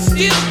fate, cause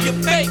still you're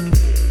fake.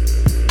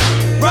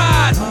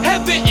 Rise,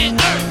 heaven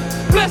and earth,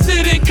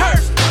 blessed and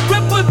cursed.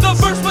 Rep with the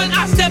verse when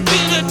I step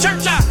in the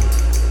church. I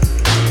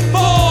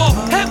fall,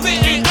 heaven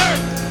and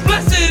earth,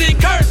 blessed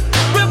and cursed.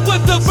 Rep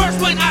with the verse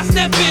when I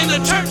step in the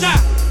church. I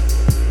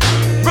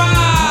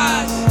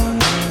rise,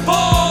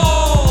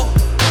 fall,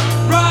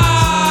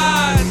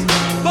 rise,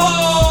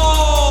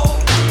 fall,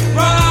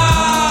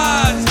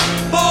 rise,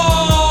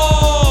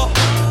 fall,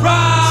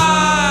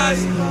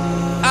 rise.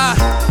 I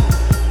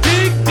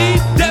dig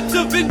deep depths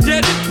of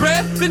indebted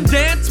breath and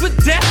dance with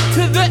death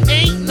till there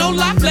ain't no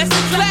life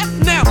lessons left.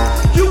 Now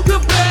you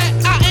can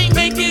bet I ain't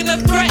making a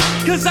threat,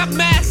 cause I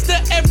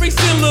master every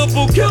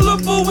syllable,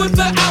 killable with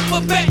the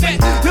alphabet.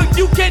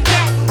 You can't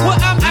doubt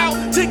what I'm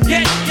out to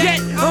get.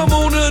 I'm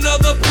on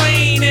another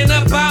plane and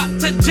about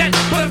to jet.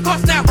 But of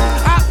course now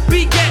I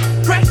beget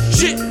fresh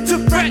shit to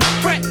fret.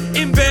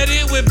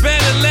 Embedded with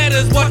better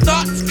letters, what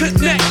thoughts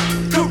connect.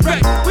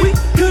 Correct, we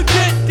could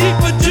get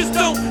deeper, just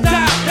don't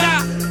die.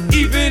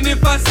 Even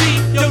if I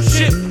see your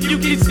ship, you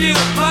can still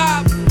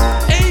vibe.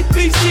 A,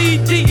 B, C,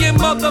 D, and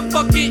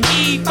motherfucking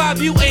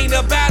E5. You ain't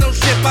a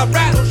battleship, I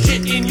rattle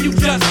shit and you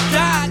just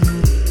died.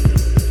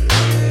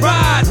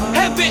 Rise,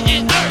 heaven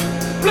and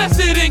earth,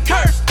 blessed and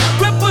cursed.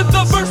 Rep with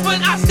the verse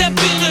when I step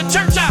in the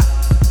church. I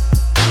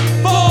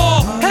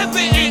fall,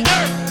 heaven and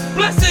earth,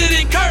 blessed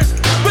and cursed.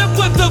 Rep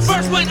with the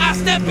verse when I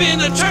step in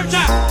the church.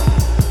 I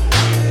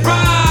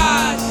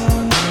rise,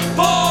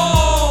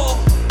 fall,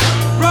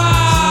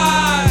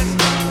 rise,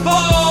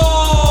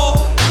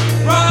 fall,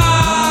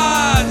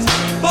 rise,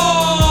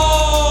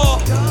 fall,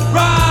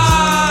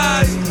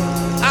 rise.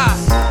 I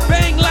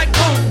bang like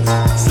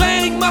bones,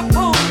 slang my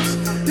poems.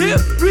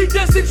 If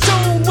predestined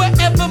shown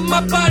wherever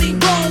my body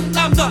roams.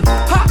 I'm the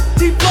hot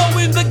deep flow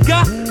in the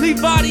godly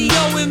body,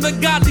 in the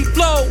godly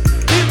flow.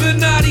 In the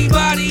naughty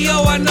body,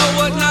 I know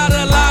what not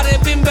a lot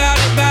have been bout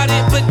it,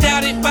 but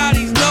doubted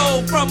bodies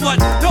know. From what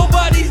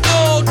nobody's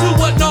know to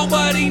what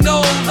nobody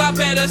knows. I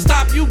better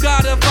stop, you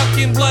got a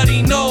fucking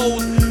bloody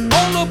nose.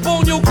 All up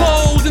on your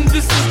clothes, and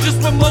this is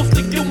just where most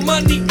of your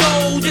money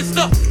goes. It's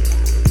the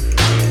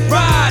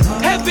rise,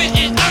 heaven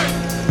and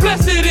earth,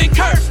 blessed and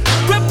cursed.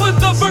 Rep with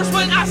the verse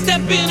when I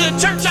step in the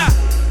church. I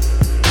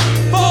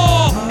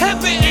fall,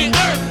 heaven and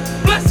earth,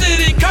 blessed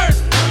and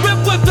cursed.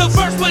 Rep with the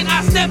verse when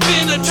I step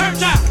in the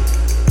church. I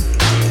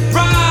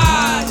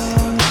rise,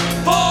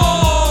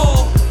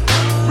 fall,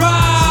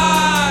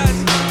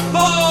 rise,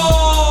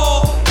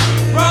 fall,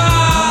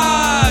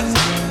 rise,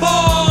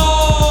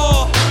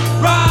 fall,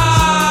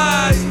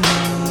 rise.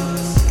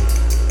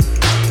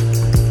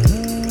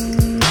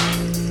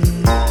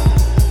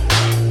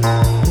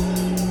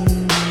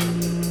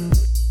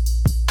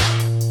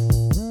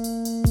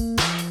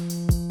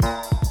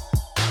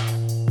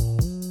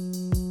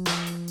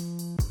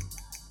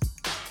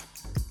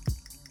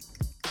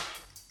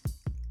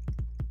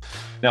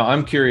 Now,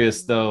 I'm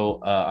curious, though.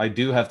 I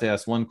do have to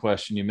ask one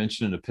question. You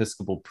mentioned an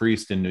Episcopal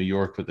priest in New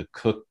York with a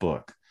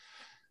cookbook.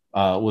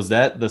 Was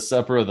that the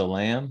Supper of the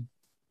Lamb?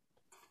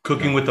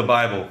 Cooking with the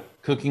Bible.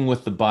 Cooking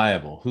with the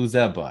Bible. Who's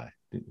that by?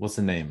 What's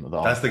the name of the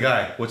author? That's the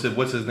guy. What's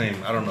his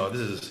name? I don't know.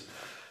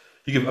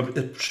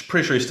 I'm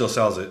pretty sure he still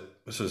sells it.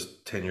 This was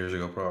 10 years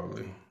ago,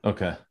 probably.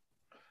 Okay.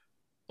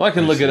 Well, I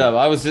can look it up.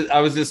 I was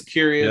just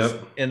curious,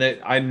 Yep. and that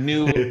I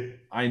knew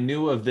I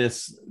knew of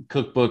this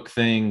cookbook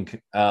thing,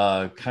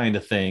 kind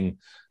of thing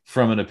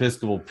from an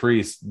Episcopal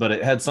priest, but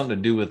it had something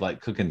to do with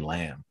like cooking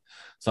lamb.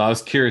 So I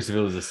was curious if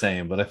it was the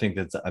same, but I think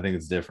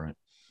it's different.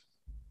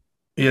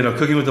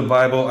 Cooking with the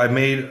Bible.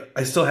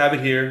 I still have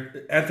it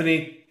here.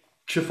 Anthony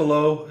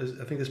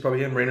Chifolo, I think that's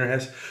probably him. Rainer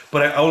has,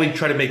 but I only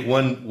try to make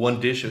one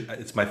dish.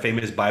 It's my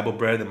famous Bible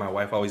bread that my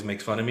wife always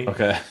makes fun of me.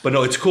 Okay, but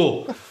no, it's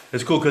cool.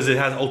 It's cool because it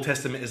has Old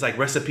Testament. It's like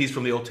recipes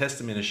from the Old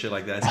Testament and shit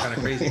like that. It's kind of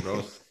crazy,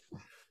 bro.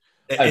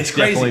 It's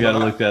crazy. Definitely got to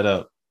look that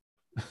up.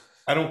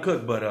 I don't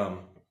cook, but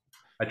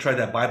I tried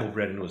that Bible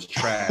bread and it was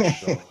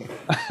trash. So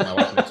my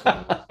wife makes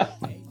fun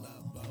of me.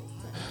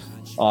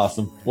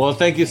 Awesome. Well,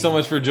 thank you so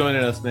much for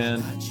joining us,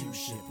 man.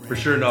 For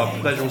sure, no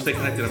pleasure. We'll stay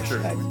connected, I'm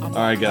sure. All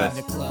right, guys.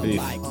 Peace.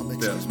 Yeah.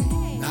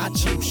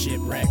 Not you,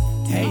 shipwreck.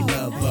 Hey,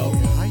 love boat.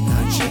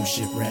 Not you,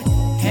 shipwreck.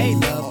 Hey,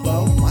 love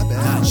boat.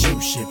 Not you,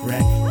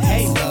 shipwreck.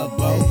 Hey, love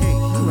boat.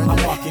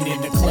 I'm walking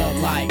in the club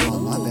like,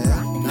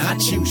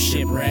 not you,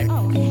 shipwreck.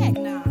 Oh, heck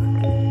no.